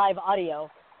to the live audio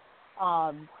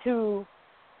to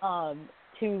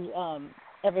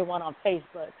everyone on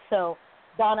Facebook. So,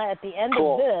 Donna, at the end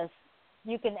of this,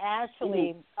 you can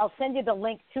actually, I'll send you the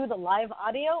link to the live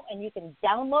audio, and you can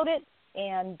download it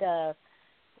and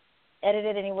edit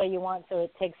it any way you want so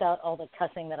it takes out all the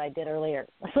cussing that I did earlier.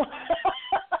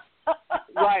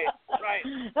 Right.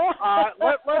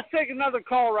 Let's take another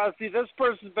call, Rusty. This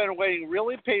person's been waiting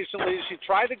really patiently. She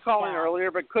tried to call in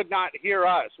earlier but could not hear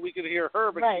us. We could hear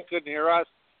her, but she couldn't hear us.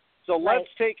 So let's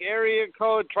take area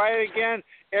code. Try it again.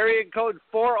 Area code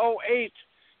 408.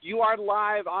 You are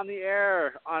live on the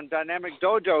air on Dynamic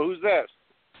Dojo. Who's this?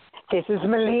 This is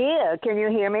Malia. Can you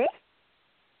hear me?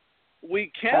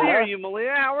 We can hear you,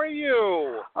 Malia. How are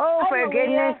you? Oh, for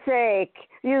goodness sake.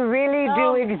 You really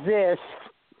do exist.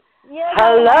 Yes,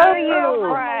 hello, you.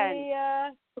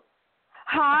 Malia.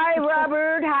 Hi,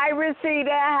 Robert. Hi, Restita.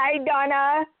 Hi,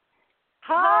 Donna.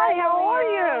 Hi, how are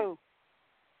you?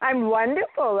 I'm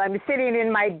wonderful. I'm sitting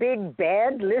in my big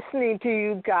bed listening to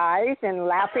you guys and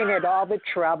laughing at all the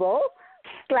trouble.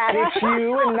 Glad it's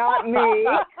you and not me.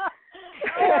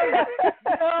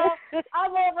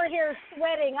 I'm over here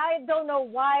sweating. I don't know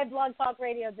why Blog Talk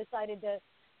Radio decided to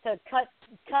cut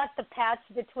the patch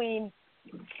between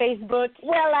Facebook.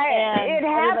 Well, it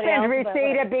happened,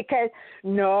 Restita, because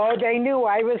they knew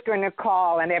I was going to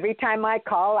call, and every time I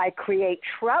call, I create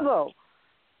trouble.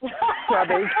 We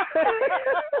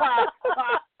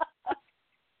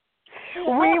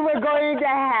were going to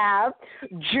have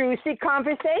juicy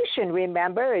conversation,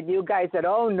 remember? And you guys said,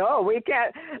 "Oh no, we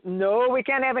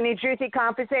can't have any juicy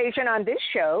conversation on this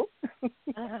show."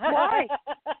 Why?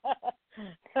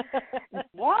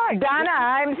 Why? Donna,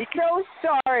 I'm so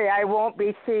sorry I won't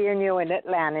be seeing you in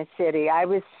Atlantic City. I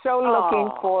was so looking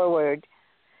forward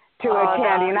to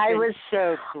attending. I was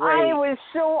so great. I was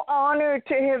so honored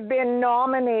to have been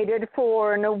nominated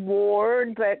for an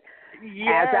award, but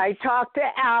as I talked to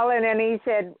Alan, and he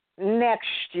said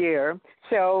next year.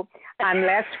 So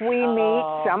unless we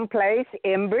meet someplace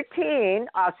in between,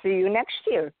 I'll see you next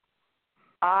year.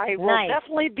 I will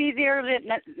definitely be there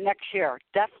next year.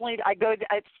 Definitely.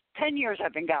 It's 10 years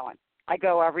I've been going. I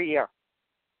go every year.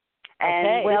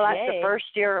 And the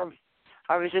first year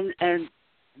I was in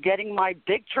getting my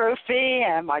big trophy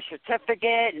and my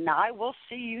certificate, and I will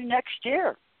see you next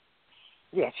year.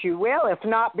 Yes, you will. If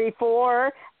not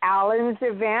before Alan's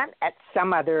event, at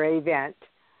some other event.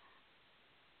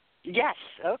 Yes.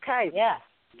 Okay. Yeah.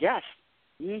 Yes.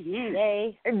 Mm-hmm.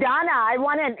 Yay. Donna, I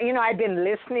want to, I've been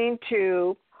listening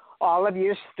to all of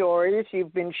your stories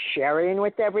you've been sharing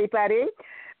with everybody,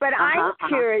 but I'm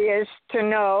curious to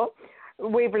know,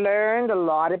 we've learned a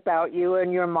lot about you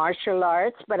and your martial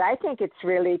arts, but I think it's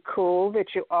really cool that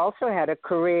you also had a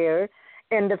career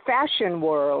in the fashion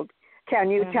world. Can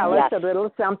you tell us a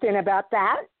little something about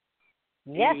that?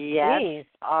 Yes. Please.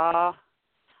 I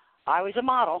was a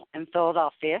model in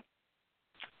Philadelphia.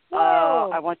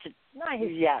 I went to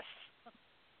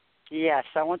Yes,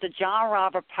 I went to John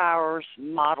Robert Powers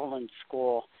Modeling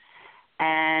School,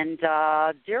 and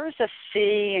there's a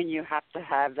fee, and you have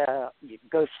to you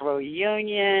go through a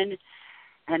union.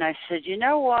 And I said, you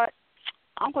know what?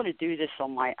 I'm going to do this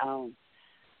on my own.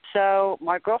 So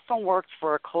my girlfriend worked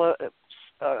for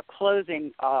a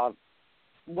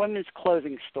women's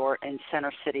clothing store in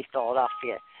Center City,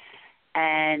 Philadelphia,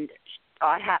 and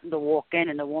I happened to walk in,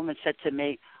 and the woman said to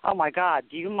me, oh, my God,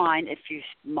 do you mind if you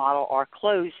model our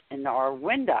clothes in our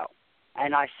window?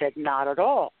 And I said, not at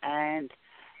all. And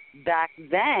back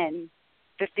then,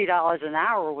 $50 an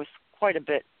hour was quite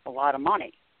a lot of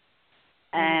money.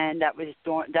 And that was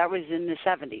in the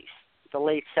 70s, the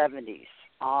late 70s.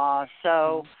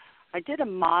 So I did a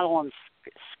modeling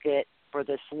skit for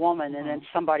this woman, and then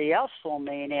somebody else saw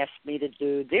me and asked me to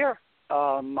do their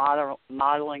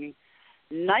modeling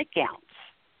nightgowns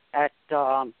at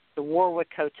the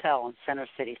Warwick Hotel in Center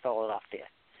City, Philadelphia.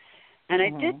 And I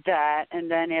did that, and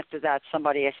then after that,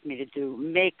 somebody asked me to do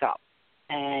makeup.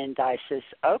 And I says,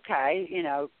 okay,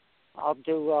 I'll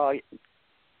do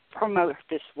promote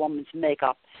this woman's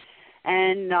makeup.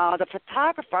 And the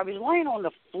photographer, I was laying on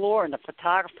the floor, and the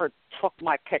photographer took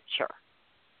my picture.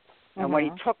 And when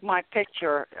he took my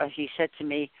picture, he said to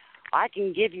me, I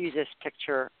can give you this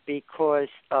picture because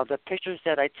the pictures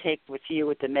that I take with you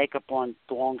with the makeup on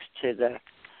belongs to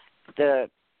the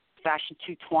Fashion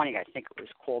 220, I think it was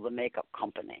called, the makeup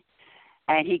company.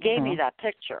 And he gave me that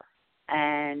picture.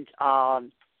 And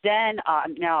then,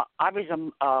 now, I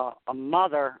was a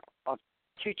mother of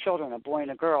 2 children, a boy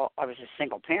and a girl. I was a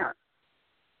single parent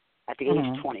at the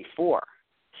age of 24.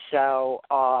 So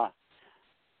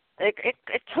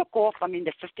it took off. I mean,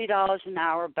 the $50 an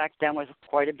hour back then was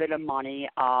quite a bit of money,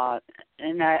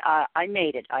 and I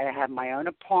made it. I had my own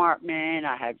apartment.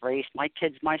 I had raised my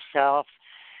kids myself,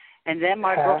 and then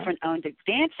my girlfriend owned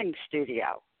a dancing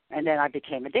studio, and then I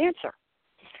became a dancer.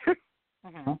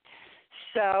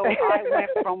 So I went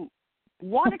from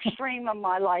one extreme of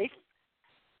my life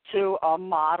to a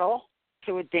model,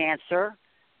 to a dancer,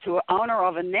 to an owner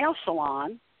of a nail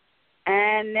salon,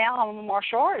 and now I'm a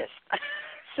martial artist.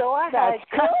 So I had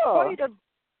quite a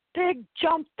big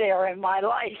jump there in my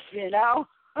life,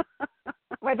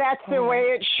 Well, that's the way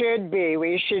it should be.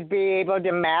 We should be able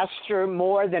to master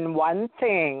more than one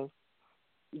thing.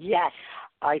 Yes,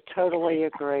 I totally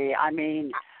agree. I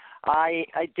mean, I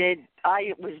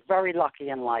was very lucky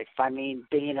in life. I mean,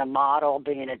 being a model,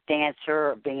 being a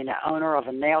dancer, being an owner of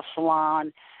a nail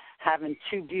salon, having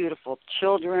 2 beautiful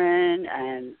children,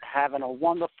 and having a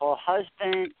wonderful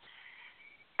husband.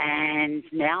 And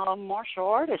now I'm a martial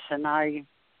artist, and I'm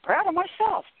proud of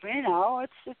myself.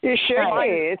 It's you should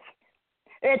be.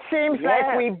 It seems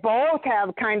like we both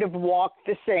have kind of walked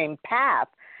the same path,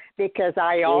 because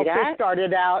I also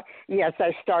started out. Yes,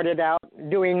 I started out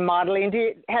doing modeling.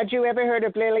 Had you ever heard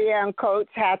of Lillian Coates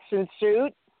Hats and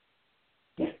Suits?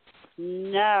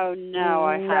 No,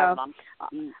 I haven't.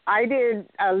 I did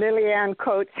Lillian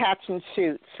Coates Hats and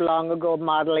Suits long ago,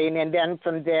 modeling, and then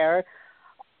from there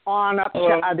on up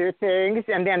to other things,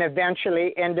 and then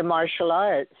eventually into martial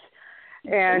arts.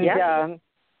 And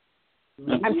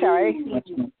I'm sorry? That's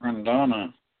my friend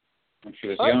Donna when she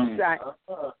was young.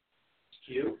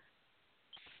 Cute.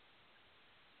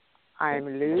 I'm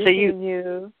losing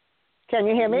you. Can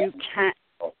you hear me? You can't.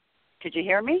 Could you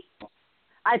hear me?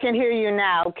 I can hear you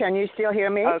now. Can you still hear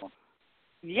me?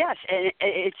 Yes, and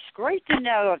it's great to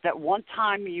know that one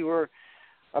time you were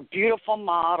a beautiful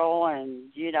model, and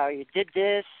you did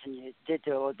this, and you did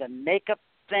the makeup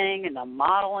thing and the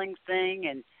modeling thing,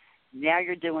 and now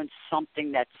you're doing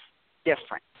something that's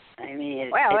different. I mean,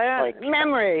 it's like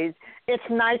memories. It's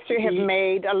nice to have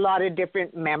made a lot of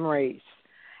different memories.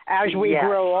 As we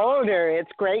grow older,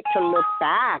 it's great to look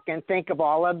back and think of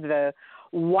all of the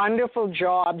wonderful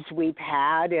jobs we've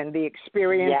had and the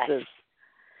experiences.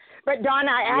 But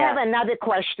Donna, I have another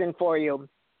question for you.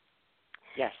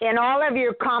 Yes. In all of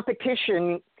your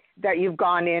competition that you've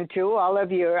gone into, all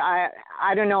of your,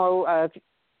 I don't know,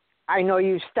 I know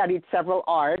you've studied several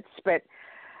arts, but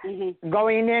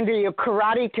going into your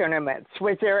karate tournaments,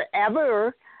 was there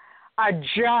ever a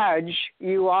judge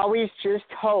you always just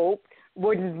hoped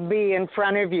wouldn't be in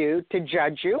front of you to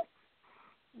judge you?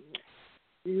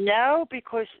 No,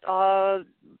 because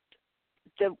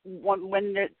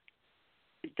when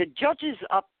the judges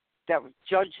up that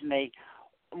judged me,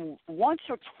 once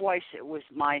or twice it was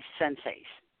my senseis,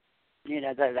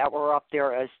 that were up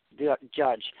there as the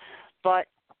judge. But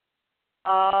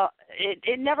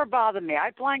it never bothered me.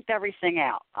 I blanked everything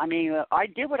out. I mean, I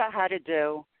did what I had to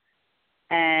do,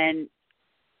 and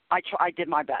I did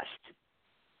my best.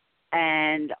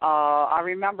 And I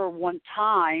remember one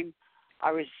time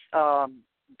I was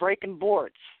breaking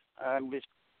boards. I was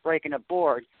breaking a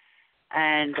board,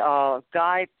 and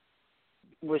guy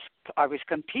I was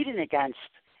competing against.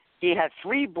 He had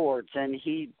 3 boards, and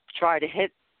he tried to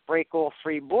break all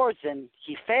 3 boards, and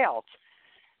he failed.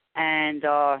 And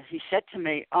he said to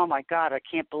me, "Oh my God, I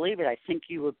can't believe it! I think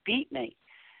you would beat me."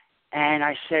 And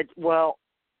I said, "Well,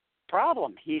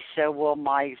 problem." He said, "Well,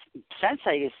 my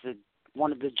sensei is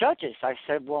one of the judges." I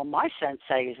said, "Well, my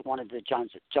sensei is one of the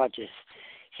judges."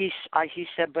 He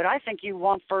said, "But I think you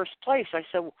won first place." I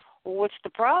said, "Well, what's the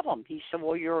problem?" He said,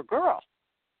 "Well, you're a girl."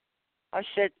 I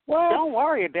said, "Don't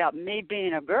worry about me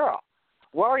being a girl.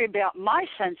 Worry about my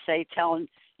sensei telling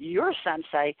your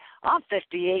sensei I'm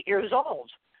 58 years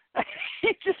old."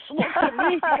 He just looked at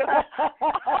me and goes,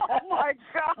 "Oh, my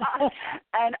God."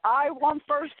 And I won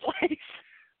first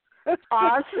place.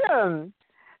 Awesome.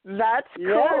 That's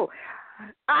cool.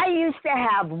 Yeah. I used to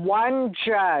have one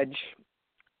judge,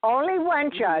 only one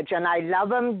judge, and I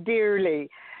love him dearly.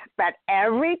 But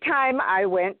every time I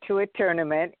went to a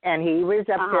tournament and he was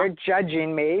up there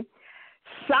judging me,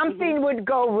 something would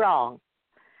go wrong.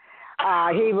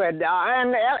 He would,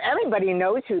 and everybody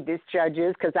knows who this judge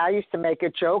is because I used to make a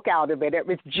joke out of it. It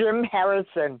was Jim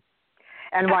Harrison.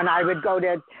 And when I would go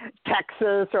to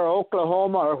Texas or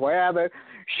Oklahoma or wherever,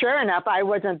 sure enough, I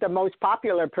wasn't the most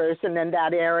popular person in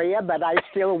that area, but I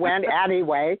still went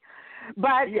anyway.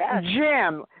 But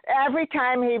Jim, every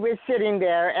time he was sitting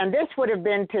there, and this would have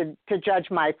been to judge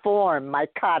my form, my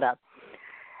kata.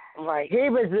 Right. He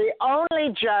was the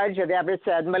only judge that ever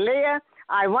said, "Malia,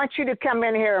 I want you to come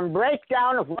in here and break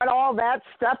down what all that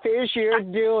stuff is you're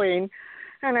doing."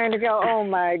 And I'd go, "Oh,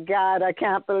 my God, I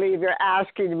can't believe you're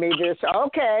asking me this."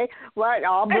 Okay, well,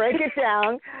 I'll break it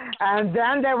down. And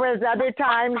then there was other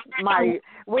times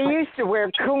we used to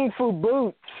wear Kung Fu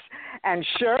boots. And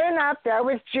sure enough, there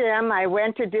was Jim. I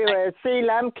went to do a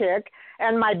C-lum kick,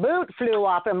 and my boot flew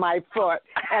off of my foot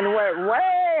and went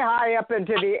way high up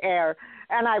into the air.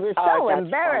 And I was so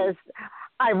embarrassed. Funny.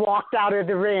 I walked out of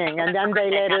the ring, and then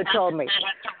they later told me,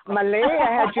 "Malia,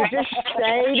 had you just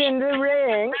stayed in the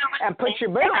ring and put your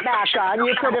boot back on,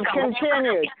 you could have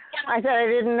continued." I said, "I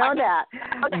didn't know that."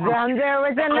 Then there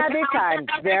was another time.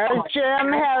 There's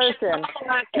Jim Harrison.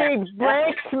 He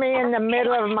breaks me in the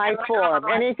middle of my form,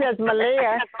 and he says,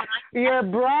 "Malia, your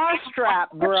bra strap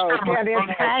broke, and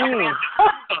it's hanging."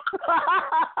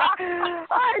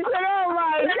 I said, "Oh,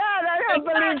 my God, I don't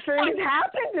believe things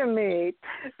happen to me."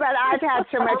 But I've had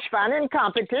so much fun in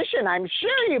competition. I'm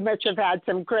sure you must have had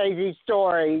some crazy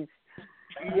stories.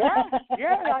 Yeah.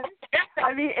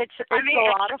 I mean, it's a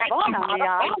lot of fun. I mean,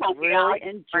 I really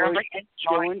enjoy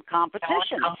doing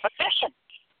competition. Competition.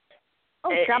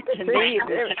 To me,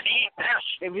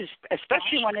 it was,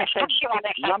 especially when they said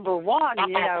number 1,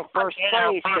 first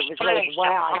place. It was like,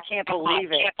 wow, I can't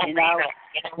believe it,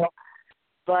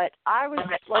 But I was,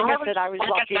 like I said, I was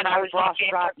lucky my bra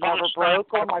strap never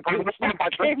broke or my boots never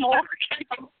came off.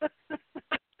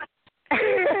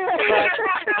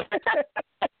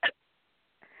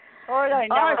 Or I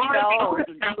never fell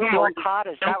doing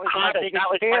katas. That was my biggest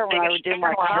fear when I would do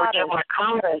my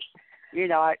katas.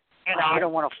 I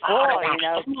don't want to fall, blank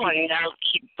out the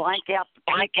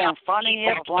people in front of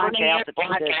you, blank out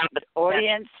the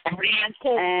audience.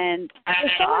 And I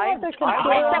like my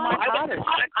katas.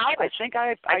 I think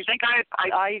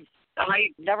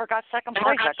I never got second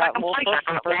place. I got more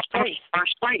first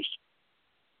place.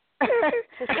 You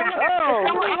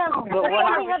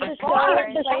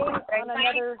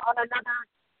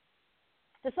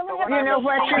know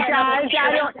what, you guys?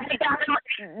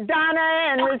 Donna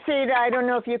and Restita, I don't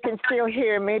know if you can still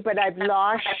hear me, but I've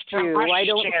lost you. I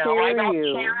don't hear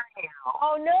you.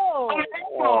 Oh, no.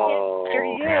 Hear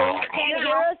you. Can you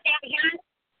hear us?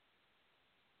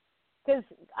 Because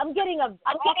I'm getting an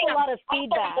awful lot of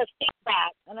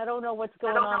feedback, and I don't know what's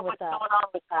going on with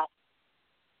that.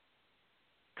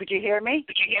 Could you hear me?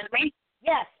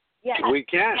 Yes. We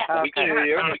can. Okay. We can hear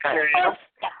you.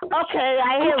 Okay,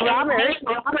 I hear Robert.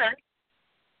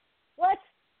 What?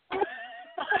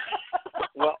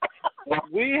 Well,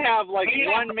 we have like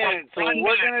 1 minute, so what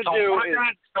we're going to do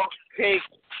is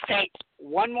take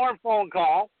one more phone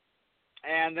call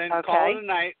and then call it a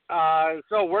night.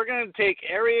 So we're going to take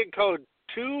area code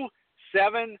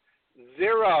 270.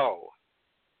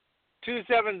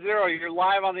 270, you're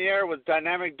live on the air with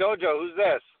Dynamic Dojo. Who's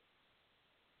this?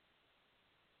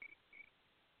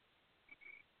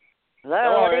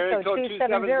 Hello, area code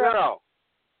 270.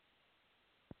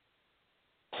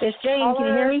 It's Jane. Can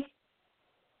you hear me?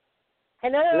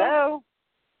 Hello. Hello.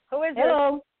 Who is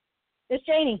Hello. it? It's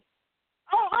Janie.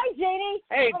 Oh, hi, Janie.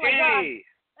 Hey, oh Janie.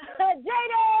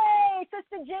 Janie,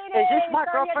 Sister Janie. Is this my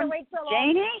Sorry girlfriend, you had to wait so long.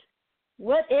 Janie?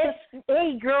 What is?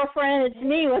 Hey, girlfriend, it's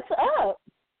me. What's up?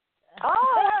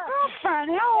 Oh,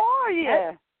 girlfriend, how are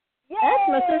you? That's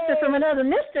my sister from another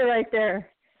mister right there.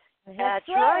 That's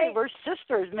right. We're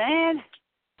sisters, man.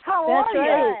 How That's are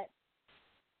right. you?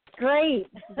 Great.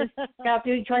 Just got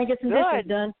to try and get some dishes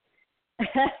done.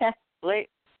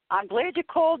 I'm glad you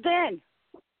called in.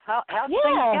 How's things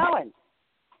going?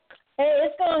 Hey,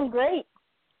 it's going great.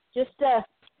 Just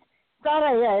thought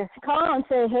I'd call and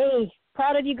say, hey,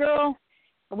 proud of you, girl.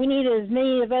 We need as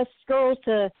many of us girls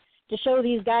to show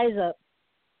these guys up.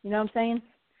 You know what I'm saying?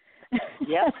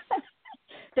 Yep.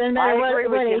 Doesn't matter what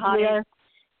with you, age honey. we are.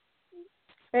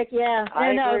 Heck yeah. I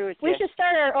agree with we you. should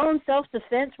start our own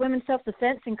self-defense, women's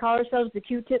self-defense, and call ourselves the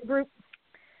Q-tip group.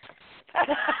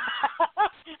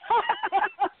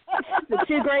 The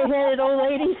two gray-headed old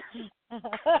ladies.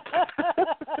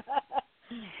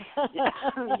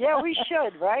 Yeah, we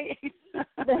should, right?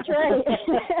 That's right.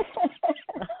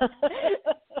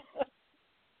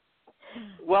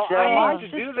 Well, So, I want to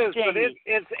do this, Sister but Janie.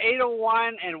 it's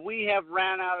 8:01 and we have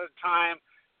ran out of time.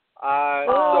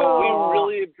 So we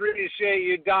really appreciate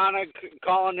you, Donna,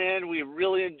 calling in. We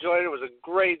really enjoyed it. It was a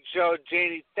great show.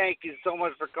 Janie, thank you so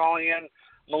much for calling in.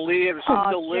 Malia, if she's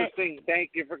still listening,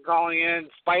 thank you for calling in.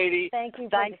 Spidey. Thank you.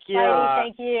 Thank you.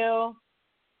 Thank you.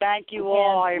 Thank you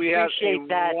all. I we appreciate have a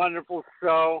that. wonderful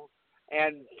show.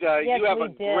 And Yes, you have we a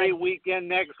did. great weekend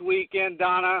next weekend,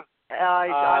 Donna.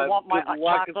 I want my good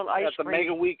luck chocolate ice at the cream.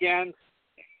 mega weekend.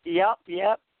 Yep.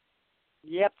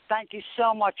 Thank you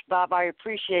so much, Bob. I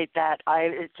appreciate that.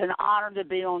 It's an honor to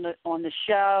be on the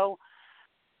show.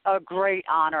 A great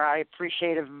honor. I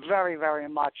appreciate it very, very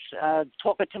much.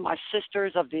 Talking to my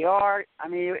sisters of the art. I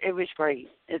mean, it was great.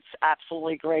 It's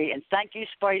absolutely great. And thank you,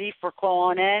 Spidey, for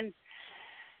calling in.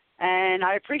 And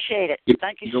I appreciate it.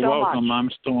 Thank you You're so welcome. much. I'm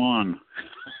still on.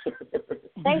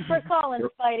 Thanks for calling,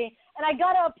 Spidey. And I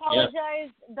got to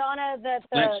apologize, Donna, that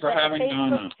Thanks for having the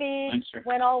Facebook Donna. feed Thanks for...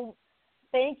 went all.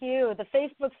 Thank you. The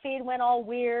Facebook feed went all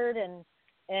weird and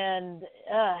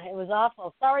it was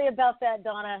awful. Sorry about that,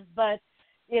 Donna. But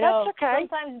That's okay.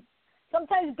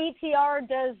 sometimes BTR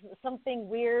does something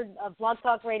weird. Blog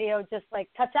Talk Radio just like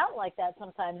cuts out like that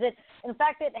sometimes. In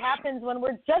fact, it happens when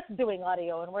we're just doing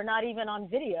audio and we're not even on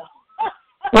video.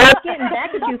 Well, it's getting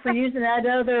back at you for using that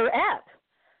other app.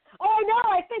 Oh, I know.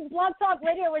 I think Blog Talk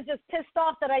Radio was just pissed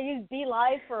off that I used Be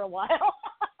Live for a while.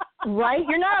 Right?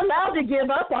 You're not allowed to give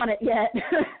up on it yet.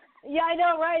 Yeah, I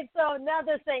know, right? So now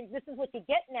they're saying, this is what you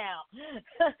get now.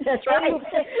 That's right.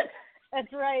 Anyway,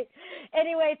 that's right.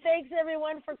 Anyway, thanks,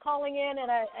 everyone, for calling in.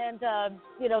 And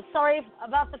sorry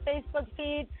about the Facebook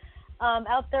feed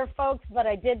out there, folks, but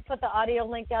I did put the audio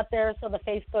link out there so the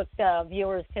Facebook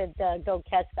viewers could go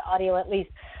catch the audio at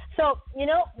least. So,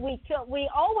 we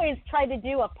always try to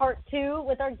do a part 2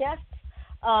 with our guests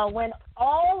when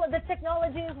all of the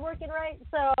technology is working right.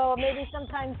 So maybe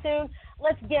sometime soon,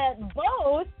 let's get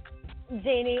both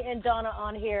Janie and Donna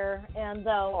on here, and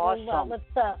awesome. let's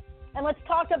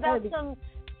talk about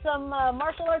some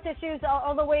martial arts issues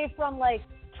all the way from like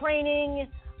training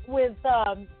with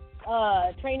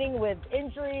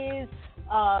injuries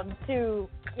to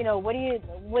what do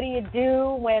you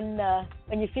do when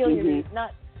you feel you're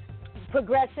not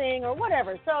progressing or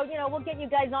whatever. So we'll get you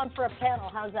guys on for a panel.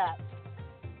 How's that?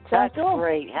 That's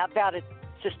great. How about it,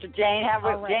 Sister Jane?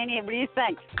 Janie, what do you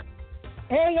think?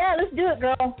 Hey, yeah, let's do it,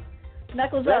 girl.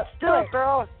 Knuckles up. Let's do it,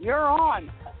 girl. You're on.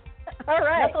 All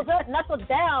right. Knuckles up, knuckles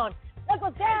down.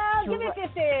 Knuckles down. Give me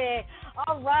 50.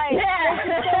 All right. Yeah.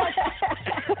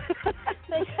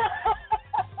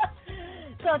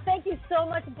 So thank you so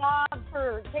much, Bob,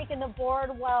 for taking the board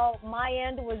while my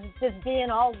end was just being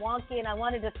all wonky, and I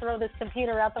wanted to throw this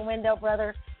computer out the window,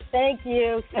 brother. Thank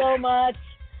you so much.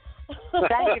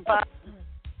 Thank you, Bob.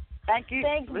 Thank you.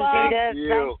 Thanks, Bob. Thank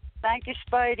you. Thank you,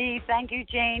 Spidey. Thank you,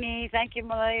 Janie. Thank you,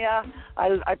 Malia.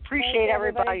 I appreciate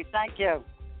everybody. Thank you.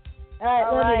 All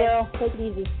right, love you, girl. Take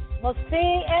it easy. We'll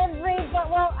see everybody.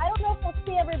 Well, I don't know if we'll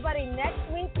see everybody next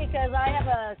week because I have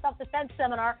a self-defense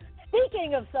seminar.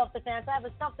 Speaking of self-defense, I have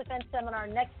a self-defense seminar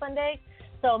next Sunday.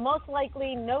 So most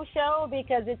likely no show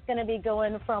because it's going to be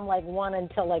going from like 1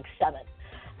 until like 7.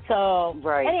 So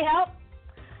anyhow,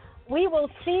 we will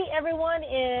see everyone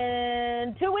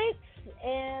in 2 weeks.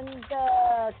 And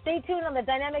stay tuned on the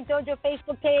Dynamic Dojo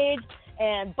Facebook page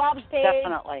and Bob's page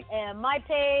and my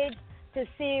page to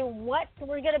see what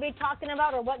we're going to be talking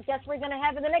about or what guests we're going to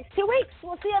have in the next 2 weeks.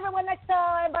 We'll see everyone next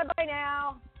time. Bye-bye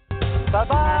now.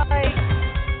 Bye-bye.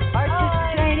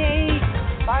 Sister Janie.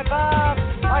 Bye, Bob.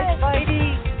 Bye,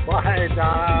 Spidey. Bye,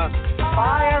 Donna.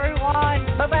 Bye, everyone.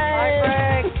 Bye-bye. Bye,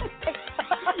 Greg.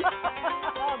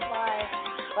 Bye.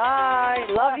 Bye.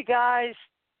 Love you guys.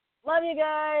 Love you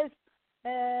guys.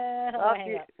 Love hang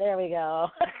you. up. There we go.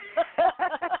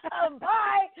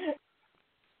 Bye.